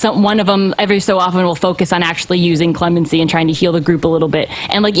like one of them every so often will focus on actually using clemency and trying to heal the group a little bit.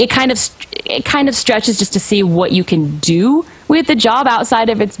 And like it kind of stretches just to see what you can do with the job outside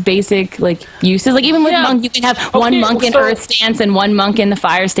of its basic like uses. Like even with monk, you can have one monk in earth stance and one monk in the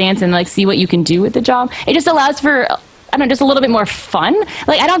fire stance, and like see what you can do with the job. It just allows for, I don't know, just a little bit more fun.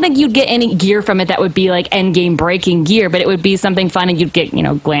 Like I don't think you'd get any gear from it that would be like end game breaking gear, but it would be something fun, and you'd get, you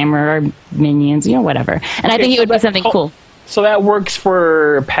know, glamour or minions, you know, whatever. And I think it would be something cool. So that works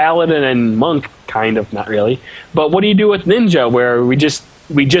for paladin and monk, kind of, not really. But what do you do with ninja, where we just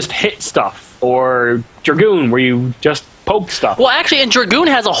hit stuff, or dragoon, where you just poke stuff? Well, actually, and dragoon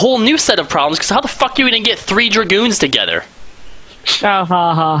has a whole new set of problems, because how the fuck are you going to get 3 dragoons together? Oh,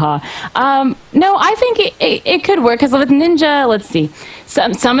 ha, ha, ha. No, I think it could work, because with ninja, let's see.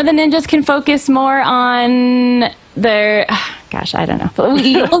 Some of the ninjas can focus more on their... Gosh, I don't know.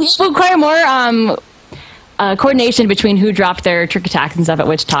 We'll require more coordination between who dropped their trick attacks and stuff at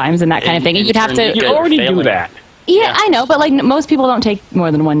which times and that kind of thing. And you'd have to... You already do that. Yeah, I know, but like most people don't take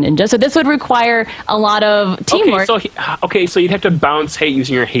more than one ninja, so this would require a lot of teamwork. Okay, so you'd have to bounce hate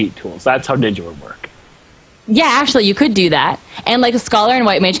using your hate tools. That's how ninja would work. Yeah, actually, you could do that. And like a scholar and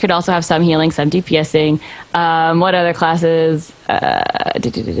white mage could also have some healing, some DPSing. What other classes?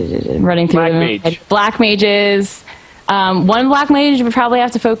 Running through Black mage. Black mages. One black mage would probably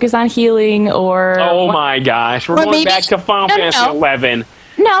have to focus on healing, or... Oh my gosh, we're going back to Final Fantasy 11.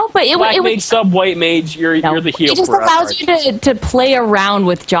 No, but it Black would... mage, sub, white mage, you're the heal. It just allows you to play around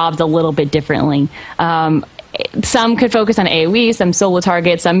with jobs a little bit differently. Some could focus on AoE, some solo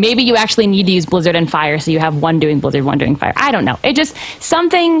targets, some maybe you actually need to use Blizzard and Fire, so you have one doing Blizzard, one doing Fire. I don't know. It just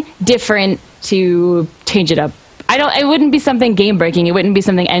something different to change it up. It wouldn't be something game breaking. It wouldn't be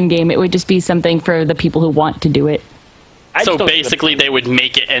something end game. It would just be something for the people who want to do it. So basically, they would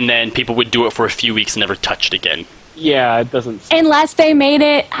make it, and then people would do it for a few weeks and never touch it again. Yeah, it doesn't... Unless they made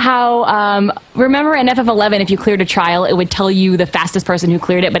it how... remember in FF11, if you cleared a trial, it would tell you the fastest person who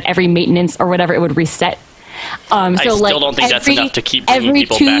cleared it, but every maintenance or whatever, it would reset. I still don't think that's enough to keep bringing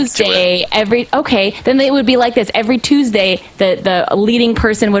people Tuesday, back to it. Okay, then it would be like this. Every Tuesday, the leading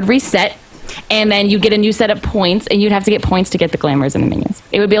person would reset, and then you get a new set of points, and you'd have to get points to get the glamours and the minions.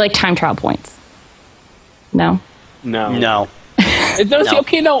 It would be like time trial points. No? No. No.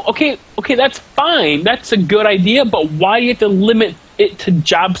 Okay, that's fine. That's a good idea, but why do you have to limit it to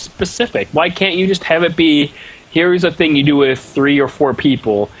job specific? Why can't you just have it be, here's a thing you do with 3 or 4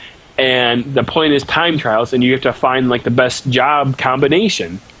 people, and the point is time trials, and you have to find like the best job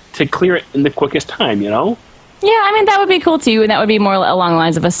combination to clear it in the quickest time, you know? Yeah, I mean, that would be cool too, and that would be more along the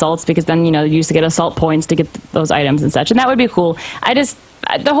lines of assaults, because then, you know, you used to get assault points to get those items and such, and that would be cool.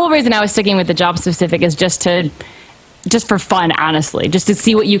 The whole reason I was sticking with the job specific is just for fun, honestly, just to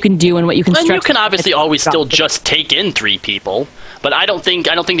see what you can do and what you can. And you can obviously always still just take in 3 people, but I don't think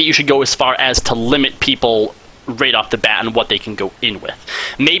that you should go as far as to limit people right off the bat and what they can go in with.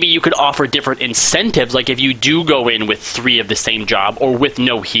 Maybe you could offer different incentives, like if you do go in with 3 of the same job, or with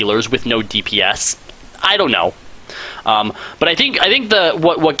no healers, with no DPS. I don't know. But I think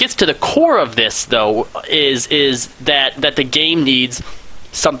what gets to the core of this though is that the game needs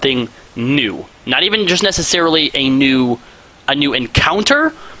something new. Not even just necessarily a new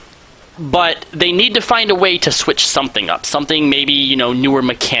encounter, but they need to find a way to switch something up. Something maybe, you know, newer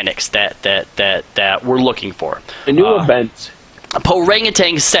mechanics that we're looking for. A new event.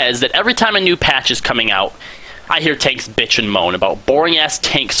 Porangatang says that every time a new patch is coming out, I hear tanks bitch and moan about boring-ass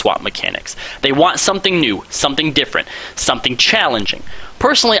tank swap mechanics. They want something new, something different, something challenging.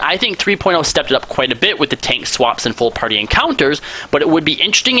 Personally, I think 3.0 stepped it up quite a bit with the tank swaps and full party encounters, but it would be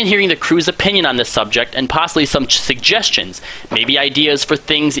interesting in hearing the crew's opinion on this subject and possibly some suggestions, maybe ideas for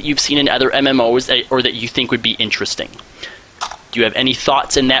things that you've seen in other MMOs or that you think would be interesting. Do you have any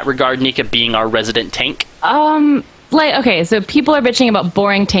thoughts in that regard, Nika, being our resident tank? Okay, so people are bitching about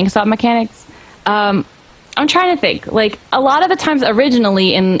boring tank swap mechanics. I'm trying to think. Like, a lot of the times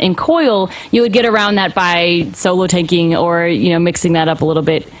originally in Coil, you would get around that by solo tanking or, you know, mixing that up a little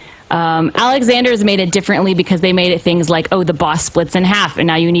bit. Alexander's made it differently because they made it things like, the boss splits in half and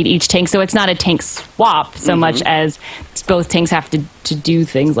now you need each tank. So it's not a tank swap so much as both tanks have to do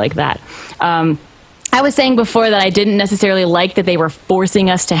things like that. I was saying before that I didn't necessarily like that they were forcing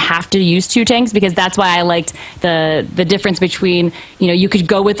us to have to use 2 tanks, because that's why I liked the difference between, you know, you could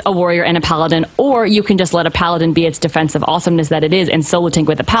go with a warrior and a paladin, or you can just let a paladin be its defensive awesomeness that it is and solo tank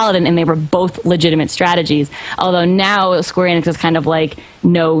with a paladin, and they were both legitimate strategies. Although now Square Enix is kind of like,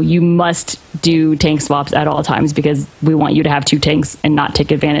 no, you must do tank swaps at all times because we want you to have 2 tanks and not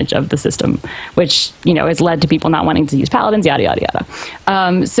take advantage of the system, which, you know, has led to people not wanting to use paladins, yada, yada,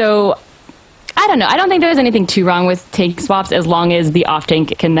 yada. So I don't know. I don't think there's anything too wrong with tank swaps as long as the off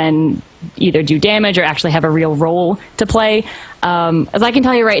tank can then either do damage or actually have a real role to play. As I can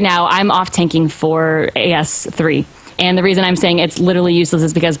tell you right now, I'm off tanking for AS3. And the reason I'm saying it's literally useless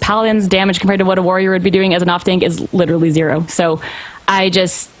is because Paladin's damage compared to what a warrior would be doing as an off tank is literally 0. So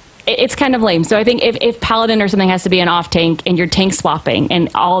it's kind of lame. So I think if Paladin or something has to be an off tank and you're tank swapping and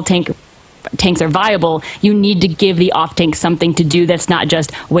all tanks are viable, you need to give the off tank something to do that's not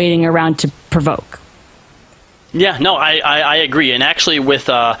just waiting around to provoke. Yeah, no, I agree. And actually with...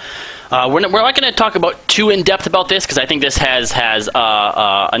 we're not going to talk about too in-depth about this because I think this has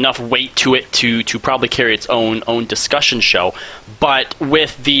enough weight to it to probably carry its own discussion show. But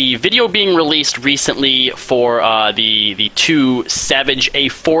with the video being released recently for the 2 Savage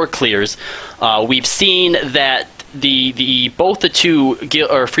A4 clears, we've seen that both the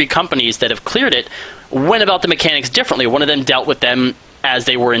 2 free companies that have cleared it went about the mechanics differently. One of them dealt with them as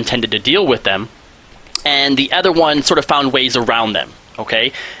they were intended to deal with them, and the other one sort of found ways around them.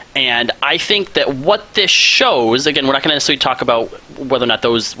 Okay, and I think that what this shows, again, we're not going to necessarily talk about whether or not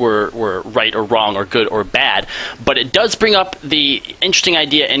those were right or wrong or good or bad, but it does bring up the interesting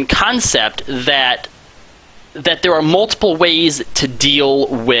idea and concept that there are multiple ways to deal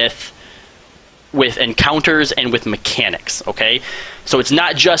with encounters and with mechanics. Okay, so it's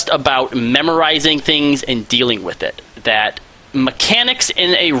not just about memorizing things and dealing with it. That mechanics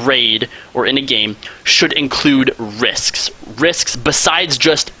in a raid or in a game should include risks besides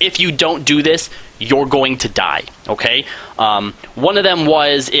just if you don't do this you're going to die. Okay, one of them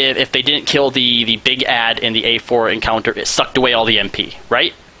was if they didn't kill the big ad in the A4 encounter, it sucked away all the MP,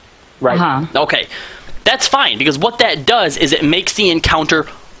 right? Okay, that's fine because what that does is it makes the encounter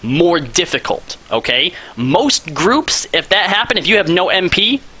more difficult. Okay, most groups, if that happened, if you have no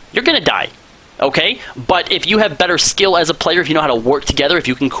MP, you're gonna die. Okay, but if you have better skill as a player, if you know how to work together, if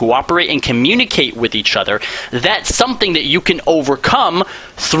you can cooperate and communicate with each other, that's something that you can overcome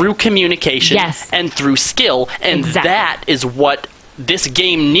through communication and through skill, and that is what this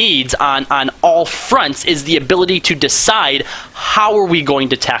game needs on all fronts, is the ability to decide how are we going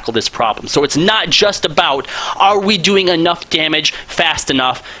to tackle this problem. So it's not just about are we doing enough damage fast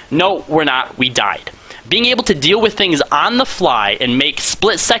enough? No, we're not. We died. Being able to deal with things on the fly and make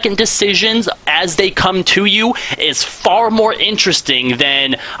split-second decisions as they come to you is far more interesting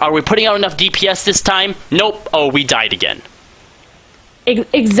than, are we putting out enough DPS this time? Nope. Oh, we died again.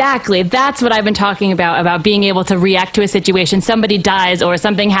 Exactly. That's what I've been talking about being able to react to a situation. Somebody dies or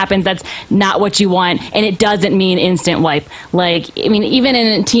something happens that's not what you want, and it doesn't mean instant wipe. Like, I mean, even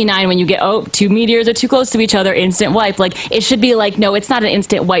in T9, when you get, 2 meteors are too close to each other, instant wipe. Like, it should be like, no, it's not an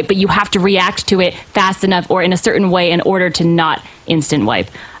instant wipe, but you have to react to it fast enough or in a certain way in order to not instant wipe.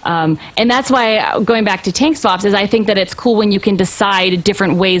 And that's why, going back to tank swaps, is I think that it's cool when you can decide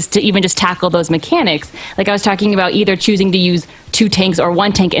different ways to even just tackle those mechanics. Like I was talking about either choosing to use 2 tanks or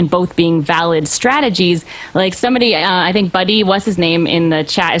 1 tank and both being valid strategies. Like somebody, I think Buddy, what's his name, in the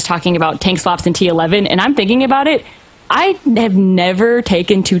chat is talking about tank swaps in T11, and I'm thinking about it. I have never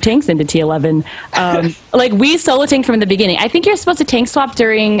taken 2 tanks into T11. Like, we solo tanked from the beginning. I think you're supposed to tank swap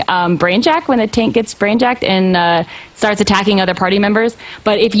during Brainjack, when the tank gets Brainjacked and starts attacking other party members.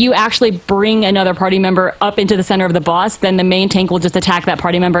 But if you actually bring another party member up into the center of the boss, then the main tank will just attack that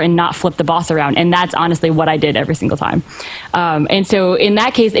party member and not flip the boss around. And that's honestly what I did every single time. And so in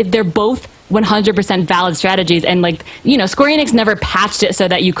that case, if they're both 100% valid strategies, and like, you know, Square Enix never patched it so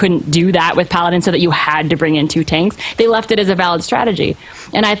that you couldn't do that with Paladin, so that you had to bring in 2 tanks. They left it as a valid strategy,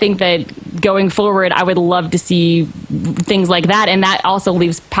 and I think that going forward I would love to see things like that, and that also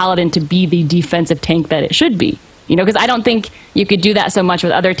leaves Paladin to be the defensive tank that it should be, you know, because I don't think you could do that so much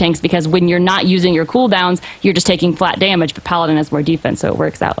with other tanks, because when you're not using your cooldowns you're just taking flat damage, but Paladin has more defense, so it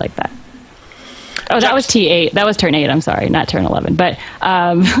works out like that. Oh, that was T8. That was turn 8. I'm sorry, not turn 11. But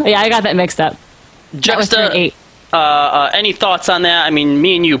yeah, I got that mixed up. That was turn 8. Any thoughts on that? I mean,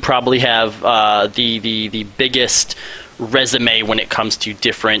 me and you probably have the biggest resume when it comes to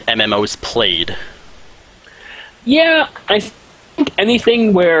different MMOs played. Yeah, I think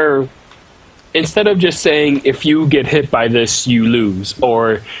anything where instead of just saying if you get hit by this, you lose,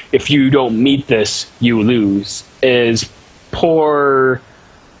 or if you don't meet this, you lose, is poor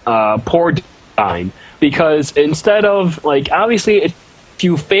design. Because instead of, like, obviously if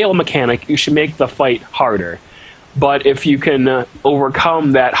you fail a mechanic, you should make the fight harder. But if you can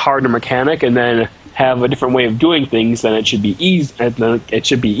overcome that harder mechanic and then have a different way of doing things, then it should be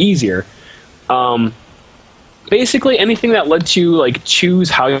easier. Basically, anything that lets you, like, choose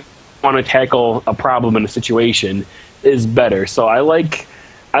how you want to tackle a problem in a situation is better. So I like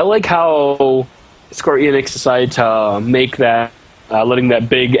how Square Enix decided to make that, letting that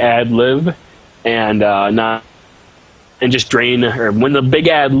big ad live, and just drain, or when the big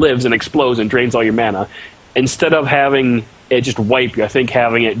ad lives and explodes and drains all your mana, instead of having it just wipe you, I think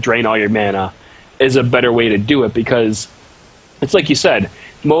having it drain all your mana is a better way to do it, because it's like you said,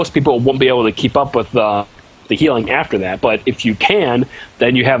 most people won't be able to keep up with the healing after that. But if you can,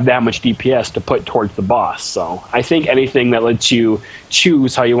 then you have that much DPS to put towards the boss. So I think anything that lets you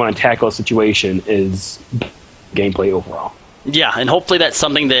choose how you want to tackle a situation is gameplay overall. Yeah, and hopefully that's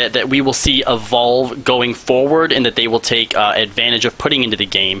something that we will see evolve going forward, and that they will take advantage of putting into the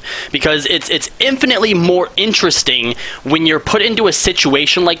game, because it's infinitely more interesting when you're put into a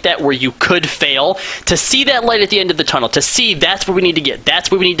situation like that where you could fail, to see that light at the end of the tunnel, to see that's where we need to get, that's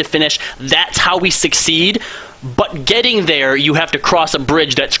where we need to finish, that's how we succeed. But getting there, you have to cross a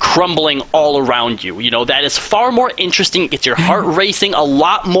bridge that's crumbling all around you. You know, that is far more interesting. It gets your heart racing a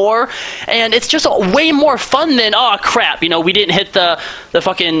lot more. And it's just way more fun than, oh, crap, you know, we didn't hit the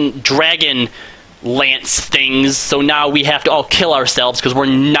fucking dragon lance things, so now we have to all kill ourselves because we're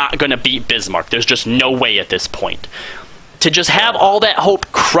not going to beat Bismarck. There's just no way at this point. To just have all that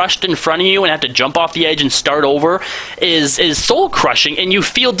hope crushed in front of you and have to jump off the edge and start over is soul-crushing, and you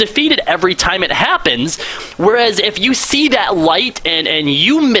feel defeated every time it happens. Whereas if you see that light and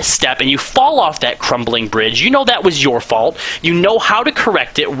you misstep and you fall off that crumbling bridge, you know that was your fault. You know how to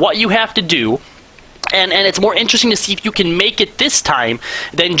correct it, what you have to do. And it's more interesting to see if you can make it this time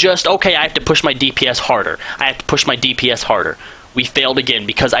than just, okay, I have to push my DPS harder. I have to push my DPS harder. We failed again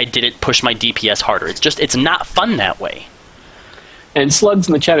because I didn't push my DPS harder. It's not fun that way. And Slugs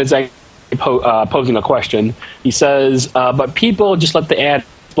in the chat is posing a question. He says, but people just let the ad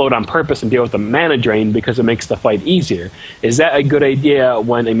explode on purpose and deal with the mana drain because it makes the fight easier. Is that a good idea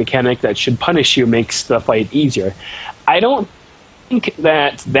when a mechanic that should punish you makes the fight easier? I don't think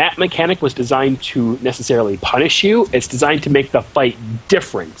that mechanic was designed to necessarily punish you. It's designed to make the fight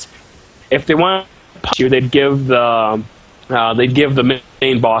different. If they want to punish you, they'd give the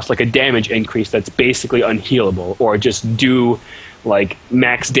main boss like a damage increase that's basically unhealable, or just do like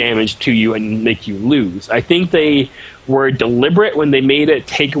max damage to you and make you lose. I think they were deliberate when they made it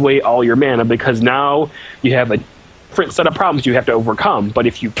take away all your mana, because now you have a different set of problems you have to overcome. But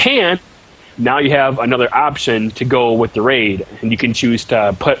if you can, now you have another option to go with the raid, and you can choose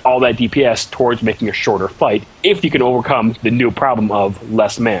to put all that DPS towards making a shorter fight if you can overcome the new problem of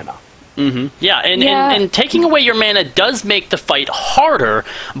less mana. Mm-hmm. Yeah, and taking away your mana does make the fight harder,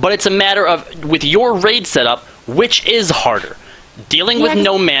 but it's a matter of, with your raid setup, which is harder? Dealing with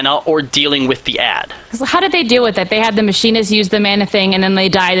no mana or dealing with the ad? How did they deal with it? They had the machinist use the mana thing, and then they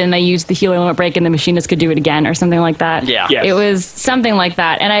died, and they used the healing limit break, and the machinist could do it again, or something like that. Yeah. Yes. It was something like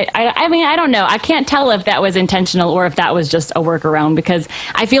that. And I mean, I don't know. I can't tell if that was intentional or if that was just a workaround, because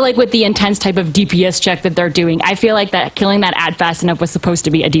I feel like with the intense type of DPS check that they're doing, I feel like that killing that ad fast enough was supposed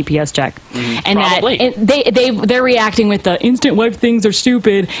to be a DPS check. And probably. That they're reacting with the instant wipe things are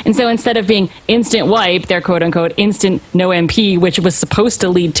stupid. And so instead of being instant wipe, they're quote unquote instant no MP, which was supposed to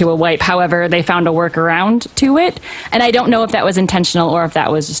lead to a wipe. However, they found a workaround to it, and I don't know if that was intentional or if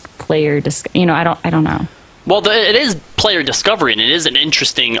that was just player I don't know. Well, it is player discovery, and it is an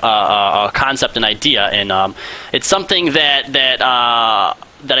interesting concept and idea, and it's something that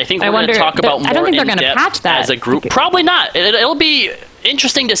I think we're going to talk about more I don't think they're in going to patch depth that as a group. Probably not. It'll be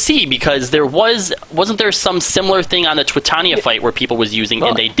interesting to see, because there wasn't there some similar thing on the Twitania fight where people was using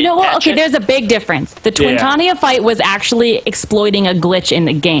and they did patch it? There's a big difference. The Twitania fight was actually exploiting a glitch in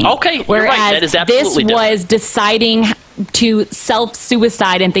the game. Okay, whereas you're right. That is absolutely this different. was deciding to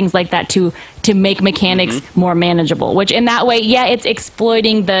self-suicide and things like that to make mechanics more manageable, which in that way, it's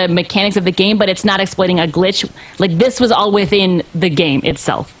exploiting the mechanics of the game, but it's not exploiting a glitch. Like, this was all within the game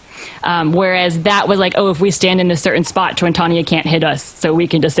itself. Whereas that was like, if we stand in a certain spot, Twitania can't hit us, so we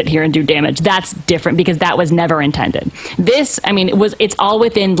can just sit here and do damage. That's different, because that was never intended. This, I mean, it's all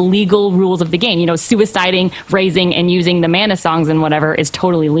within legal rules of the game. You know, suiciding, raising, and using the mana songs and whatever is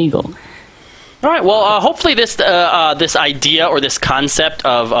totally legal. All right. Well, hopefully this idea or this concept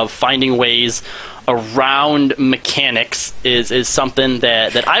of finding ways around mechanics is something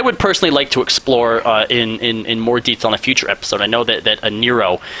that I would personally like to explore in more detail in a future episode. I know that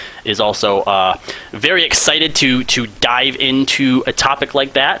Nero is also very excited to dive into a topic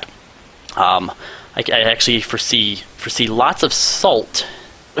like that. I actually foresee lots of salt.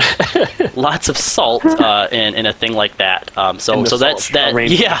 Lots of salt in a thing like that. So that's that.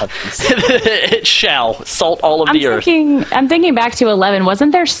 Yeah, it shall salt all of the earth. I'm thinking back to 11.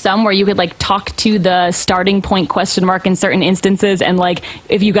 Wasn't there some where you could like talk to the starting point ? In certain instances, and like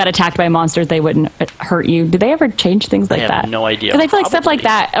if you got attacked by monsters, they wouldn't hurt you? Did they ever change things like that? I have no idea. Because I feel like stuff like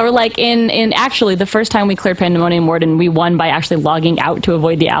that, or like in actually the first time we cleared Pandemonium Warden, we won by actually logging out to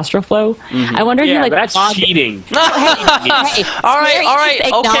avoid the astral flow. I wonder if you like that's cheating. Hey, all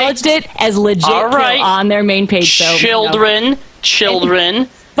right. Acknowledged it as legit all right. on their main page. So, Children.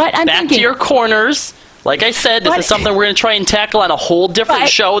 But But I'm back thinking, to your corners. Like I said, this is something we're going to try and tackle on a whole different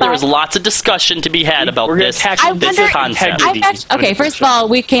show. There was lots of discussion to be had about this concept. Okay, first of all,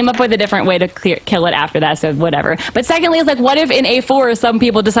 we came up with a different way to kill it after that, so whatever. But secondly, it's like, what if in A4 some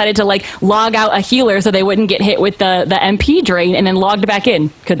people decided to like log out a healer so they wouldn't get hit with the MP drain and then logged back in?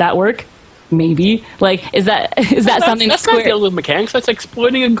 Could that work? Maybe. Like, is that something that's not dealing with mechanics? That's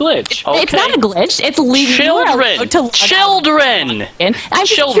exploiting a glitch. It's not a glitch. It's leaving Children. I'm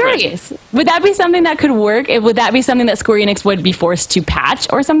just curious. Would that be something that could work? Would that be something that Square Enix would be forced to patch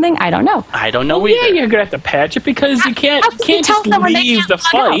or something? I don't know. I don't know either. Yeah, you're gonna have to patch it because you can't just leave the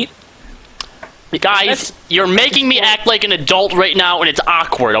fight. Guys, you're making me act like an adult right now, and it's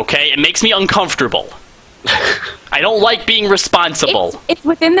awkward. Okay, it makes me uncomfortable. I don't like being responsible. It's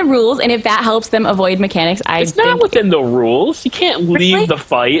within the rules, and if that helps them avoid mechanics, it's not within the rules. You can't leave the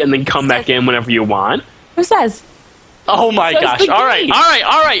fight and then come back in whenever you want. Who says? Oh my gosh! All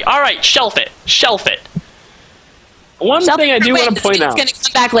right. Shelf it. One thing I do want to point out. It's going to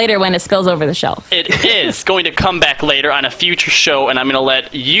come back later when it spills over the shelf. It is going to come back later on a future show, and I'm going to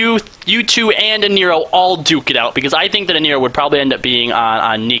let you two and Aniro all duke it out, because I think that Aniro would probably end up being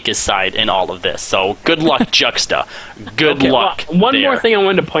on Nika's side in all of this. So good luck, Juxta. Good luck. Well, one more thing I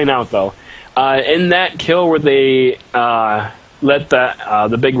wanted to point out, though. In that kill where they let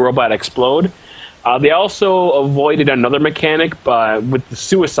the big robot explode, they also avoided another mechanic with the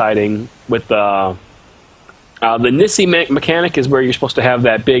suiciding with the... the Nissi mechanic is where you're supposed to have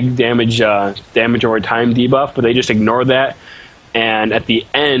that big damage over time debuff, but they just ignore that. And at the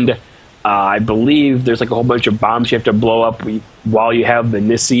end, I believe there's like a whole bunch of bombs you have to blow up while you have the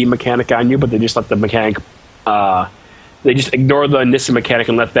Nissi mechanic on you, but they just let the mechanic... they just ignore the Nissi mechanic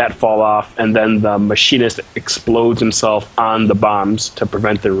and let that fall off, and then the machinist explodes himself on the bombs to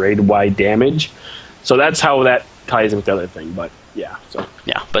prevent the raid-wide damage. So that's how that ties in with the other thing, but... Yeah. So.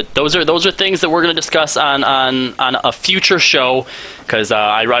 Yeah, but those are things that we're going to discuss on a future show, because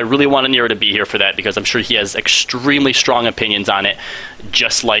I really want Aniro to be here for that, because I'm sure he has extremely strong opinions on it,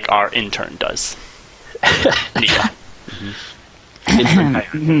 just like our intern does. Nika.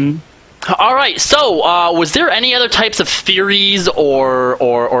 All right. So, was there any other types of theories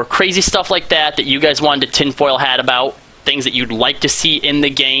or crazy stuff like that you guys wanted to tinfoil hat about? Things that you'd like to see in the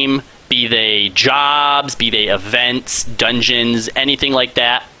game? Be they jobs, be they events, dungeons, anything like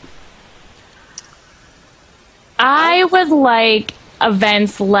that? I would like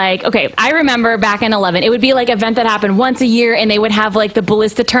events like... Okay, I remember back in 11, it would be like an event that happened once a year, and they would have like the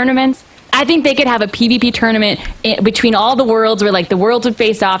ballista tournaments. I think they could have a PvP tournament between all the worlds where like the worlds would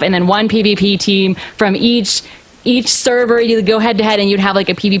face off, and then one PvP team from each server, you'd go head to head, and you'd have like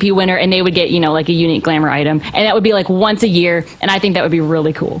a PvP winner, and they would get, like a unique glamour item. And that would be like once a year, and I think that would be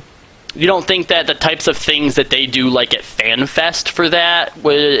really cool. You don't think that the types of things that they do, like at FanFest for that,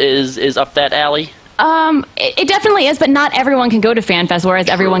 is up that alley? It definitely is, but not everyone can go to FanFest, whereas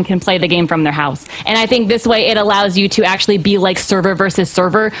everyone can play the game from their house. And I think this way it allows you to actually be like server versus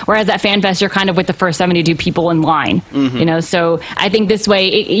server, whereas at FanFest you're kind of with the first 72 people in line. Mm-hmm. So I think this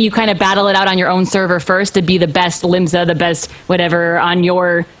way you kind of battle it out on your own server first to be the best Limsa, the best whatever on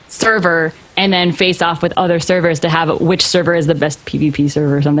your server, and then face off with other servers to have which server is the best PvP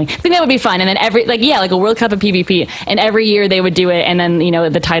server or something. I think that would be fun. And then like a World Cup of PvP, and every year they would do it, and then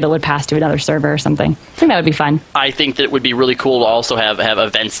the title would pass to another server or something. I think that would be fun. I think that it would be really cool to also have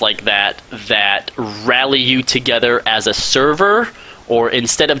events like that rally you together as a server, or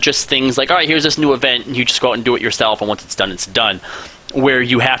instead of just things like, all right, here's this new event, and you just go out and do it yourself, and once it's done, it's done. Where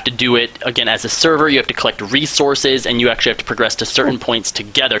you have to do it, again, as a server, you have to collect resources, and you actually have to progress to certain points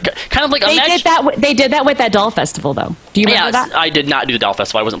together. Kind of like... They did that with that Doll Festival, though. Do you remember that? I did not do the Doll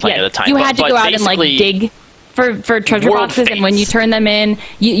Festival. I wasn't playing at the time. You had to go out and dig for treasure boxes, and when you turn them in,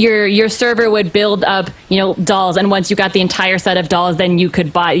 your server would build up dolls, and once you got the entire set of dolls, then you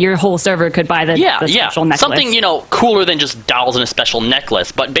could buy, your whole server could buy the special necklace. Something cooler than just dolls and a special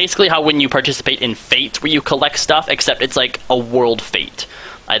necklace, but basically how when you participate in Fate where you collect stuff, except it's like a world Fate.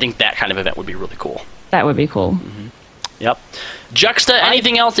 I think that kind of event would be really cool. That would be cool. Mm-hmm. Yep. Juxta,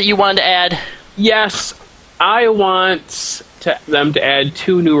 anything else that you wanted to add? Yes, I want them to add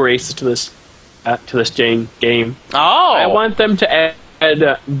 2 new races to this game. Oh! I want them to add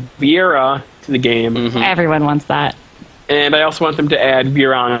Viera to the game. Mm-hmm. Everyone wants that. And I also want them to add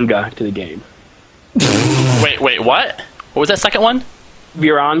Viranga to the game. Wait, what? What was that second one?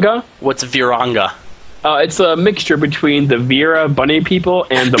 Viranga. What's Viranga? It's a mixture between the Vera bunny people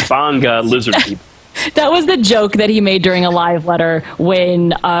and the Banga lizard people. That was the joke that he made during a live letter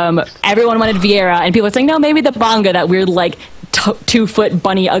when everyone wanted Vieira, and people were saying, no, maybe the Bonga, that weird, like, 2-foot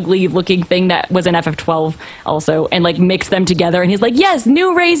bunny ugly looking thing that was in FF12 also, and like mix them together, and he's like, yes,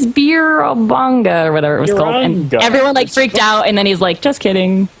 new race Vieira Bonga, or whatever it was called, and everyone like freaked out, and then he's like, just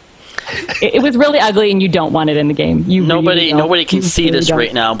kidding. It was really ugly, and you don't want it in the game. Nobody can see this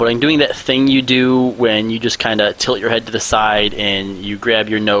right now, but I'm doing that thing you do when you just kind of tilt your head to the side and you grab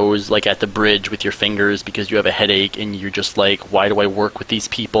your nose like at the bridge with your fingers because you have a headache, and you're just like, why do I work with these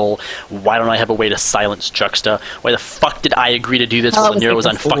people? Why don't I have a way to silence Juxta? Why the fuck did I agree to do this while Nero was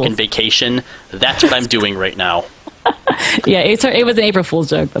on fucking vacation? That's what I'm doing right now. Yeah, it was an April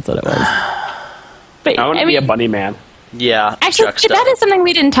Fool's joke. That's what it was. But I want to be a bunny man. Yeah, actually, Juxta. that is something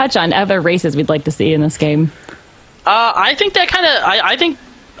we didn't touch on. Other races we'd like to see in this game. I think that kind of. I think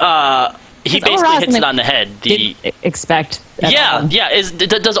he basically hits it on the head. Expect. Yeah.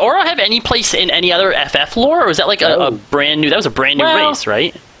 Does Aura have any place in any other FF lore, or is that like a brand new? That was a brand new race,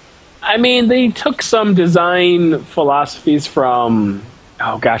 right? I mean, they took some design philosophies from.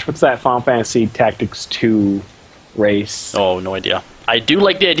 Oh gosh, what's that Final Fantasy Tactics 2 race? Oh, no idea. I do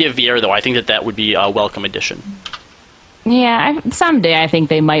like the idea of Vieira, though. I think that would be a welcome addition. Yeah, someday I think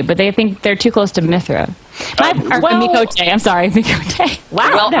they might, but they think they're too close to Mithra. Mikote. I'm sorry, Mikote.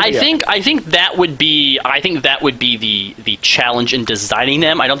 Wow. Well, I think that would be the challenge in designing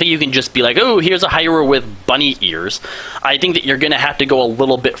them. I don't think you can just be like, oh, here's a Hyrule with bunny ears. I think that you're going to have to go a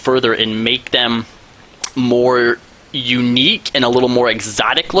little bit further and make them more unique and a little more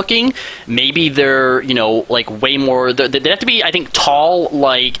exotic looking. Maybe they're, like way more. They have to be, I think, tall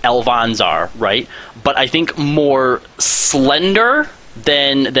like Elvons are, right? But I think more slender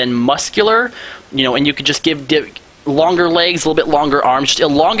than muscular. And you could just give longer legs, a little bit longer arms, just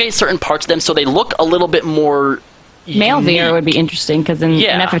elongate certain parts of them so they look a little bit more male Vieira would be interesting because in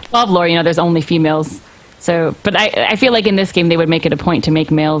FF12 lore, there's only females. So, but I feel like in this game they would make it a point to make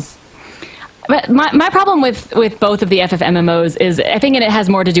males. But my problem with both of the FF MMOs is I think it has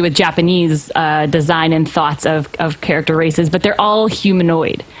more to do with Japanese design and thoughts of character races, but they're all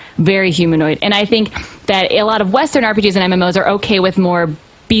humanoid, very humanoid. And I think that a lot of Western RPGs and MMOs are okay with more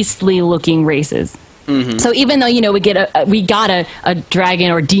beastly looking races. Mm-hmm. So even though we got a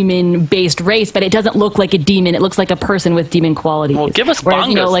dragon or demon based race, but it doesn't look like a demon. It looks like a person with demon qualities. Well, give us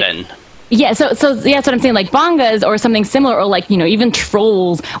Bongas then. Yeah, so yeah, that's what I'm saying. Like Bongas or something similar, or like even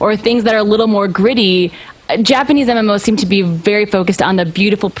trolls or things that are a little more gritty. Japanese MMOs seem to be very focused on the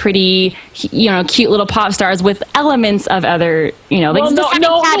beautiful, pretty, cute little pop stars with elements of other, like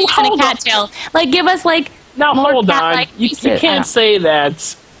cat ears and a cattail. Like give us like now more hold on. cat-like You can't say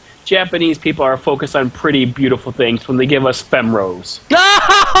that Japanese people are focused on pretty, beautiful things when they give us femros.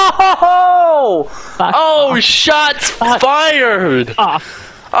 Oh, shots fired!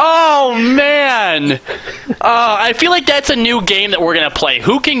 Oh, man. I feel like that's a new game that we're going to play.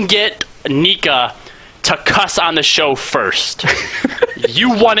 Who can get Nika to cuss on the show first?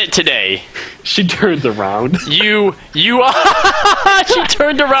 You won it today. She turned around. She turned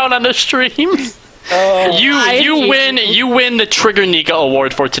around on the stream. You win the Trigger Nika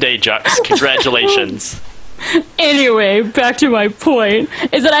award for today, Jux. Congratulations. Anyway, back to my point,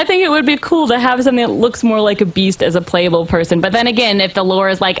 is that I think it would be cool to have something that looks more like a beast as a playable person. But then again, if the lore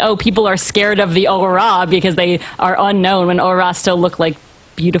is like, oh, people are scared of the Aura because they are unknown, when Aura still look like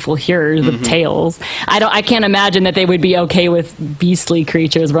beautiful hearers with tails, I can't imagine that they would be okay with beastly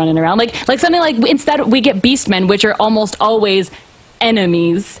creatures running around. Like something like, instead we get beastmen, which are almost always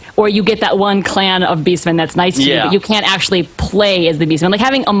enemies, or you get that one clan of beastmen that's nice to you, but you can't actually play as the beastman. Like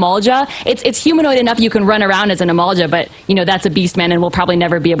having Amalja, it's humanoid enough you can run around as an Amalja, but that's a beastman and we'll probably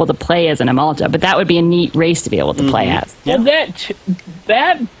never be able to play as an Amalja, but that would be a neat race to be able to play as. Well,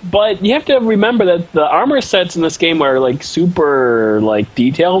 but you have to remember that the armor sets in this game are like super like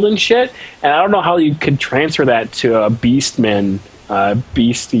detailed and shit, and I don't know how you could transfer that to a beastman,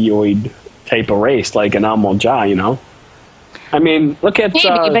 beastioid type of race like an Amalja, I mean, look at... Maybe,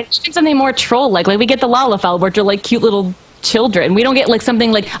 but even something more troll-like. Like, we get the Lalafell, which are, like, cute little children. We don't get, like,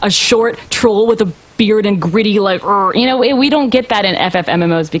 something like a short troll with a beard and gritty, like, we don't get that in FF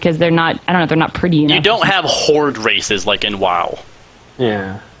MMOs because they're not, I don't know, they're not pretty enough. You don't have horde races like in WoW.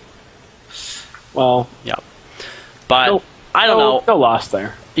 Yeah. Well... Yeah. But, I don't know. No loss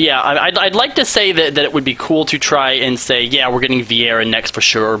there. Yeah, I'd like to say that it would be cool to try and say, yeah, we're getting Vieira next for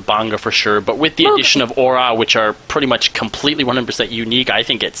sure, or Bonga for sure, but with the addition of Aura, which are pretty much completely 100% unique, I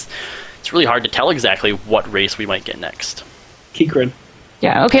think it's really hard to tell exactly what race we might get next. Kikrin.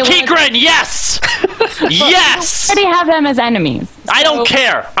 Yeah, okay. Well, Kikrin, yes! Yes! We already have them as enemies. So... I don't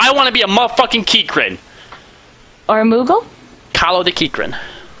care. I want to be a motherfucking Kikrin. Or a Moogle? Kalo the Kikrin.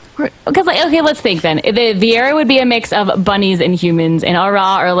 Because, like, okay, let's think then. The area would be a mix of bunnies and humans, and Aura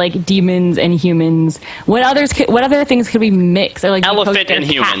are like demons and humans. What other things could we mix? Or, like, Elephant and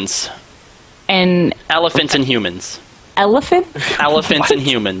humans. And Elephants and humans. Elephant? Elephants and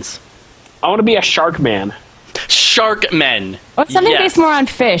humans. I want to be a shark man. Shark men. Or something Yes. based more on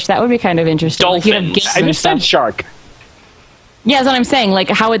fish. That would be kind of interesting. Like, you'd have Dolphins. gills I and just said stuff. shark. Yeah, that's what I'm saying. Like,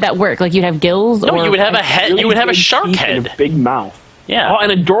 how would that work? Like, you'd have gills? No, or you would have a head. Really You would have a big shark teeth and head. a big mouth. Yeah. Oh,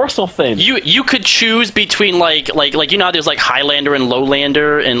 and a dorsal fin. You could choose between like you know how there's like Highlander and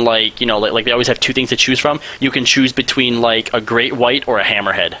Lowlander, and like you know like they always have two things to choose from. You can choose between like a great white or a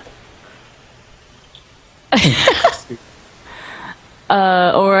hammerhead.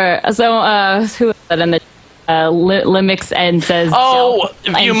 Who is that in the Limix and says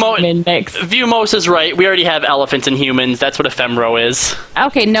mix. Viewmos is right. We already have elephants and humans. That's what Ephemero is.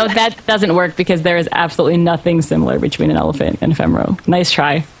 Okay, no, that doesn't work because there is absolutely nothing similar between an elephant and Ephemero. Nice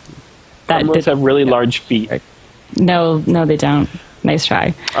try. Lemurs have really large feet. No, they don't. Nice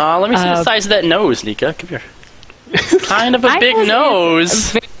try. Let me see the size of that nose, Nika. Come here. Kind of a big Mine nose.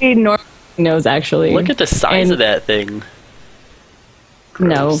 is a very normal nose, actually. Look at the size And- of that thing.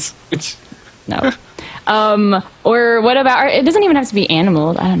 No. Gross. No. Or what about? Or it doesn't even have to be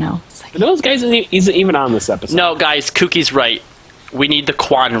animal. I don't know. It's like, Those guys isn't even on this episode. No, guys, Kookie's right. We need the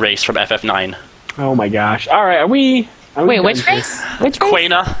Quan race from FF9. Oh my gosh. All right, are we wait, done which here? race? Which race?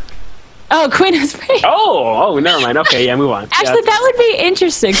 Quena. Oh, Queen's race. Oh, never mind. Okay, yeah, move on. Actually, that would be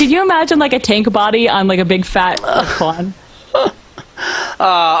interesting. Could you imagine like a tank body on like a big fat Quan?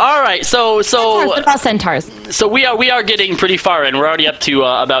 All right, so What about centaurs? So we are getting pretty far in. We're already up to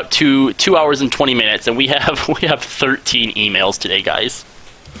about 2 hours and 20 minutes, and we have 13 emails today, guys.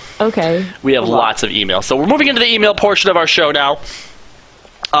 Okay. We have lots of emails. So we're moving into the email portion of our show now.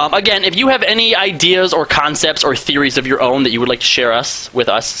 Again, if you have any ideas or concepts or theories of your own that you would like to share with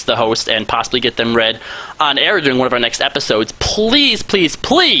us, the host, and possibly get them read on air during one of our next episodes, please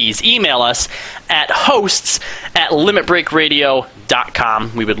email us at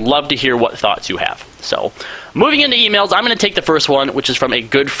hosts@limitbreakradio.com. We would love to hear what thoughts you have. So, moving into emails, I'm going to take the first one, which is from a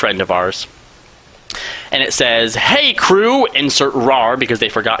good friend of ours. And it says, "Hey crew," insert RAR because they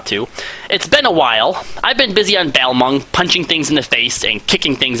forgot to. "It's been a while. I've been busy on Balmung, punching things in the face and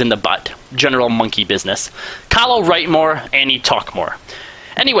kicking things in the butt. General monkey business. Kahlo write more, Annie talk more.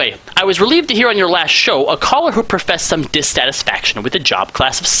 Anyway, I was relieved to hear on your last show a caller who professed some dissatisfaction with the job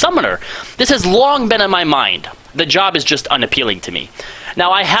class of Summoner. This has long been on my mind. The job is just unappealing to me.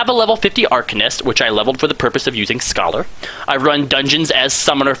 Now, I have a level 50 Arcanist, which I leveled for the purpose of using Scholar. I run dungeons as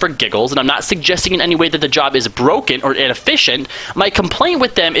Summoner for giggles, and I'm not suggesting in any way that the job is broken or inefficient. My complaint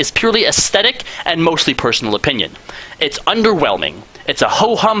with them is purely aesthetic and mostly personal opinion. It's underwhelming. It's a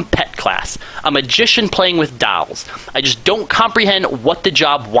ho-hum pet class, a magician playing with dolls. I just don't comprehend what the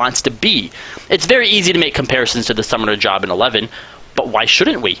job wants to be. It's very easy to make comparisons to the Summoner job in 11, but why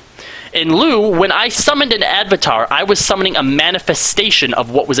shouldn't we? In lieu, when I summoned an avatar, I was summoning a manifestation of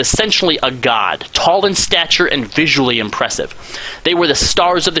what was essentially a god, tall in stature and visually impressive. They were the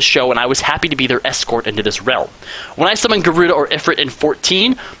stars of the show, and I was happy to be their escort into this realm. When I summon Garuda or Ifrit in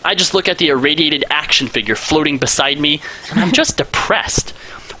 14, I just look at the irradiated action figure floating beside me, and I'm just depressed.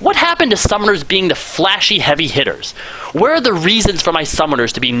 What happened to summoners being the flashy heavy hitters? Where are the reasons for my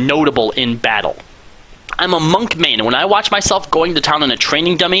summoners to be notable in battle? I'm a monk main, and when I watch myself going to town on a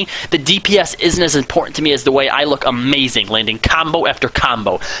training dummy, the DPS isn't as important to me as the way I look amazing, landing combo after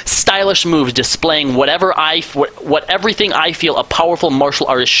combo, stylish moves displaying what everything I feel a powerful martial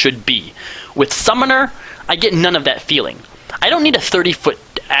artist should be. With Summoner, I get none of that feeling. I don't need a 30-foot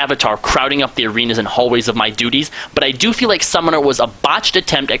avatar crowding up the arenas and hallways of my duties, but I do feel like Summoner was a botched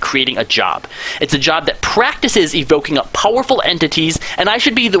attempt at creating a job. It's a job that practices evoking up powerful entities, and I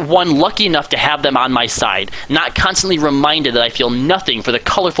should be the one lucky enough to have them on my side, not constantly reminded that I feel nothing for the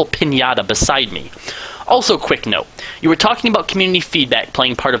colorful pinata beside me. Also, quick note, you were talking about community feedback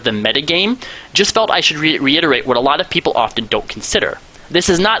playing part of the metagame. Just felt I should reiterate what a lot of people often don't consider. This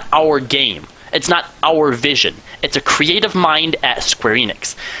is not our game. It's not our vision. It's a creative mind at Square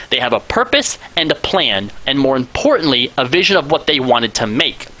Enix. They have a purpose and a plan, and more importantly, a vision of what they wanted to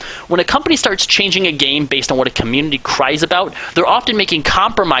make. When a company starts changing a game based on what a community cries about, they're often making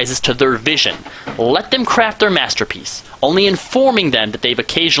compromises to their vision. Let them craft their masterpiece, only informing them that they've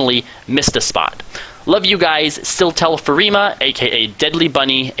occasionally missed a spot. Love you guys. Still tell Farima, aka Deadly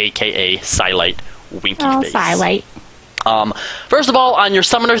Bunny, aka Silite, winky face. Silite. First of all, on your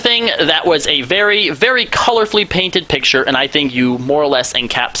Summoner thing, that was a very, very colorfully painted picture, and I think you more or less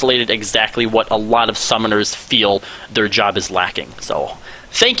encapsulated exactly what a lot of Summoners feel their job is lacking. So,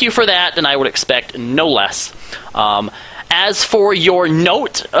 thank you for that, and I would expect no less. As for your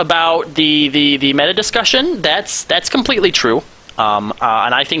note about the meta discussion, that's completely true. And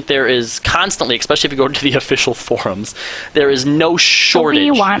I think there is constantly, especially if you go to the official forums, there is no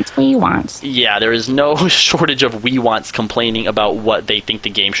shortage. We want. Yeah, there is no shortage of we wants complaining about what they think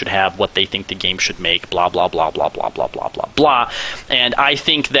the game should have, what they think the game should make, blah, blah, blah, blah, blah, blah, blah, blah, blah. And I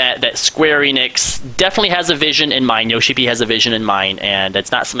think that Square Enix definitely has a vision in mind. Yoshipi has a vision in mind, and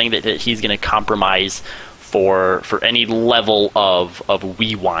it's not something that he's going to compromise for any level of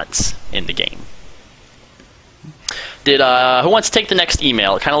we wants in the game. Who wants to take the next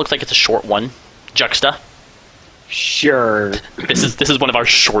email? It kind of looks like it's a short one. Juxta. Sure. This is one of our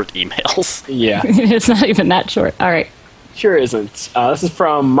short emails. Yeah. It's not even that short. All right. Sure isn't. This is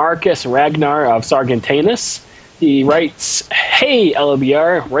from Marcus Ragnar of Sargentanus. He writes, "Hey,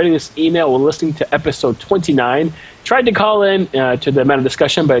 LBR, writing this email while listening to episode 29. Tried to call in to the meta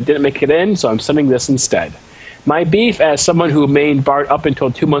discussion, but it didn't make it in, so I'm sending this instead. My beef as someone who mained Bard up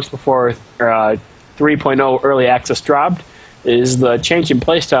until 2 months before 3.0 early access dropped is the change in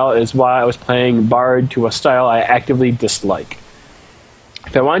playstyle is why I was playing Bard to a style I actively dislike.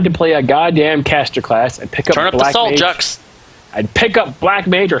 If I wanted to play a goddamn caster class, I'd pick up Turn up Black the salt, Mage. Jux. I'd pick up Black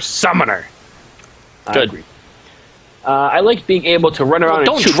Mage or Summoner. I Good. agree. I like being able to run around and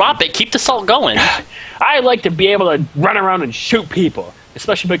Don't shoot. drop it. Keep the salt going. I like to be able to run around and shoot people,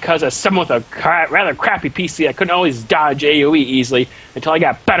 especially because as someone with a rather crappy PC, I couldn't always dodge AoE easily until I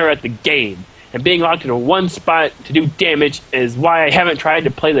got better at the game. And being locked into one spot to do damage is why I haven't tried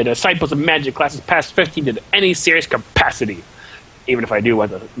to play the Disciples of Magic classes past 15 to any serious capacity, even if I do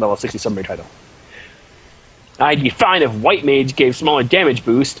want the level 60 summary title. I'd be fine if White Mage gave smaller damage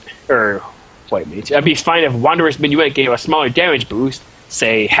boost, White Mage. I'd be fine if Wanderer's Minuet gave a smaller damage boost,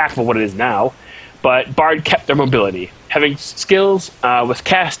 say half of what it is now, but Bard kept their mobility. Having skills with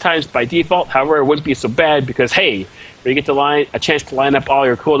cast times by default, however, it wouldn't be so bad because, hey, where you get a chance to line up all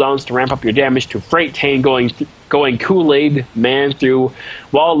your cooldowns to ramp up your damage to Freight Tane going Kool-Aid Man through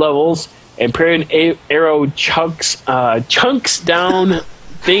wall levels, and Period Arrow chunks down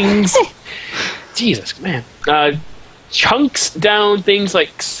things. Jesus, man. Chunks down things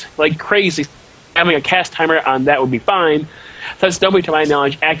like crazy. Having a cast timer on that would be fine, since nobody, to my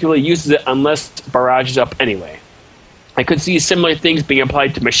knowledge, actively uses it unless Barrage is up anyway. I could see similar things being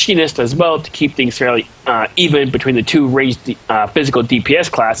applied to Machinist as well to keep things fairly even between the two ranged physical DPS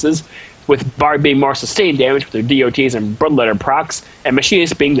classes, with Bard being more sustained damage with their DOTs and Bloodletter procs, and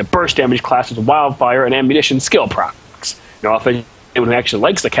Machinist being the burst damage class with Wildfire and Ammunition skill procs. Now, if anyone who actually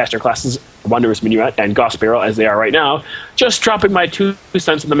likes the caster classes, Wanderer's Minuet and Gauss Barrel as they are right now, just dropping my 2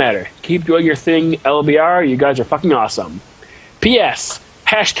 cents on the matter. Keep doing your thing, LBR. You guys are fucking awesome. P.S.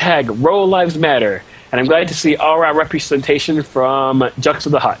 # Roll Lives Matter. And I'm glad to see all-around representation from Juxta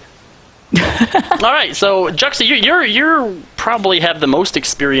the Hutt. All right, so Juxta, you probably have the most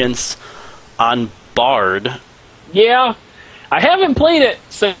experience on Bard. Yeah, I haven't played it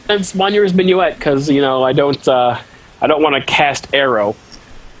since Wanderer's Minuet because I don't want to cast Arrow,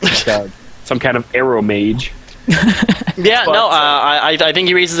 like, some kind of Arrow mage. Yeah, but, I think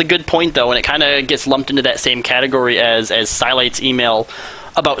he raises a good point though, and it kind of gets lumped into that same category as Silite's email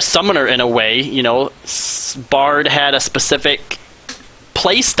about Summoner in a way. Bard had a specific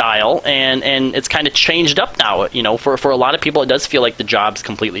play style, and it's kind of changed up now. For a lot of people, it does feel like the job's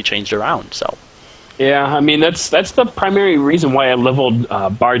completely changed around. So, yeah, I mean that's the primary reason why I leveled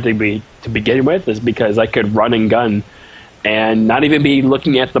Bard to begin with, is because I could run and gun, and not even be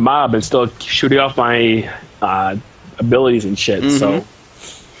looking at the mob and still shooting off my abilities and shit. Mm-hmm. So,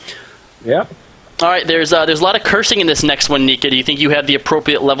 yeah. All right, there's a lot of cursing in this next one, Nika. Do you think you have the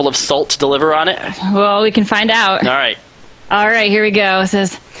appropriate level of salt to deliver on it? Well, we can find out. All right. All right, here we go. It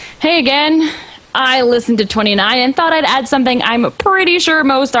says, "Hey again. I listened to 29 and thought I'd add something I'm pretty sure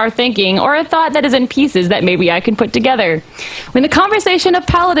most are thinking, or a thought that is in pieces that maybe I can put together. When the conversation of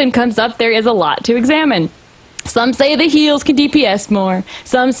Paladin comes up, there is a lot to examine. Some say the heals can DPS more.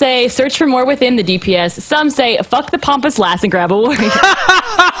 Some say search for more within the DPS. Some say fuck the pompous lass and grab a warrior.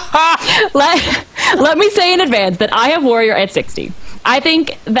 Let me say in advance that I have warrior at 60. I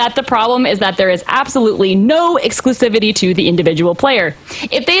think that the problem is that there is absolutely no exclusivity to the individual player.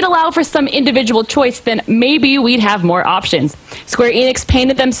 If they'd allow for some individual choice, then maybe we'd have more options. Square Enix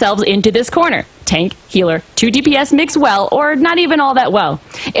painted themselves into this corner. Tank, healer, 2 DPS mix well, or not even all that well.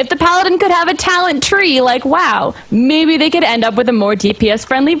 If the Paladin could have a talent tree like WoW, maybe they could end up with a more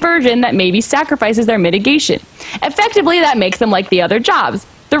DPS-friendly version that maybe sacrifices their mitigation. Effectively, that makes them like the other jobs.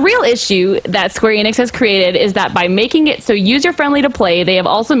 The real issue that Square Enix has created is that by making it so user-friendly to play, they have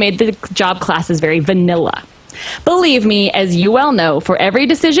also made the job classes very vanilla. Believe me, as you well know, for every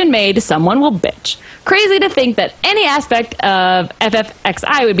decision made, someone will bitch. Crazy to think that any aspect of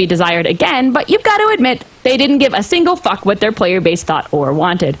FFXI would be desired again, but you've got to admit, they didn't give a single fuck what their player base thought or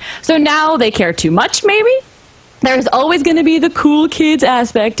wanted. So now they care too much, maybe? There's always going to be the cool kids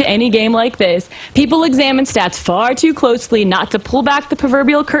aspect to any game like this. People examine stats far too closely not to pull back the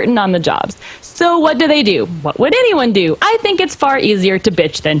proverbial curtain on the jobs. So what do? What would anyone do? I think it's far easier to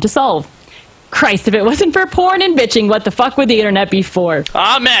bitch than to solve. Christ, if it wasn't for porn and bitching, what the fuck would the internet be for?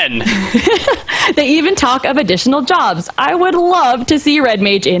 Amen. They even talk of additional jobs. I would love to see Red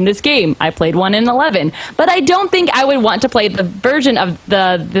Mage in this game. I played one in 11, but I don't think I would want to play the version of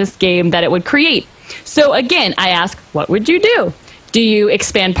this game that it would create. So again, I ask, what would you do? Do you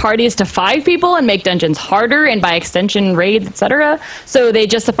expand parties to 5 people and make dungeons harder and by extension raids, etc., so they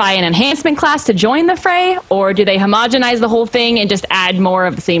justify an enhancement class to join the fray? Or do they homogenize the whole thing and just add more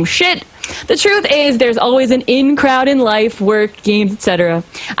of the same shit? The truth is, there's always an in-crowd in life, work, games, etc.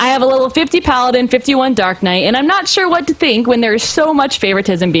 I have a level 50 Paladin, 51 Dark Knight, and I'm not sure what to think when there is so much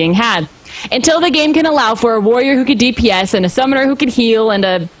favoritism being had. Until the game can allow for a warrior who could DPS and a summoner who could heal and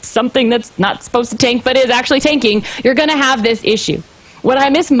a something that's not supposed to tank but is actually tanking, you're going to have this issue. What I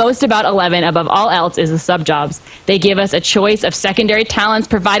miss most about 11 above all else is the sub-jobs. They give us a choice of secondary talents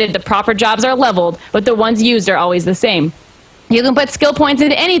provided the proper jobs are leveled, but the ones used are always the same. You can put skill points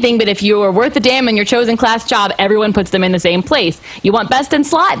into anything, but if you are worth a damn in your chosen class job, everyone puts them in the same place. You want best in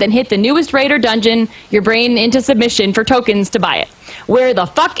slot? Then hit the newest raid or dungeon, your brain into submission for tokens to buy it. Where the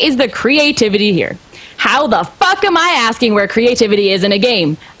fuck is the creativity here? How the fuck am I asking where creativity is in a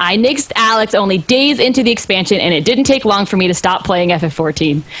game? I nixed Alex only days into the expansion, and it didn't take long for me to stop playing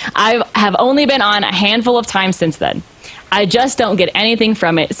FF14. I have only been on a handful of times since then. I just don't get anything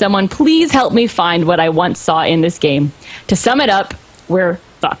from it. Someone please help me find what I once saw in this game. To sum it up, we're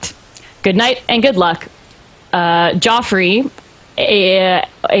fucked. Good night and good luck. Joffrey,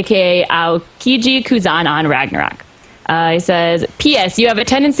 a.k.a. Aokiji Kuzan on Ragnarok. He says, P.S. You have a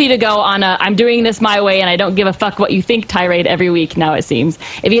tendency to go on a I'm doing this my way and I don't give a fuck what you think tirade every week now, it seems.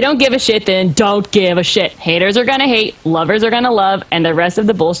 If you don't give a shit, then don't give a shit. Haters are gonna hate, lovers are gonna love, and the rest of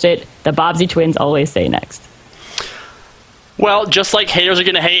the bullshit the Bobsy twins always say next. Well, just like haters are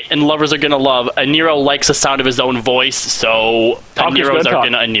going to hate and lovers are going to love, Nero likes the sound of his own voice, so Nero's are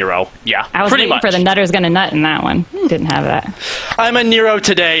going to Nero. Yeah, I was pretty waiting much. for the nutter's going to nut in that one. Didn't have that. I'm a Nero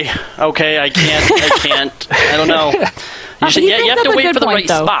today. Okay, I can't. I don't know. You have to wait for the right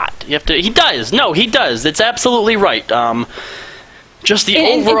spot. You have to. He does. No, he does. It's absolutely right. Just the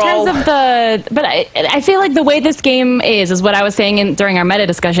overall... In terms of but I feel like the way this game is what I was saying during our meta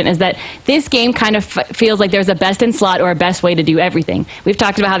discussion, is that this game kind of feels like there's a best in slot or a best way to do everything. We've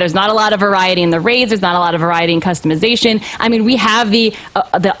talked about how there's not a lot of variety in the raids, there's not a lot of variety in customization. I mean, we have the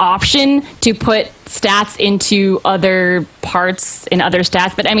option to put stats into other parts in other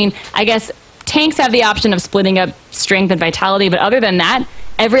stats, but I mean, I guess tanks have the option of splitting up strength and vitality, but other than that,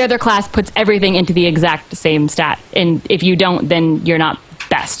 every other class puts everything into the exact same stat. And if you don't, then you're not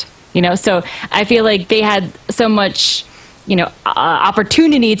best. You know, so I feel like they had so much,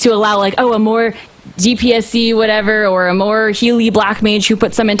 opportunity to allow a more DPSC whatever, or a more Healy Black Mage who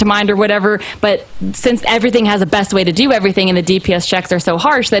put some into mind or whatever. But since everything has a best way to do everything and the DPS checks are so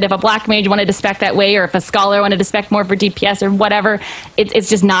harsh that if a Black Mage wanted to spec that way, or if a Scholar wanted to spec more for DPS or whatever, it's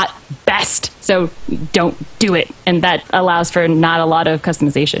just not best. So don't do it. And that allows for not a lot of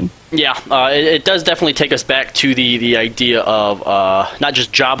customization. Yeah, it does definitely take us back to the idea of not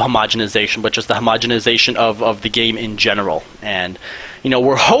just job homogenization, but just the homogenization of the game in general. And,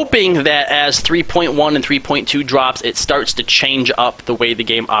 we're hoping that as 3.1 and 3.2 drops, it starts to change up the way the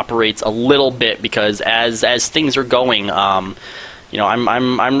game operates a little bit, because as things are going, I'm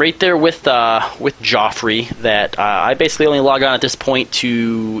right there with Joffrey, that I basically only log on at this point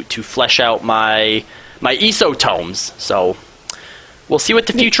to flesh out my ESO tomes. So we'll see what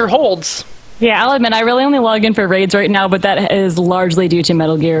the future holds. Yeah, I'll admit, I really only log in for raids right now, but that is largely due to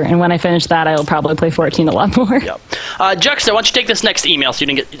Metal Gear, and when I finish that, I'll probably play 14 a lot more. Yep. Juxta, why don't you take this next email so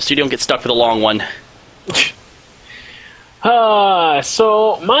you don't get stuck with a long one? Who's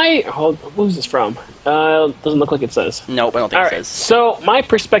this from? Doesn't look like it says. Nope, I don't think it says. So my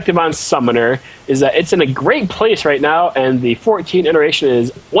perspective on Summoner is that it's in a great place right now, and the 14 iteration is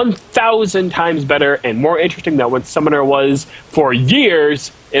 1,000 times better and more interesting than what Summoner was for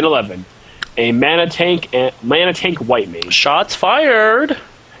years in 11. A mana tank white mage. Shots fired.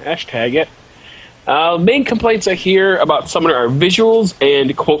 Hashtag it. Main complaints I hear about Summoner are visuals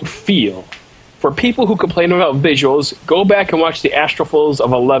and, quote, feel. For people who complain about visuals, go back and watch the Astrofulls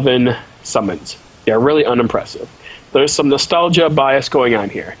of 11 summons. They're really unimpressive. There's some nostalgia bias going on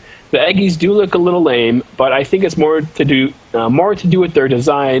here. The Eggies do look a little lame, but I think it's more to do with their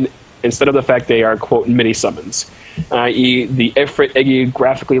design instead of the fact they are, quote, mini summons. I.e., the Ifrit Eggy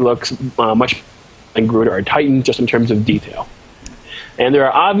graphically looks much like Garuda or Titan, just in terms of detail. And there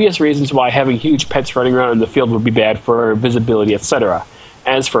are obvious reasons why having huge pets running around in the field would be bad for visibility, etc.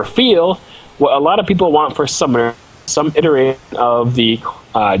 As for feel, what a lot of people want for Summoner, some iteration of the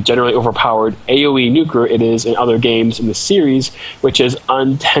generally overpowered AoE nuker it is in other games in the series, which is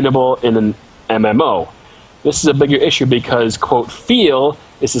untenable in an MMO. This is a bigger issue because, quote, feel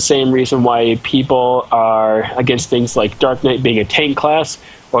is the same reason why people are against things like Dark Knight being a tank class,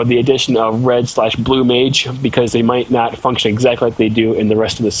 or the addition of red/blue mage, because they might not function exactly like they do in the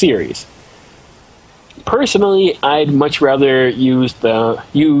rest of the series. Personally, I'd much rather them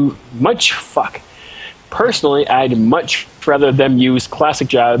use classic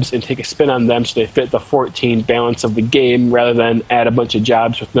jobs and take a spin on them so they fit the 14 balance of the game, rather than add a bunch of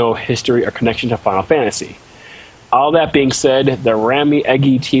jobs with no history or connection to Final Fantasy. All that being said, the Rami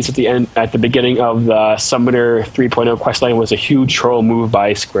Eggy tease at the beginning of the Summoner 3.0 questline was a huge troll move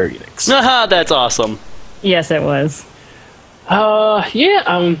by Square Enix. Haha, that's awesome. Yes, it was. I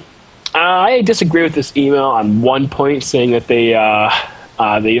disagree with this email on one point, saying that they have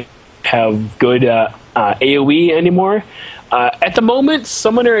good AoE anymore. At the moment,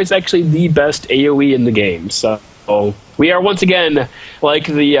 Summoner is actually the best AoE in the game. So we are once again like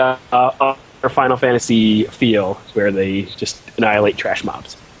the Final Fantasy feel, where they just annihilate trash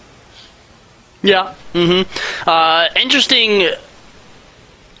mobs. Yeah. Interesting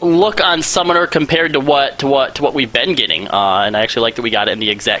look on Summoner compared to what we've been getting, and I actually like that we got it in the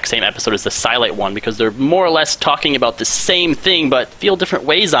exact same episode as the Silite one, because they're more or less talking about the same thing but feel different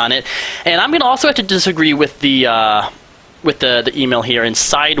ways on it. And I'm going to also have to disagree with the email here and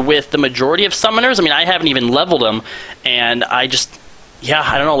side with the majority of Summoners. I mean, I haven't even leveled them, and I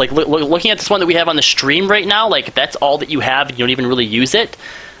don't know, like looking at this one that we have on the stream right now, like that's all that you have and you don't even really use it.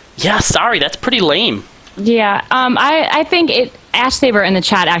 Yeah, sorry, that's pretty lame. Yeah, I think Ash Saber in the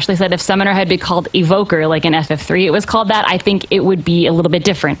chat actually said if Summoner had been called Evoker, like in FF3 it was called that, I think it would be a little bit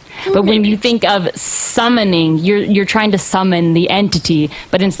different. But when you think of summoning, you're trying to summon the entity,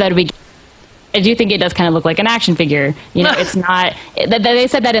 but instead I do think it does kind of look like an action figure. You know, it's not. They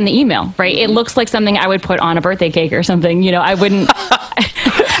said that in the email, right? It looks like something I would put on a birthday cake or something. You know, I wouldn't.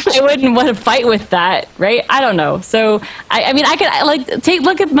 I wouldn't want to fight with that, right? I don't know. So, I mean, I could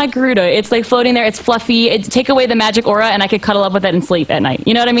look at my Garuda. It's like floating there. It's fluffy. Take away the magic aura, and I could cuddle up with it and sleep at night.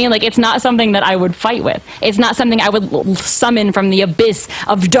 You know what I mean? Like, it's not something that I would fight with. It's not something I would summon from the abyss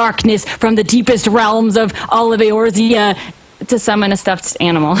of darkness, from the deepest realms of all of Eorzea, to summon a stuffed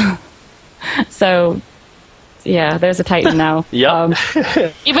animal. So, yeah, there's a Titan now. Yep.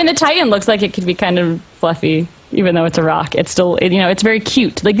 Even the Titan looks like it could be kind of fluffy, even though it's a rock. It's still, it's very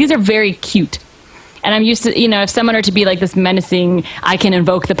cute. Like, these are very cute. And I'm used to, if someone were to be like this menacing, I can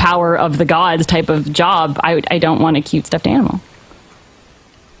invoke the power of the gods type of job, I don't want a cute stuffed animal.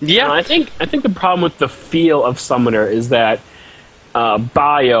 Yeah, I think the problem with the feel of Summoner is that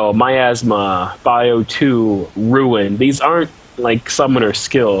Bio, Miasma, Bio 2, Ruin, these aren't like Summoner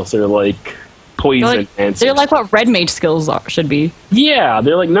skills. They're like poison answers. They're like what Red Mage skills should be. Yeah,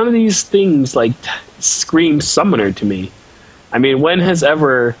 they're like, none of these things like scream Summoner to me. I mean, when has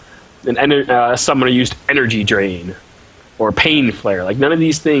ever a Summoner used Energy Drain or Pain Flare? Like, none of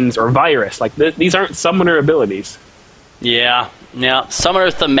these things, or Virus, like these aren't Summoner abilities. Yeah, Summoner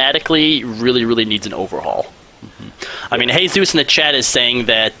thematically really, really needs an overhaul. I mean, Jesus in the chat is saying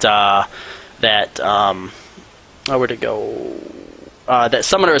that where'd it go? That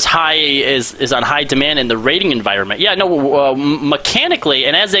Summoner is on high demand in the raiding environment. Yeah, no, mechanically,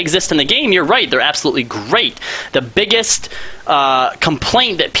 and as they exist in the game, you're right, they're absolutely great. The biggest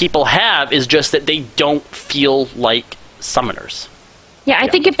complaint that people have is just that they don't feel like Summoners. Yeah, I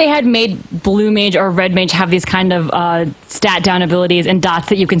think if they had made Blue Mage or Red Mage have these kind of stat down abilities and dots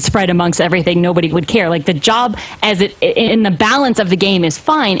that you can spread amongst everything, nobody would care. Like, the job as it in the balance of the game is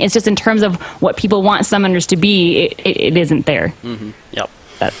fine. It's just in terms of what people want Summoners to be, it isn't there. Mm-hmm. Yep.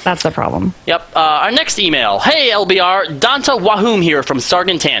 That's the problem. Yep. Our next email. Hey, LBR. Danta Wahum here from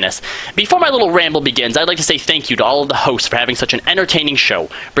Sargantanis. Before my little ramble begins, I'd like to say thank you to all of the hosts for having such an entertaining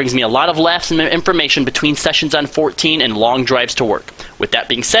show. Brings me a lot of laughs and information between sessions on 14 and long drives to work. With that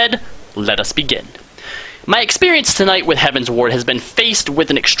being said, let us begin. My experience tonight with Heaven's Ward has been faced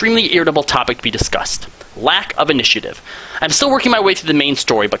with an extremely irritable topic to be discussed. Lack of initiative. I'm still working my way through the main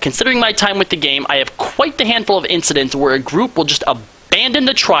story, but considering my time with the game, I have quite the handful of incidents where a group will just abandon abandon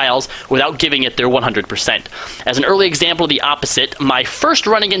the trials without giving it their 100%. As an early example of the opposite, my first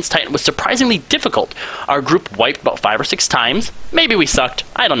run against Titan was surprisingly difficult. Our group wiped about 5 or 6 times. Maybe we sucked.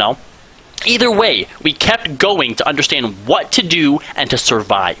 I don't know. Either way, we kept going to understand what to do and to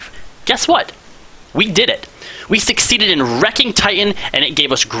survive. Guess what? We did it. We succeeded in wrecking Titan, and it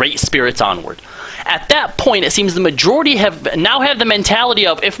gave us great spirits onward. At that point, it seems the majority have the mentality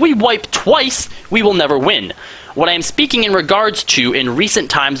of, if we wipe twice, we will never win. What I am speaking in regards to in recent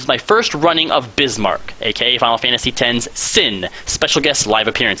times is my first running of Bismarck, aka Final Fantasy X's Sin, special guest live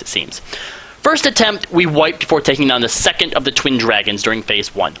appearance, it seems. First attempt, we wiped before taking down the second of the twin dragons during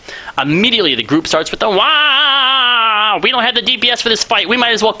phase 1. Immediately, the group starts with the "Wow! We don't have the DPS for this fight, we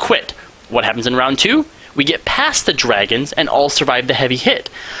might as well quit." What happens in round 2? We get past the dragons and all survive the heavy hit.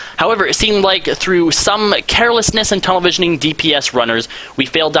 However, it seemed like through some carelessness and tunnel visioning DPS runners, we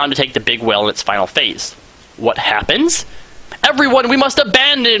failed down to take the big whale in its final phase. What happens? Everyone, we must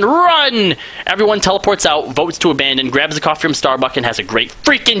abandon! Run! Everyone teleports out, votes to abandon, grabs a coffee from Starbucks, and has a great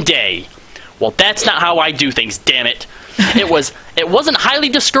freaking day. Well, that's not how I do things, damn it. It wasn't highly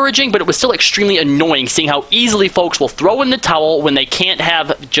discouraging, but it was still extremely annoying seeing how easily folks will throw in the towel when they can't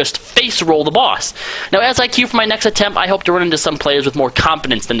have just face roll the boss. Now, as I queue for my next attempt, I hope to run into some players with more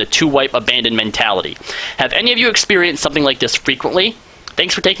confidence than the 2-wipe abandon mentality. Have any of you experienced something like this frequently?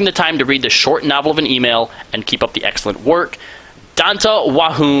 Thanks for taking the time to read this short novel of an email, and keep up the excellent work. Danta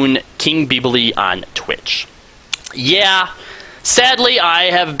Wahoon King Bibili on Twitch. Yeah, sadly, I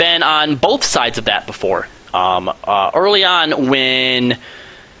have been on both sides of that before. Early on, when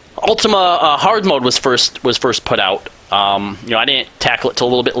Ultima Hard Mode was first put out, I didn't tackle it till a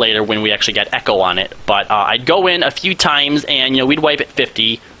little bit later when we actually got Echo on it. But I'd go in a few times, and we'd wipe at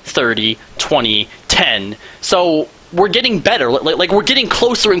 50, 30, 20, 10. So we're getting better. Like we're getting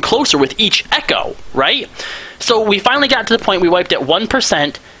closer and closer with each Echo, right? So we finally got to the point we wiped at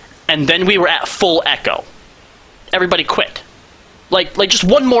 1%, and then we were at full Echo. Everybody quit. Like just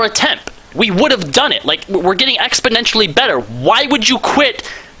one more attempt. We would have done it. Like, we're getting exponentially better. Why would you quit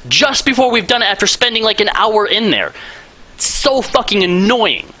just before we've done it after spending like an hour in there? It's so fucking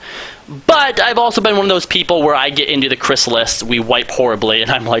annoying. But I've also been one of those people where I get into the chrysalis, we wipe horribly,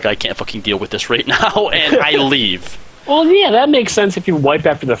 and I'm like, I can't fucking deal with this right now, and I leave. Well, yeah, that makes sense if you wipe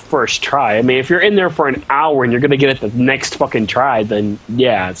after the first try. I mean, if you're in there for an hour and you're going to get it the next fucking try, then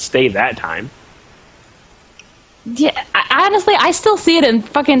yeah, stay that time. Yeah, honestly, I still see it in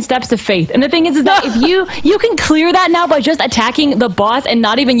fucking Steps of Faith. And the thing is that if you can clear that now by just attacking the boss and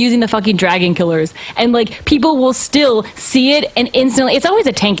not even using the fucking dragon killers. And, like, people will still see it and instantly... It's always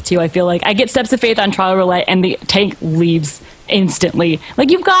a tank, too, I feel like. I get Steps of Faith on Trial Roulette and the tank leaves instantly.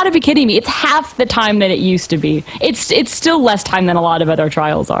 Like, you've got to be kidding me. It's half the time that it used to be. It's still less time than a lot of other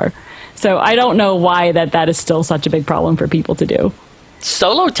trials are. So I don't know why that is still such a big problem for people to do.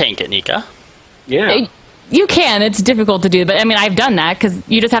 Solo tank it, Nika. Yeah. You can. It's difficult to do, but I mean, I've done that because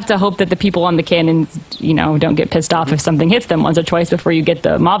you just have to hope that the people on the cannons, don't get pissed off if something hits them once or twice before you get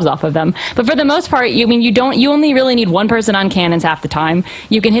the mobs off of them. But for the most part, you only really need one person on cannons half the time.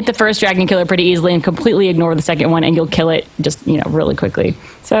 You can hit the first dragon killer pretty easily and completely ignore the second one, and you'll kill it just really quickly.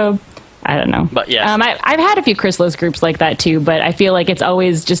 So I don't know. But yeah, I've had a few Chrysalis groups like that too, but I feel like it's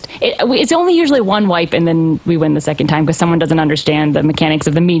always just it's only usually one wipe and then we win the second time because someone doesn't understand the mechanics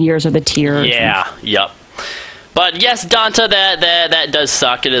of the meteors or the tiers. Yeah. Yep. But yes, Danta, that does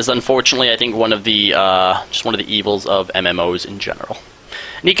suck. It is unfortunately, I think, one of the evils of MMOs in general.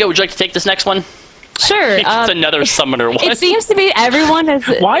 Nika, would you like to take this next one? Sure. It's another Summoner one. It seems to be everyone has.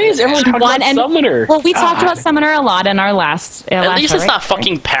 Why is everyone talking about Summoner? Well, we talked about Summoner a lot in our last. At least it's not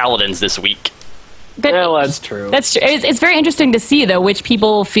fucking Paladins this week. But well, that's true. That's true. It's very interesting to see, though, which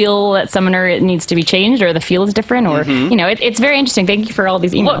people feel that Summoner needs to be changed or the feel is different. Or, it's very interesting. Thank you for all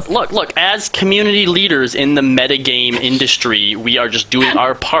these emails. Look. As community leaders in the metagame industry, we are just doing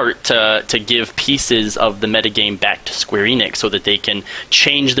our part to give pieces of the metagame back to Square Enix so that they can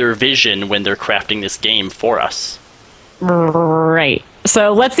change their vision when they're crafting this game for us. Right.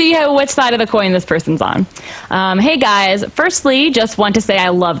 So let's see which side of the coin this person's on. Hey guys, firstly, just want to say I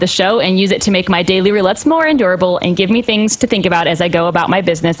love the show and use it to make my daily roulettes more endurable and give me things to think about as I go about my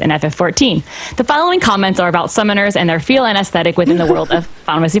business in FF14. The following comments are about summoners and their feel and aesthetic within the world of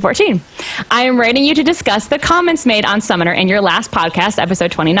Final Fantasy XIV. I am writing you to discuss the comments made on Summoner in your last podcast,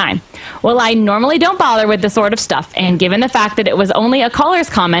 episode 29. Well, I normally don't bother with this sort of stuff, and given the fact that it was only a caller's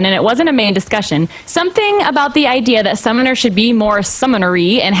comment and it wasn't a main discussion, something about the idea that Summoner should be more summonery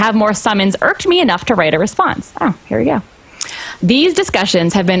and have more summons irked me enough to write a response. Oh, here we go. These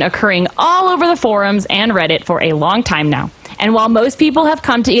discussions have been occurring all over the forums and Reddit for a long time now, And while most people have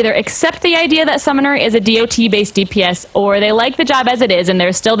come to either accept the idea that Summoner is a DOT-based DPS, or they like the job as it is, and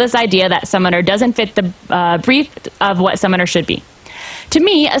there's still this idea that Summoner doesn't fit the brief of what Summoner should be. To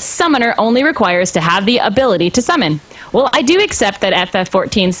me, a Summoner only requires to have the ability to summon. While I do accept that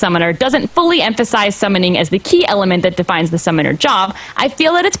FF14's Summoner doesn't fully emphasize summoning as the key element that defines the Summoner job, I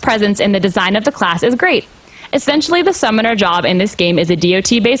feel that its presence in the design of the class is great. Essentially, the Summoner job in this game is a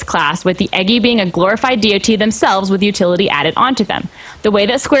DOT-based class, with the Eggy being a glorified DOT themselves with utility added onto them. The way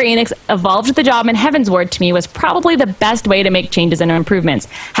that Square Enix evolved the job in Heavensward to me was probably the best way to make changes and improvements.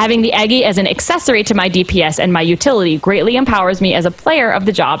 Having the Eggy as an accessory to my DPS and my utility greatly empowers me as a player of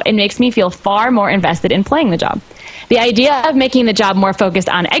the job and makes me feel far more invested in playing the job. The idea of making the job more focused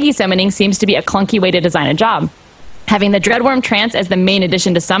on Eggy summoning seems to be a clunky way to design a job. Having the Dreadworm Trance as the main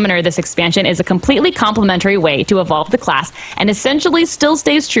addition to Summoner this expansion is a completely complementary way to evolve the class and essentially still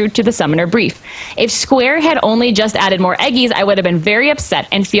stays true to the Summoner brief. If Square had only just added more Eggies, I would have been very upset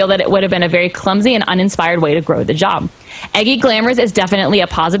and feel that it would have been a very clumsy and uninspired way to grow the job. Eggy Glamours is definitely a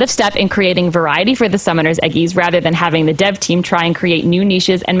positive step in creating variety for the Summoner's Eggies rather than having the dev team try and create new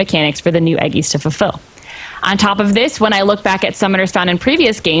niches and mechanics for the new Eggies to fulfill. On top of this, when I look back at summoners found in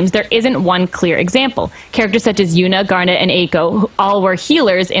previous games, there isn't one clear example. Characters such as Yuna, Garnet, and Eiko who all were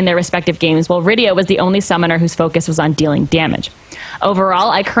healers in their respective games, while Rydia was the only summoner whose focus was on dealing damage. Overall,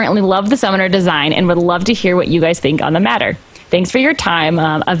 I currently love the summoner design and would love to hear what you guys think on the matter. Thanks for your time.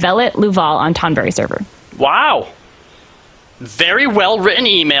 Avelit Luval on Tonberry server. Wow. Very well written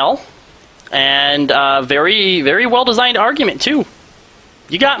email, and very, very well designed argument, too.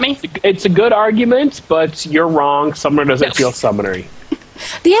 You got me. It's a good argument, but you're wrong. Summoner doesn't feel summonery.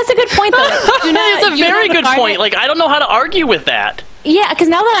 That's a good point, though. It's a very good point. Like, I don't know how to argue with that. Yeah, because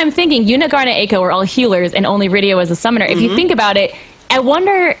now that I'm thinking, Yuna, Garnet, Eiko were all healers, and only Rydia was a summoner. If you think about it, I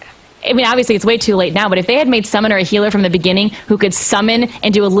wonder... I mean, obviously, it's way too late now, but if they had made Summoner a healer from the beginning who could summon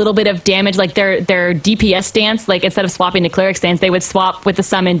and do a little bit of damage, like their DPS stance, like instead of swapping to Cleric stance, they would swap with the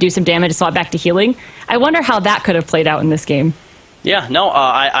summon, do some damage, swap back to healing. I wonder how that could have played out in this game. Yeah, no,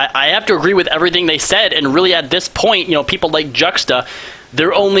 I have to agree with everything they said, and really at this point, you know, people like Juxta,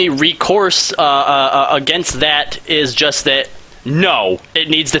 their only recourse against that is just that, no, it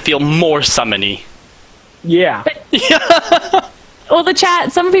needs to feel more summony. Yeah. Well,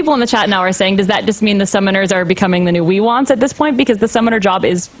 some people in the chat now are saying, does that just mean the summoners are becoming the new Weewants at this point? Because the summoner job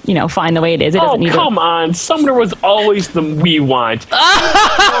is, you know, fine the way it is. It doesn't need come on. Summoner was always the Weewant.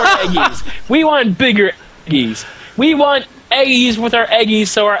 We want bigger Eggies. We want Eggies with our Eggies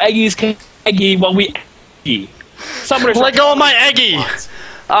so our Eggies can Eggy while we Eggy. Summoners let go of my Eggy!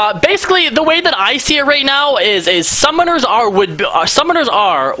 Basically, the way that I see it right now is summoners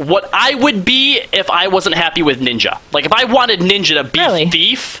are what I would be if I wasn't happy with Ninja. Like, if I wanted Ninja to be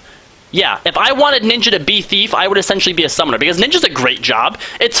Thief, yeah, if I wanted Ninja to be Thief, I would essentially be a summoner, because Ninja's a great job.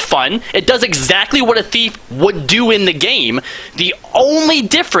 It's fun. It does exactly what a Thief would do in the game. The only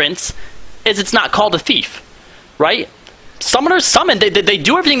difference is it's not called a Thief, right? Summoners summon. They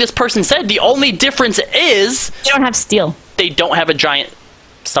do everything this person said. The only difference is... They don't have steel. They don't have a giant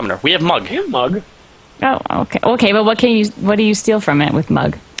summoner. We have Mug. We have Mug. Oh, okay. Okay, but what do you steal from it with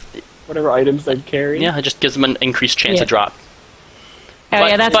Mug? Whatever items they carry. Yeah, it just gives them an increased chance to drop. Oh,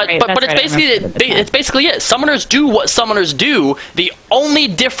 yeah, that's right. But it's basically it. Summoners do what summoners do. The only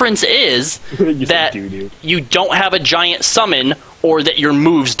difference is that you don't have a giant summon, or that your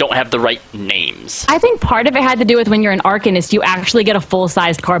moves don't have the right names. I think part of it had to do with when you're an Arcanist, you actually get a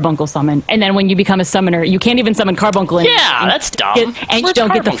full-sized Carbuncle summon. And then when you become a summoner, you can't even summon Carbuncle anymore. Yeah, that's dumb. And you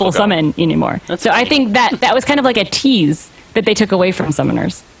don't get the full summon anymore. So I think that was kind of like a tease that they took away from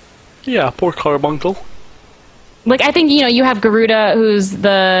summoners. Yeah, poor Carbuncle. Like, I think, you know, you have Garuda, who's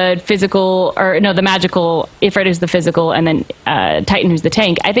the physical, the magical, Ifrit who's the physical, and then Titan, who's the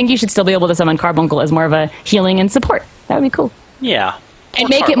tank. I think you should still be able to summon Carbuncle as more of a healing and support. That would be cool. Yeah. And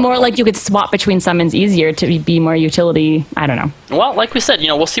make it more like you could swap between summons easier to be more utility. I don't know. Well, like we said, you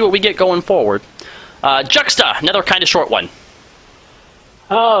know, we'll see what we get going forward. Juxta, another kind of short one.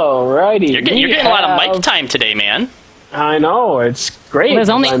 Alrighty. You're getting a lot of mic time today, man. I know, it's great. Well, there's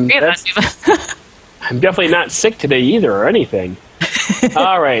only I'm definitely not sick today either, or anything.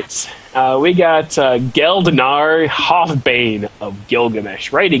 All right. We got Geldenar Hothbane of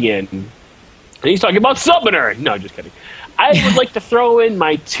Gilgamesh writing in. And he's talking about Summoner. No, just kidding. I would like to throw in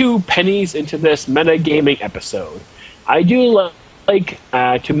my 2 pennies into this metagaming episode. I do like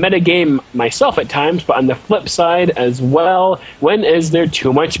to metagame myself at times, but on the flip side as well, when is there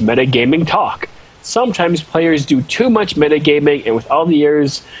too much metagaming talk? Sometimes players do too much metagaming, and with all the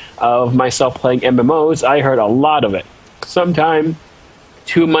years of myself playing MMOs, I heard a lot of it. Sometimes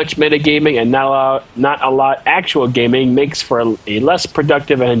Too much metagaming and not a lot actual gaming makes for a less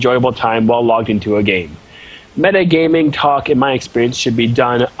productive and enjoyable time while logged into a game. Metagaming talk, in my experience, should be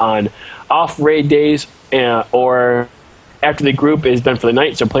done on off-raid days or after the group is done for the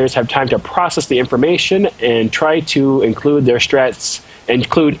night, so players have time to process the information and try to include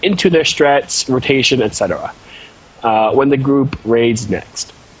into their strats, rotation, etc. When the group raids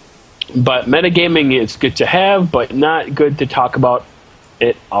next. But metagaming is good to have, but not good to talk about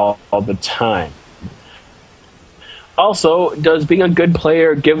it all the time. Also, does being a good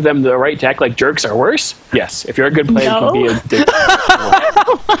player give them the right to act like jerks or worse? Yes. If you're a good player, you can be a dick.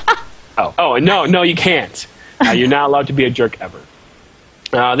 No, you can't. You're not allowed to be a jerk ever.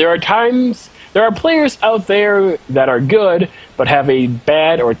 There are players out there that are good, but have a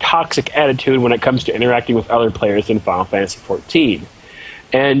bad or toxic attitude when it comes to interacting with other players in Final Fantasy XIV.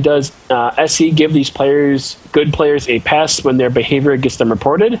 And does SE give these good players, a pass when their behavior gets them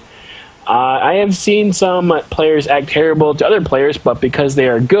reported? I have seen some players act terrible to other players, but because they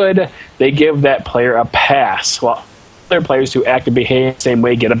are good, they give that player a pass. While other players who act and behave the same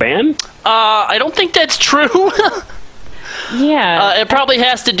way get a ban? I don't think that's true. Yeah. It probably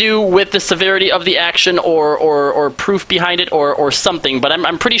has to do with the severity of the action or proof behind it or something, but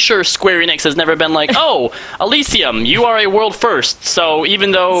I'm pretty sure Square Enix has never been like, oh, Elysium, you are a world first, so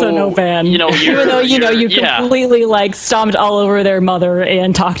even though... So no ban. You completely, like, stomped all over their mother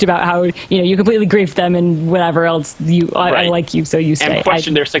and talked about how, you completely griefed them and whatever else, I like you, so you stay. And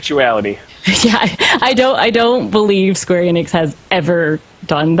questioned their sexuality. Yeah, I don't believe Square Enix has ever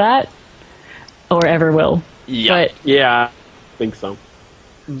done that, or ever will. Yeah. Yeah, I think so.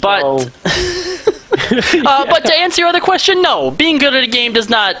 But but to answer your other question, no. Being good at a game does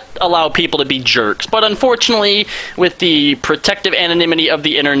not allow people to be jerks. But unfortunately, with the protective anonymity of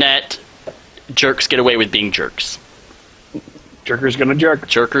the internet, jerks get away with being jerks. Jerker's gonna jerk.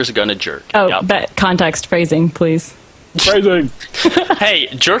 Jerker's gonna jerk. Oh, yep. That context phrasing, please. Phrasing. Hey,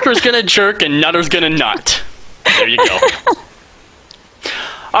 jerker's gonna jerk and nutter's gonna nut. There you go.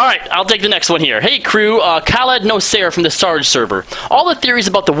 Alright, I'll take the next one here. Hey crew, Khaled Nosair from the Sarge server. All the theories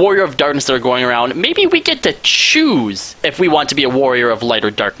about the Warrior of Darkness that are going around, maybe we get to choose if we want to be a Warrior of Light or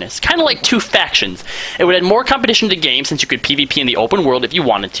Darkness. Kind of like two factions. It would add more competition to the game since you could PvP in the open world if you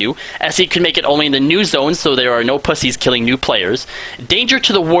wanted to. SE could make it only in the new zones so there are no pussies killing new players. Danger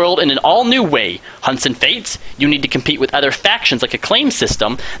to the world in an all-new way. Hunts and Fates, you need to compete with other factions like a claim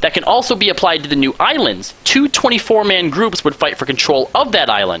system that can also be applied to the new islands. 2 24-man groups would fight for control of that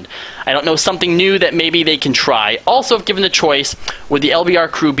island. I don't know, something new that maybe they can try. Also, if given the choice, would the LBR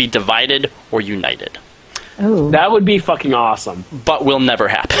crew be divided or united? Oh, that would be fucking awesome. But will never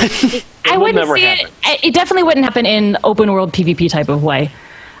happen. I wouldn't see it. It definitely wouldn't happen in open world PvP type of way.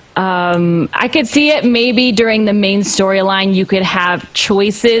 I could see it maybe during the main storyline. You could have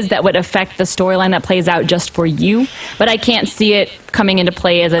choices that would affect the storyline that plays out just for you, but I can't see it coming into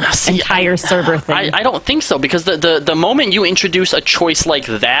play as an entire server thing. I don't think so, because the moment you introduce a choice like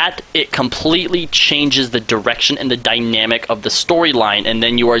that, it completely changes the direction and the dynamic of the storyline, and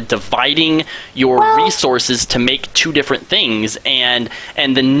then you are dividing your resources to make two different things, and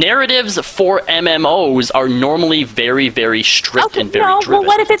the narratives for MMOs are normally very, very strict and very driven. Well,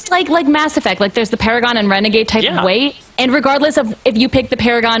 what if it's like Mass Effect, like there's the Paragon and Renegade type of way, and regardless of if you pick the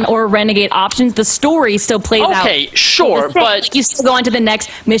Paragon or Renegade options, the story still plays out. Okay, sure, but you still go on to the next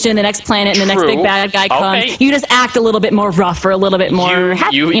mission, the next planet, and the next big bad guy comes. Okay. You just act a little bit more rough or a little bit more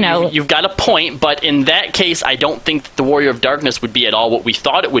You've got a point, but in that case, I don't think that the Warrior of Darkness would be at all what we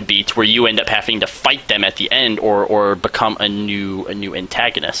thought it would be, to where you end up having to fight them at the end or become a new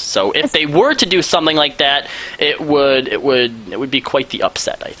antagonist. So if they were to do something like that, it would be quite the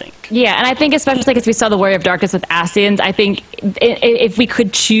upset, I think. Yeah, and I think especially because we saw the Warrior of Darkness with Ascians, I think if we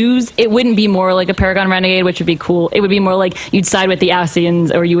could choose, it wouldn't be more like a Paragon Renegade, which would be cool. It would be more like you'd side with the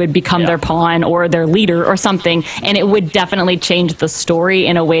Ascians, or you would become their pawn or their leader or something, and it would definitely change the story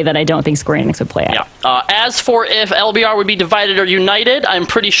in a way that I don't think Square Enix would play out. Yeah. As for if LBR would be divided or united, I'm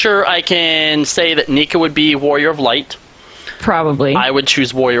pretty sure I can say that Nika would be Warrior of Light. Probably. I would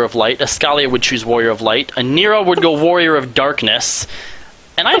choose Warrior of Light. Ascalia would choose Warrior of Light. Nero would go Warrior of Darkness.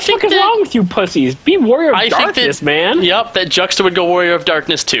 And I think what's wrong with you pussies? Be Warrior of Darkness, man. Yep, that Juxta would go Warrior of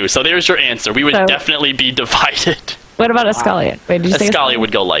Darkness too. So there's your answer. We would definitely be divided. What about Ascalia? Wait, did you say Ascalia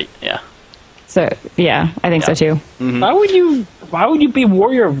would go Light, yeah. So yeah, I think so too. Mm-hmm. Why would you be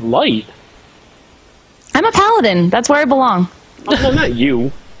Warrior of Light? I'm a paladin. That's where I belong. Oh, no, not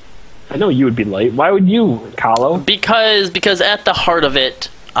you. I know you would be Light. Why would you, Kahlo? Because at the heart of it,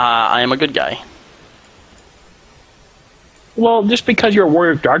 I am a good guy. Well, just because you're a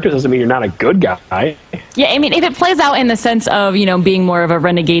warrior of darkness doesn't mean you're not a good guy. Yeah, I mean, if it plays out in the sense of, being more of a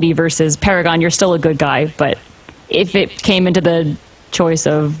renegade versus Paragon, you're still a good guy. But if it came into the choice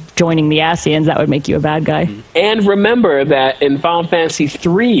of joining the Ascians, that would make you a bad guy. And remember that in Final Fantasy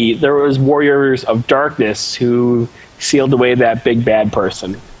III, there was warriors of darkness who sealed away that big bad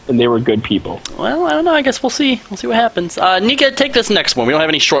person. And they were good people. Well, I don't know. I guess we'll see. We'll see what happens. Nika, take this next one. We don't have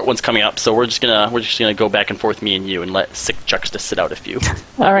any short ones coming up, so we're just gonna go back and forth, me and you, and let Sick Juxta sit out a few.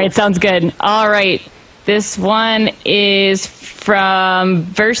 All right, sounds good. All right, this one is from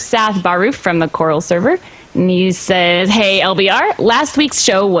Versath Baruf from the Coral server. And he says, "Hey, LBR, last week's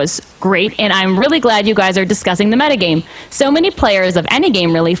show was great, and I'm really glad you guys are discussing the metagame. So many players of any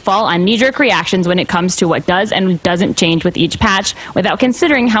game really fall on knee-jerk reactions when it comes to what does and doesn't change with each patch, without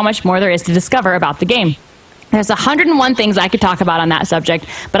considering how much more there is to discover about the game. There's 101 things I could talk about on that subject,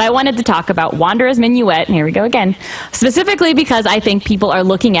 but I wanted to talk about Wanderer's Minuet, and here we go again, specifically because I think people are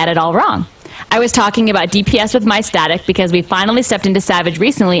looking at it all wrong. I was talking about DPS with my static because we finally stepped into Savage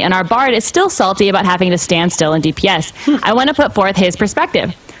recently, and our Bard is still salty about having to stand still in DPS. I want to put forth his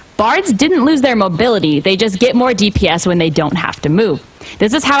perspective. Bards didn't lose their mobility, they just get more DPS when they don't have to move.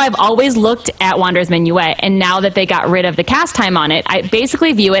 This is how I've always looked at Wanderer's Minuet, and now that they got rid of the cast time on it, I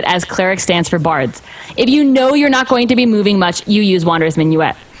basically view it as Cleric stands for Bards. If you know you're not going to be moving much, you use Wanderer's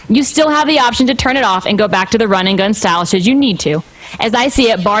Minuet. You still have the option to turn it off and go back to the run and gun style should you need to. As I see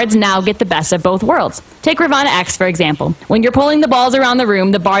it, Bards now get the best of both worlds. Take Ravana X, for example. When you're pulling the balls around the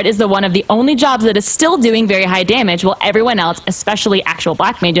room, the Bard is the one of the only jobs that is still doing very high damage, while everyone else, especially actual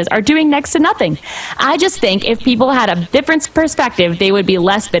black mages, are doing next to nothing. I just think if people had a different perspective, they would be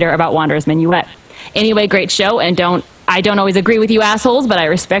less bitter about Wanderer's Minuet. Anyway, great show, and I don't always agree with you assholes, but I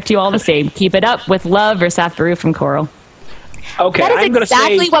respect you all the same. Keep it up. With love, Versath Baru from Coral." Okay, that is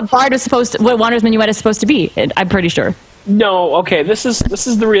exactly what what Wanderer's Minuet is supposed to be, I'm pretty sure. No, okay, this is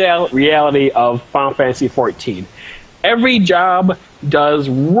the reality of Final Fantasy XIV. Every job does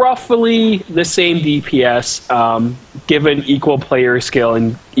roughly the same DPS, given equal player skill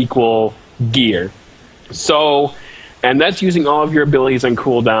and equal gear. So, and that's using all of your abilities on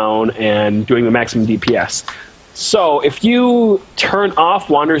cooldown and doing the maximum DPS. So, if you turn off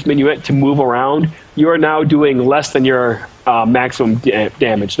Wanderer's Minuet to move around, you are now doing less than your maximum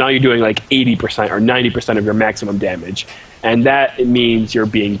damage. Now you're doing like 80% or 90% of your maximum damage. And that means you're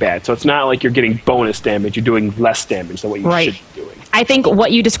being bad. So it's not like you're getting bonus damage. You're doing less damage than what you should be doing. I think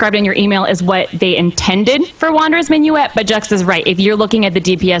what you described in your email is what they intended for Wanderer's Minuet, but Juxta's right. If you're looking at the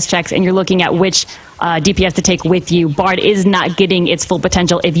DPS checks and you're looking at which DPS to take with you, Bard is not getting its full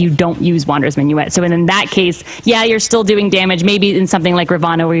potential if you don't use Wanderer's Minuet. So in that case, yeah, you're still doing damage. Maybe in something like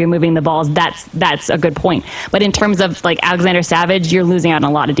Ravana where you're moving the balls, that's a good point. But in terms of like Alexander Savage, you're losing out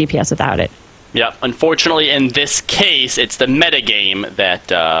on a lot of DPS without it. Yeah, unfortunately, in this case, it's the metagame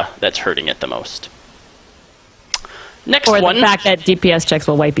that's hurting it the most. Next or one. the fact that DPS checks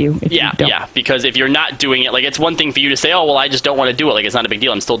will wipe you if you don't. Yeah, because if you're not doing it, like, it's one thing for you to say, oh, well, I just don't want to do it. Like, it's not a big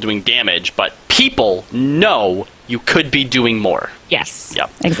deal. I'm still doing damage. But people know you could be doing more. Yes. Yep.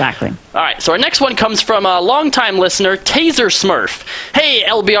 Exactly. All right, so our next one comes from a longtime listener, Taser Smurf. Hey,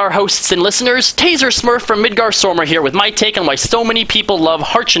 LBR hosts and listeners. Taser Smurf from Midgar Sormer here with my take on why so many people love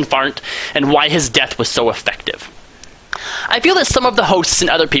Harchenfart and why his death was so effective. I feel that some of the hosts and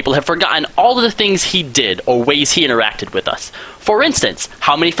other people have forgotten all of the things he did or ways he interacted with us. For instance,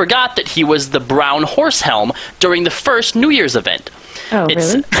 how many forgot that he was the brown horse helm during the first New Year's event? Oh,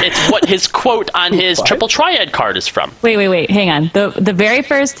 really? It's what his quote on his Triple Triad card is from. Wait, hang on. The very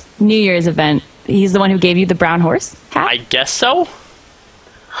first New Year's event, he's the one who gave you the brown horse hat? I guess so.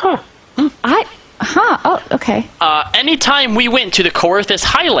 Oh, okay. Anytime we went to the Corythus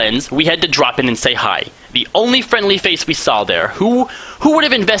Highlands, we had to drop in and say hi. The only friendly face we saw there. Who would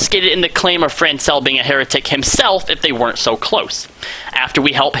have investigated in the claim of Francel being a heretic himself if they weren't so close? After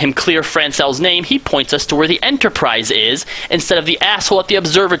we help him clear Francel's name, he points us to where the Enterprise is, instead of the asshole at the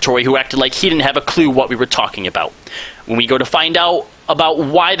observatory who acted like he didn't have a clue what we were talking about. When we go to find out about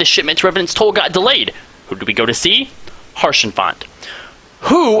why the shipment to Revenant's Toll got delayed, who did we go to see? Harchenfant.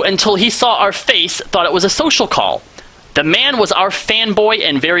 Who, until he saw our face, thought it was a social call. The man was our fanboy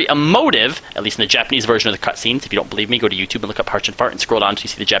and very emotive, at least in the Japanese version of the cutscenes. If you don't believe me, go to YouTube and look up Harchenfart and scroll down to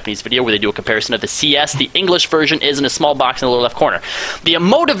see the Japanese video where they do a comparison of the CS. The English version is in a small box in the lower left corner. The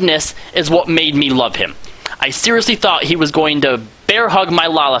emotiveness is what made me love him. I seriously thought he was going to bear hug my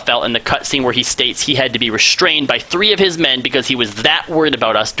Lalafell in the cutscene where he states he had to be restrained by 3 of his men because he was that worried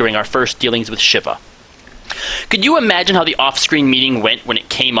about us during our first dealings with Shiva. Could you imagine how the off-screen meeting went when it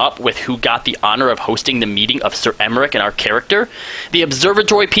came up with who got the honor of hosting the meeting of Sir Emmerich and our character? The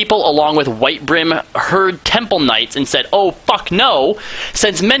observatory people, along with Whitebrim, heard Temple Knights and said, "Oh, fuck no,"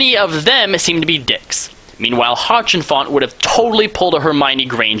 since many of them seemed to be dicks. Meanwhile, Harchenfant would have totally pulled a Hermione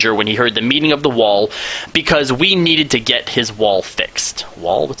Granger when he heard the meeting of the wall, because we needed to get his wall fixed.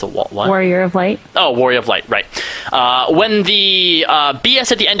 Wall? What's a wall? What? Warrior of Light. Oh, Warrior of Light, right. When the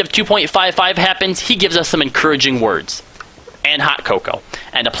BS at the end of 2.55 happens, he gives us some encouraging words. And hot cocoa,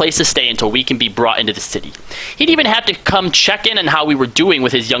 and a place to stay until we can be brought into the city. He'd even have to come check in on how we were doing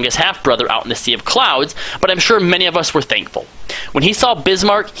with his youngest half-brother out in the Sea of Clouds, but I'm sure many of us were thankful. When he saw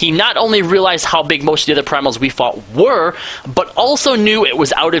Bismarck, he not only realized how big most of the other primals we fought were, but also knew it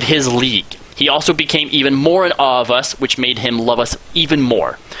was out of his league. He also became even more in awe of us, which made him love us even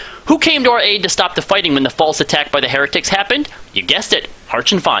more. Who came to our aid to stop the fighting when the false attack by the heretics happened? You guessed it,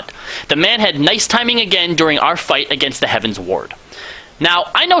 Harchenfant. The man had nice timing again during our fight against the Heavens Ward. Now,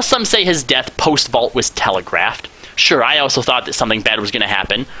 I know some say his death post-vault was telegraphed. Sure, I also thought that something bad was going to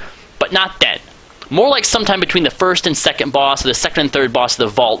happen, but not then. More like sometime between the first and second boss, or the second and third boss of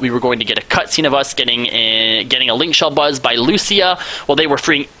the vault, we were going to get a cutscene of us getting a link shell buzz by Lucia while they were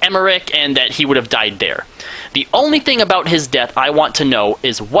freeing Emmerich, and that he would have died there. The only thing about his death I want to know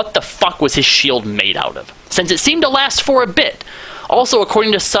is what the fuck was his shield made out of, since it seemed to last for a bit. Also,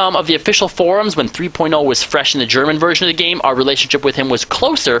 according to some of the official forums, when 3.0 was fresh in the German version of the game, our relationship with him was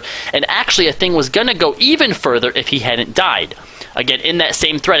closer, and actually a thing was gonna go even further if he hadn't died. Again, in that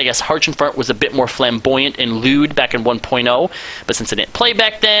same thread, I guess Harchenfant was a bit more flamboyant and lewd back in 1.0, but since I didn't play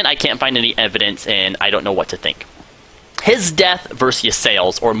back then, I can't find any evidence, and I don't know what to think. His death versus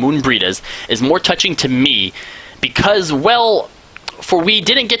Ysael's, or Moonbrida's, is more touching to me because, well, for we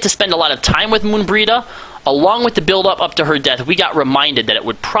didn't get to spend a lot of time with Moonbrida. Along with the build-up up to her death, we got reminded that it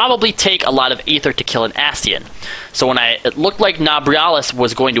would probably take a lot of Aether to kill an Ascian. So when it looked like Nabrialis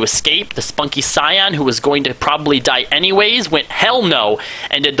was going to escape, the spunky Scion, who was going to probably die anyways, went hell no,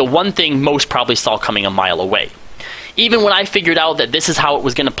 and did the one thing most probably saw coming a mile away. Even when I figured out that this is how it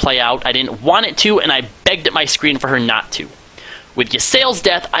was going to play out, I didn't want it to, and I begged at my screen for her not to. With Ysael's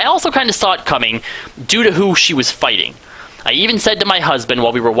death, I also kind of saw it coming, due to who she was fighting. I even said to my husband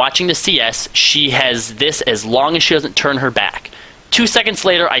while we were watching the CS, she has this as long as she doesn't turn her back. 2 seconds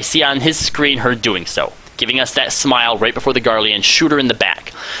later, I see on his screen her doing so, giving us that smile right before the Garleans shoot her in the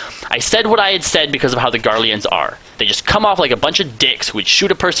back. I said what I had said because of how the Garleans are. They just come off like a bunch of dicks who would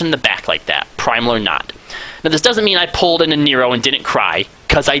shoot a person in the back like that, primal or not. Now this doesn't mean I pulled into Nero and didn't cry,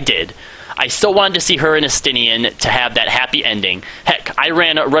 because I did. I still wanted to see her and Estinian to have that happy ending. Heck, I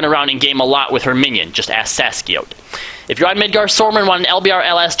run around in game a lot with her minion, just ask Saskiote. If you're on Midgar Sormer and want an LBR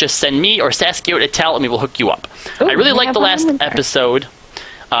LS, just send me or Saskiote a tell and we will hook you up. Ooh, I really liked the last episode,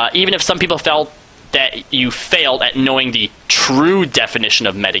 even if some people felt that you failed at knowing the true definition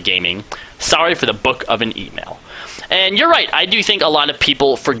of metagaming. Sorry for the book of an email. And you're right, I do think a lot of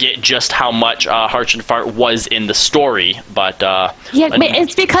people forget just how much Harchenfant was in the story, but... yeah, but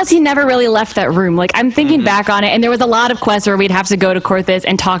it's because he never really left that room. Like, I'm thinking back on it, and there was a lot of quests where we'd have to go to Korthus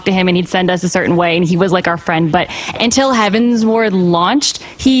and talk to him, and he'd send us a certain way, and he was like our friend. But until Heaven's Ward launched,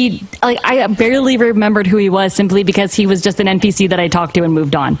 I barely remembered who he was, simply because he was just an NPC that I talked to and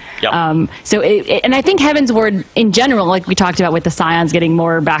moved on. Yep. And I think Heaven's Ward, in general, like we talked about with the Scions getting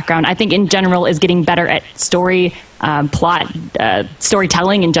more background, I think in general is getting better at plot,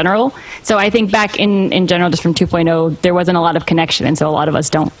 storytelling in general. So I think back in general, just from 2.0, there wasn't a lot of connection, and so a lot of us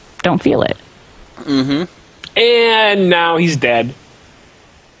don't feel it. Mm-hmm. And now he's dead.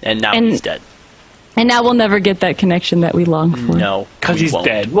 And he's dead. And now we'll never get that connection that we long for. No, because he's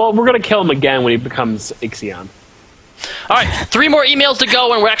dead. Well, we're going to kill him again when he becomes Ixion. All right, 3 more emails to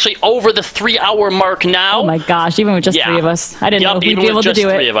go, and we're actually over the 3-hour mark now. Oh my gosh, even with just 3 of us. I didn't know if we'd be able to do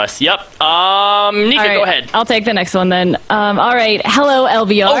it. 3 of us, yep. Nika, go ahead. I'll take the next one then. All right, hello,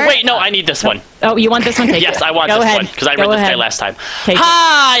 LBR. Oh, wait, no, I need this one. Oh, you want this one? Take yes, it. I want this one, because I read this guy last time.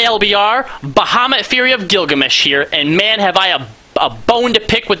 Hi, LBR. Bahamut Fury of Gilgamesh here, and man, have I a bone to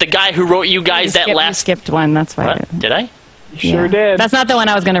pick with the guy who wrote you guys that last... You skipped one, that's why. Did I? You sure did. That's not the one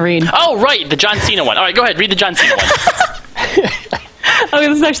I was going to read. Oh, right, the John Cena one. All right, go ahead, read the John Cena one. Okay,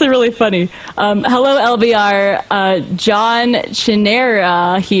 this is actually really funny. Hello, LBR. John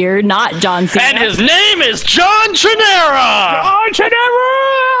Chinera here, not John Cena. And his name is John Chinera! John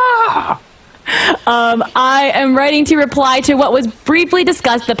Chinera! I am writing to reply to what was briefly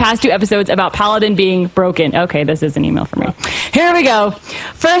discussed the past 2 episodes about Paladin being broken. Okay, this is an email for me. Here we go.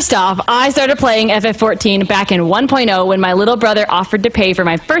 First off, I started playing FF14 back in 1.0 when my little brother offered to pay for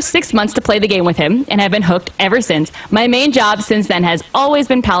my first 6 months to play the game with him, and have been hooked ever since. My main job since then has always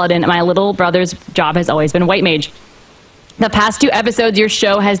been Paladin, and my little brother's job has always been White Mage. The past 2 episodes, your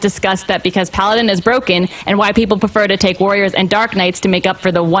show has discussed that because Paladin is broken and why people prefer to take Warriors and Dark Knights to make up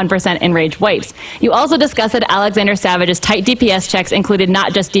for the 1% enraged wipes. You also discussed that Alexander Savage's tight DPS checks included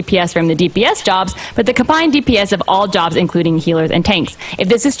not just DPS from the DPS jobs, but the combined DPS of all jobs, including healers and tanks. If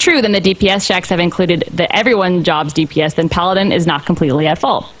this is true, then the DPS checks have included the everyone jobs DPS, then Paladin is not completely at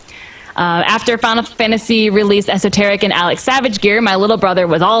fault. After Final Fantasy released Esoteric and Alex Savage gear, my little brother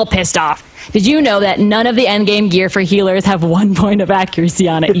was all pissed off. Did you know that none of the endgame gear for healers have 1 point of accuracy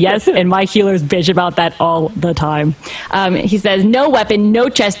on it? Yes, and my healers bitch about that all the time. He says, no weapon, no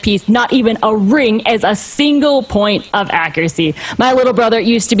chest piece, not even a ring is a single point of accuracy. My little brother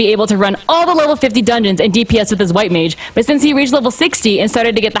used to be able to run all the level 50 dungeons and DPS with his White Mage, but since he reached level 60 and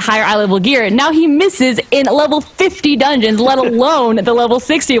started to get the higher eye level gear, now he misses in level 50 dungeons, let alone the level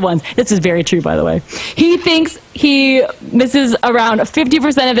 60 ones. This is very true, by the way. He thinks he misses around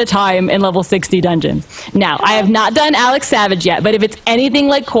 50% of the time in level 60 dungeons. Now, I have not done Alex Savage yet, but if it's anything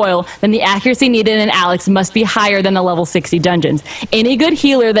like Coil, then the accuracy needed in Alex must be higher than the level 60 dungeons. Any good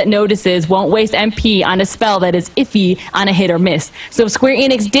healer that notices won't waste MP on a spell that is iffy on a hit or miss. So if Square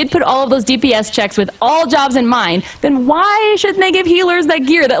Enix did put all of those DPS checks with all jobs in mind, then why shouldn't they give healers that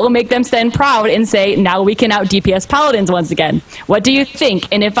gear that will make them stand proud and say, now we can out DPS Paladins once again? What do you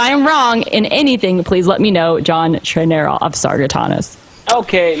think? And if I'm wrong in anything, please let me know, John Trenera of Sargatanas.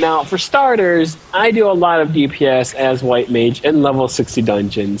 Okay, now for starters, I do a lot of DPS as White Mage in level 60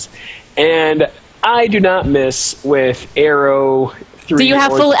 dungeons, and I do not miss with Arrow 3. Do you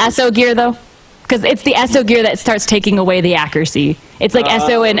have full SO gear, though? Because it's the SO gear that starts taking away the accuracy. It's like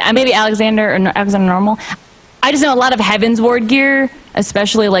SO and maybe Alexander or Alexander Normal. I just know a lot of Heaven's Ward gear,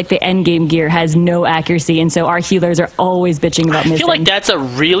 especially like the endgame gear, has no accuracy, and so our healers are always bitching about missing. I feel like that's a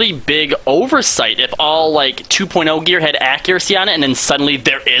really big oversight if all like 2.0 gear had accuracy on it and then suddenly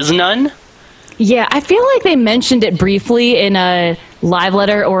there is none. Yeah, I feel like they mentioned it briefly in a live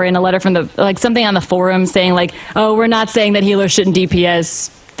letter or in a letter from the, like something on the forum saying like, oh, we're not saying that healers shouldn't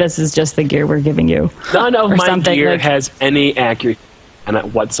DPS. This is just the gear we're giving you. None of my gear has any accuracy on it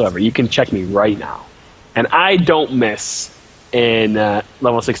whatsoever. You can check me right now. And I don't miss in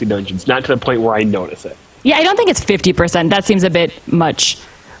level 60 dungeons, not to the point where I notice it. Yeah, I don't think it's 50%. That seems a bit much.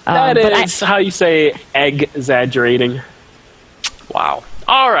 That is how you say exaggerating. Wow.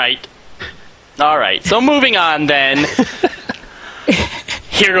 All right. So moving on then.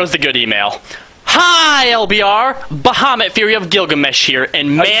 Here goes the good email. Hi, LBR. Bahamut Fury of Gilgamesh here,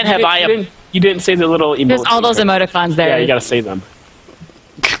 and man, have I... You didn't say the little emoticons. There's all those emoticons there. Yeah, you gotta say them.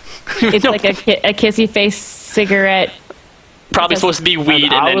 It's like a kissy face cigarette. Probably supposed to be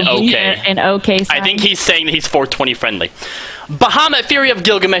weed and then okay. An okay sign. I think he's saying that he's 420 friendly. Bahamut Fury of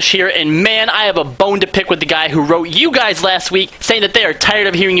Gilgamesh here, and man, I have a bone to pick with the guy who wrote you guys last week saying that they are tired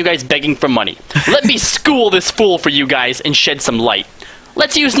of hearing you guys begging for money. Let me school this fool for you guys and shed some light.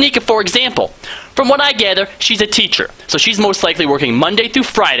 Let's use Nika for example. From what I gather, she's a teacher, so she's most likely working Monday through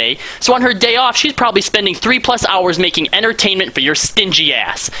Friday, so on her day off, she's probably spending 3+ hours making entertainment for your stingy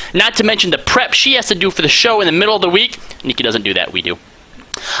ass. Not to mention the prep she has to do for the show in the middle of the week. Nika doesn't do that, we do.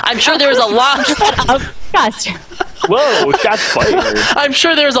 I'm sure there's a lot... Whoa, shots fired. I'm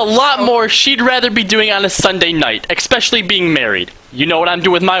sure there's a lot more she'd rather be doing on a Sunday night, especially being married. You know what I'm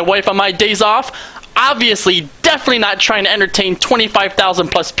doing with my wife on my days off? Obviously, definitely not trying to entertain 25,000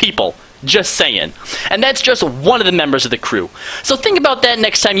 plus people. Just saying. And that's just one of the members of the crew. So think about that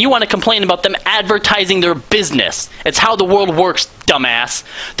next time you want to complain about them advertising their business. It's how the world works, dumbass.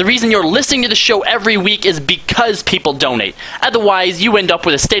 The reason you're listening to the show every week is because people donate. Otherwise, you end up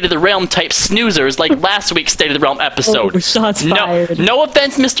with a State of the Realm type snoozers like last week's State of the Realm episode. Oh, shots fired. No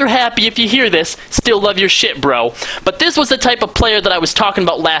offense, Mr. Happy, if you hear this. Still love your shit, bro. But this was the type of player that I was talking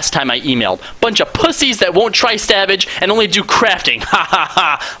about last time I emailed. Bunch of pussies that won't try Savage and only do crafting. Ha ha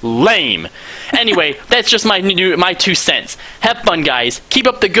ha. Lame. Anyway, that's just my 2 cents. Have fun, guys. Keep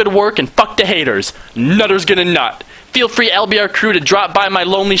up the good work and fuck the haters. Nutter's gonna nut. Feel free, LBR crew, to drop by my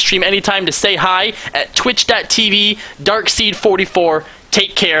lonely stream anytime to say hi at twitch.tv, Darkseed44.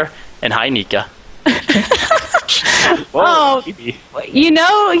 Take care, and hi, Nika. Whoa, you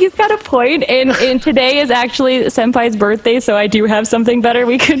know, he's got a point, and today is actually Senpai's birthday, so I do have something better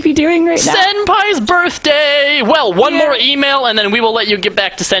we could be doing right now. Senpai's birthday! Well, one more email, and then we will let you get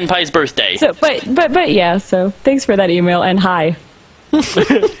back to Senpai's birthday. So, but yeah, so thanks for that email, and hi.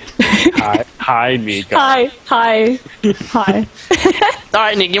 Hi, Nika. Hi. All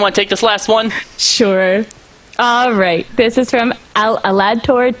right, Nick, you want to take this last one? Sure. All right. This is from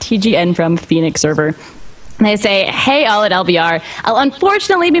Aladtor TGN from Phoenix server. They say, hey, all at LBR. I'll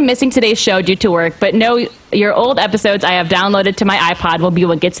unfortunately be missing today's show due to work, but no, your old episodes I have downloaded to my iPod will be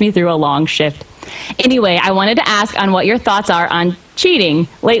what gets me through a long shift. Anyway, I wanted to ask on what your thoughts are on cheating.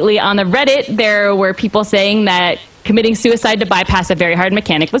 Lately on the Reddit, there were people saying that committing suicide to bypass a very hard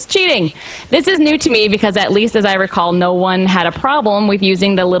mechanic was cheating. This is new to me because, at least as I recall, no one had a problem with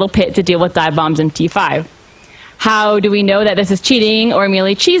using the little pit to deal with dive bombs in T5. How do we know that this is cheating or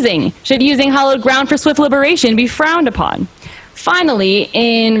merely cheesing? Should using hallowed ground for swift liberation be frowned upon? Finally,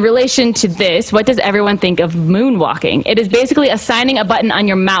 in relation to this, what does everyone think of moonwalking? It is basically assigning a button on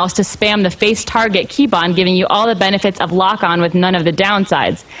your mouse to spam the face target keybond, giving you all the benefits of lock-on with none of the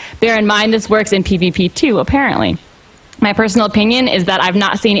downsides. Bear in mind this works in PvP too, apparently. My personal opinion is that I've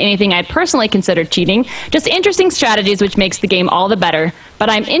not seen anything I'd personally consider cheating, just interesting strategies which makes the game all the better. But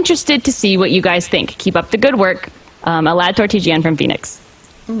I'm interested to see what you guys think. Keep up the good work. Aladtor TGN from Phoenix.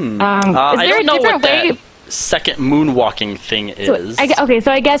 Is there I don't know what that second moonwalking thing is.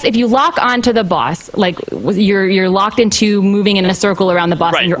 So I guess if you lock onto the boss, like you're locked into moving in a circle around the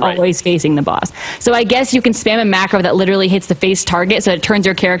boss, and you're always facing the boss. So I guess you can spam a macro that literally hits the face target, so it turns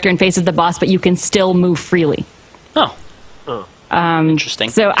your character and faces the boss, but you can still move freely. Interesting.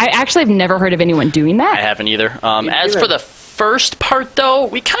 So I actually have never heard of anyone doing that. I haven't either. As for the first part, though,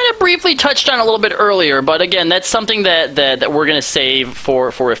 we kind of briefly touched on a little bit earlier, but again, that's something that we're going to save for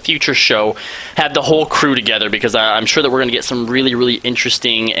a future show, have the whole crew together, because I'm sure that we're going to get some really, really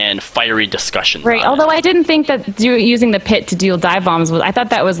interesting and fiery discussions. Right, although I didn't think that using the pit to deal dive bombs I thought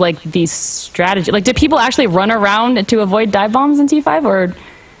that was like the strategy. Like, did people actually run around to avoid dive bombs in T5, or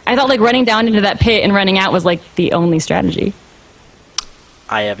I thought like running down into that pit and running out was like the only strategy?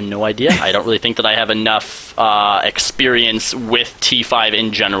 I have no idea. I don't really think that I have enough experience with T5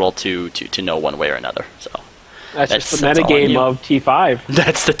 in general to know one way or another. So that's just the metagame of T5.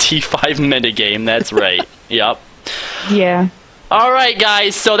 That's the T5 metagame. That's right. Yep. Yeah. All right,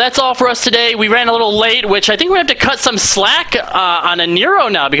 guys. So that's all for us today. We ran a little late, which I think we have to cut some slack on a Nero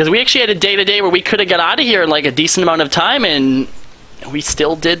now, because we actually had a day-to-day where we could have got out of here in like a decent amount of time, and we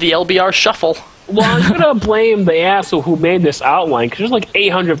still did the LBR shuffle. Well, I'm gonna blame the asshole who made this outline, because there's like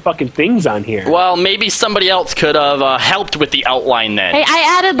 800 fucking things on here. Well, maybe somebody else could have helped with the outline then. Hey,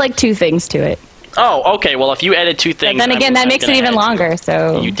 I added like 2 things to it. Oh, okay. Well, if you added 2 things... But then again, that makes it even longer,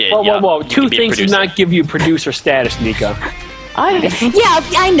 so... You did, Whoa. 2 things do not give you producer status, Nika.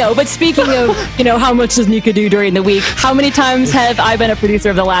 I know, but speaking of, how much does Nika do during the week, how many times have I been a producer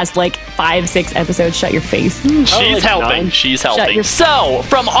of the last, 5-6 episodes? Shut your face. She's helping. She's helping. So,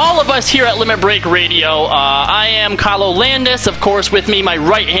 from all of us here at Limit Break Radio, I am Kahlo Landis. Of course, with me, my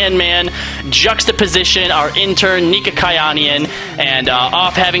right-hand man, Juxtaposition, our intern, Nika Kayanian, and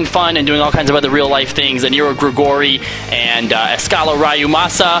off having fun and doing all kinds of other real-life things, Aniro Grigori and Escalo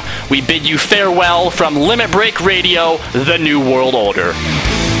Rayumasa. We bid you farewell from Limit Break Radio, the New World Order.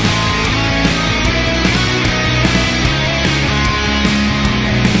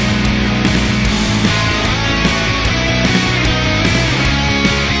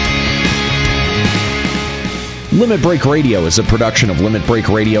 Limit Break Radio is a production of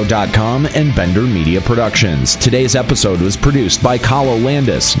LimitBreakRadio.com and Bender Media Productions. Today's episode was produced by Kahlo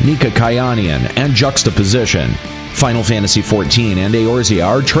Landis, Nika Kayanian, and Juxtaposition. Final Fantasy XIV and Eorzea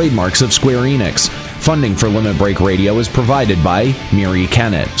are trademarks of Square Enix. Funding for Limit Break Radio is provided by Miri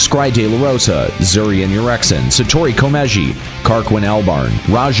Kennett, Scry De La Rosa, Zurian Urexin, Satori Komeji, Karkwin Elbarn,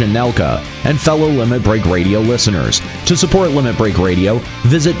 Rajan Nelka, and fellow Limit Break Radio listeners. To support Limit Break Radio,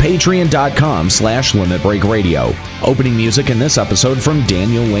 visit patreon.com/Limit Break Radio. Opening music in this episode from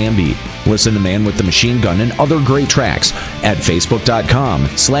Daniel Lambie. Listen to Man with the Machine Gun and other great tracks at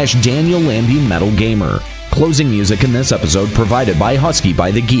facebook.com/Daniel Lambie Metal Gamer. Closing music in this episode provided by Husky by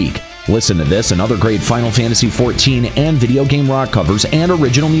the Geek. Listen to this and other great Final Fantasy XIV and video game rock covers and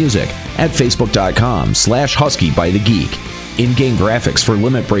original music at facebook.com/Husky by the Geek. In-game graphics for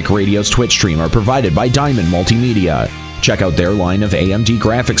Limit Break Radio's Twitch stream are provided by Diamond Multimedia. Check out their line of AMD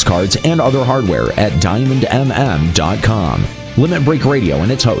graphics cards and other hardware at diamondmm.com. Limit Break Radio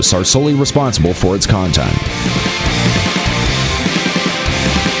and its hosts are solely responsible for its content.